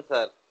ওইটাই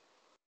অ্যান্সার।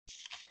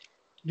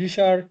 জি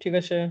স্যার, ঠিক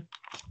আছে।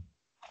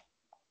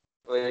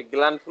 ওই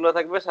গ্ল্যান্ড ফুলা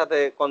থাকবে, সাথে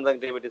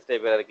কনজাংটিভিটিস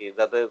টাইপের আর কি,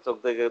 যাতে চোখ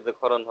থেকে যে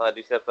ক্ষরণ হয়,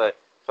 ডিসচার্জ হয়,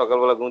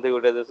 সকালবেলা ঘুম থেকে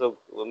উঠে যে চোখ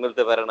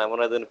মেলতে পারে না,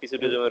 মনে হয় যেন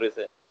পিছুটে জমে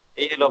রয়েছে,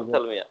 এই হলো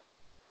অপথ্যালমিয়া।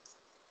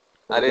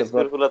 আর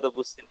স্ক্রুপুলা তো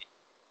বুঝছিনি।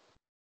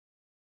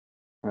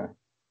 হ্যাঁ,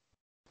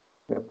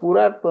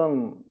 পুরাতন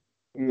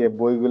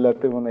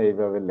বইগুলাতে মনে হয়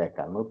এইভাবে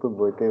লেখা, নতুন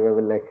বইতে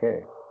এইভাবে লেখে।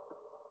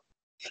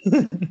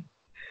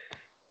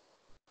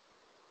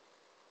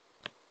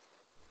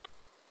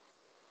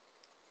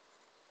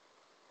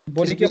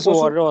 বলি কিছু কি কিছু প্রচুর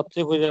ওয়ার্ডের অর্থ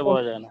খুঁজে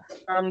পাওয়া যায় না।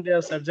 টার্ম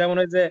দেওয়া স্যার, যেমন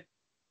ওই যে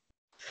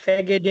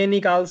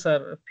ফ্যাগেডেনিক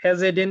আলসার,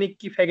 ফ্যাজেডেনিক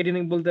কি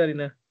ফ্যাগেডেনিক বলতে পারি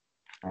না,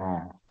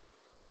 হ্যাঁ,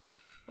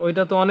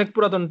 ওইটা তো অনেক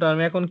পুরাতন টার্ম,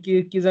 এখন কি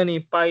কি জানি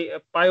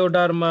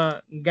পায়োডার্মা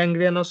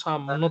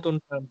গ্যাংগ্রিয়ানোসাম নতুন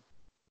টার্ম।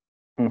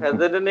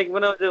 ফ্যাজাইডেনিক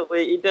মানে ওই যে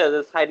ওই এটা যে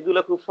সাইড গুলো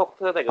খুব শক্ত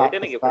হয়ে থাকে ওইটা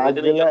নাকি সাইড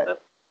ফ্যাজাইডেনিক গুলা আলসার?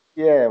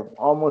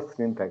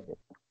 অমসৃণ থাকে।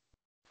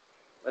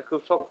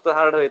 খুব শক্ত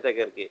হার্ড হয়ে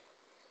থাকে আর কি।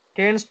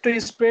 টেন্ডস টু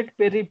স্প্রেড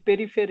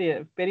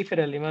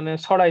পেরিফেরালি, মানে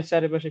ছড়াই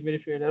চারিপাশে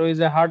পেরিফেরাল, ওই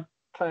যে হার্ট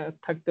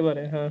থাকতে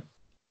পারে, হ্যাঁ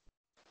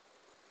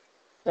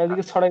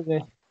চারিদিকে ছড়াই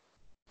যায়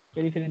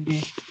পেরিফেরাল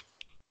দিয়ে।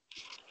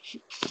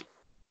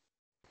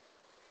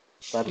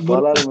 তার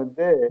গলার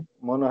মধ্যে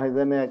মনে হয়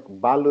যেন এক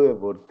বালুয়ে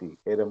ভর্তি,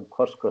 এরকম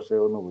খসখসে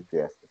অনুভূতি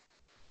আছে।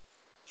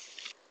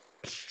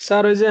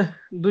 স্যার ওই যে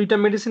দুইটা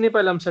মেডিসিনই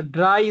পাইলাম sir,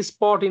 dry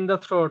spot in the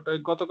throat, ওই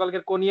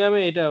গতকালকের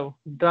কোনিয়ামে এটাও।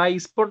 ড্রাই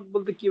স্পট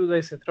বলতে কি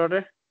বোঝাইছে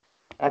থ্রোটে?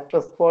 একটা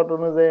স্পট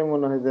অনুযায়ী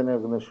মনে হয় যেন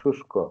ওখানে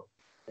শুষ্ক,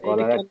 এইটা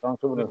গলার কেন? একটা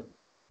অংশ মনে হয়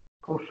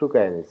খুব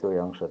শুকায় গেছে ওই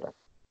অংশটা,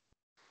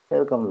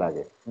 এরকম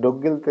লাগে।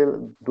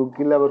 ডুক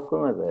গিলে আবার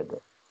কমে যায় এটা,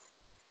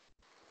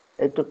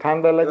 একটু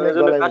ঠান্ডা লাগলে এই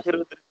জন্য গলায় কাশির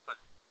বেশি। ভিতরে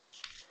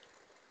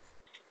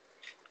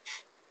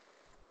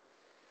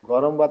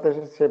গরম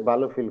বাতাসে সে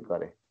ভালো ফিল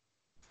করে।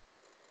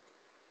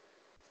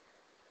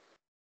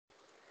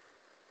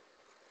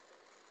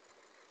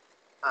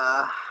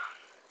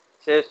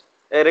 শেষ,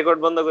 এই রেকর্ড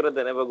বন্ধ করে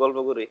দেন, এবার গল্প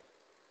করি।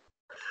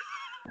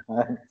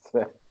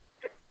 আচ্ছা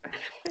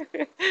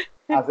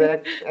আচ্ছা,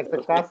 একটা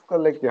কাজ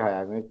করলে কি হয়,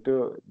 আমি একটু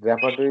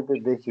রেপার্টরিতে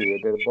দেখি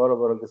এটার বড়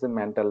বড় কিছু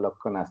মেন্টাল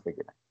লক্ষণ আছে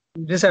কিনা।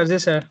 জি স্যার, জি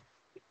স্যার।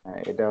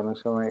 হ্যাঁ, এটা অনেক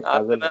সময় আছে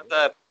কাজে না লাগে।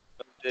 স্যার?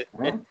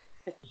 হ্যাঁ,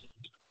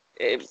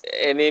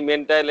 any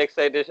mental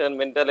excitation,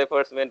 mental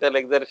efforts, mental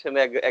exertion,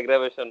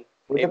 aggravation,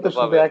 এই ওইটা তো তো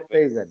শুধু পাবেন।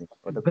 একটাই জানি,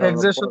 ওটা তো আমরা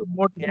ভেক্সেশন, পড়ব।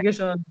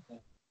 মোটিফিকেশন।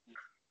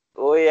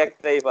 ওই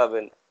একটাই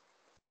পাবেন।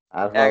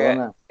 আর পাবো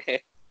না।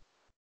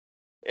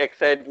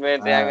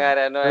 এক্সাইটমেন্ট, হ্যাঁ, অ্যাঙ্গার,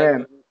 শুনেন,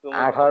 অ্যানয়েন্স।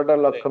 18টা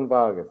লক্ষণ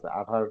পাওয়া গেছে,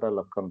 18টা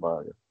লক্ষণ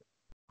পাওয়া গেছে।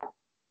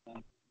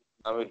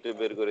 আমি একটু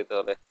বের করি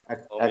তাহলে। এক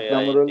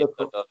নম্বর হলো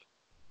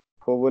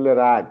খুব হলে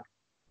রাগ,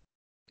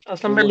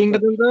 আসলাম ভাই লিংকটা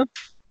দেন তো।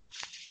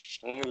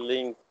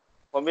 Link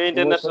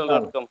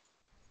emotional, homeinternational.com।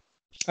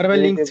 আরে ভাই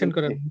লিংক সেন্ড ইরিটেবিলিটি।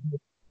 করেন।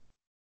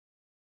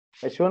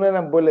 শুনে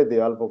না, বলে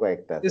দিই, অল্প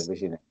কয়েকটা আছে,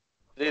 বেশি না।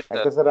 জি একটা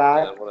স্যার, হচ্ছে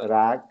রাগ, বলেন।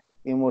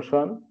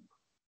 ইমোশন,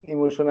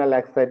 ইমোশনাল স্যার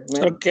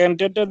এক্সাইটমেন্ট,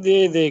 ক্যান্টেরটা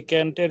দিয়ে দেই,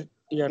 ক্যান্টের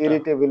ইয়াটা।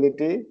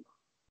 ইরিটেবিলিটি।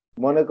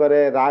 মনে করে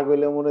রাগ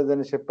হইলে মনে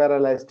জানি সে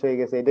প্যারালাইজড হয়ে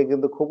গেছে, এটা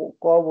কিন্তু খুব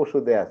কম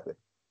ওষুধে আছে।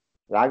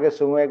 রাগের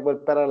সময় একবার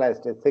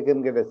প্যারালাইজড, সেকেন্ড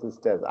গ্রেডের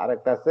সিস্টেম।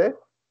 আরেকটা আছে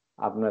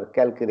আপনার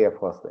ক্যালকেরিয়া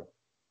ফসে,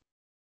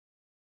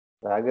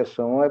 রাগের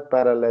সময়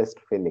প্যারালাইজড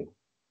ফিলিং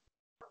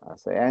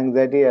আছে,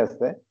 অ্যাংজাইটি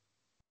আছে।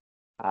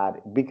 আর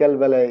বিকাল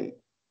বেলায়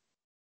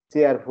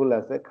চেয়ারফুল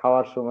আছে,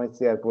 খাওয়ার সময়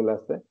চেয়ারফুল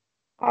আছে।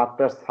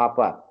 আফটার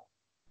সাপার,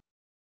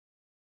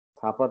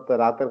 সাপার তো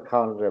রাতের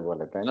খাওয়ানোরে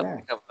বলে, তাই না?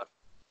 রাতের খাবার।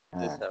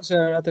 জি হ্যাঁ। স্যার।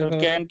 স্যার রাতের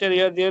খাবার। ক্যান্টের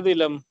ইয়া দিয়ে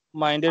দিলাম,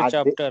 মাইন্ডের আর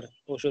চ্যাপ্টার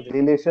ওষুধে।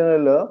 ডিলিশন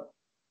হলো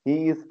হি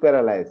ইজ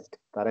প্যারালাইজড,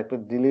 তার একটা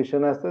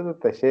ডিলিশন আছে,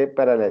 তো সে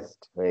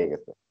প্যারালাইজড হয়ে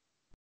গেছে।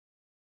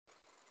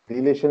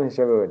 ডিলিশন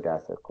হিসেবে ওইটা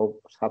আছে, খুব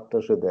ছাত্র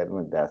সুদের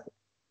মধ্যে আছে।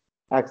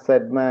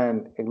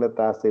 এক্সাইটমেন্ট, এগুলো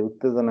তো আছে,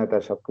 উত্তেজনা,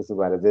 তার সবকিছু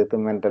বাড়ে, যেহেতু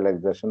মেন্টাল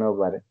এক্সারশনও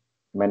বাড়ে,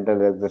 মেন্টাল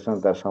এক্সারশন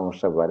তার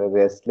সমস্যা বাড়ে।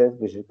 রেস্টলেস,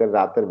 বিশেষ করে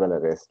রাতের বেলা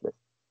রেস্টলেস,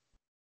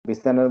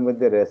 বিছানার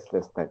মধ্যে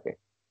রেস্টলেস থাকে।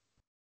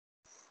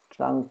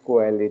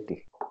 ট্রাঙ্কুয়ালিটি,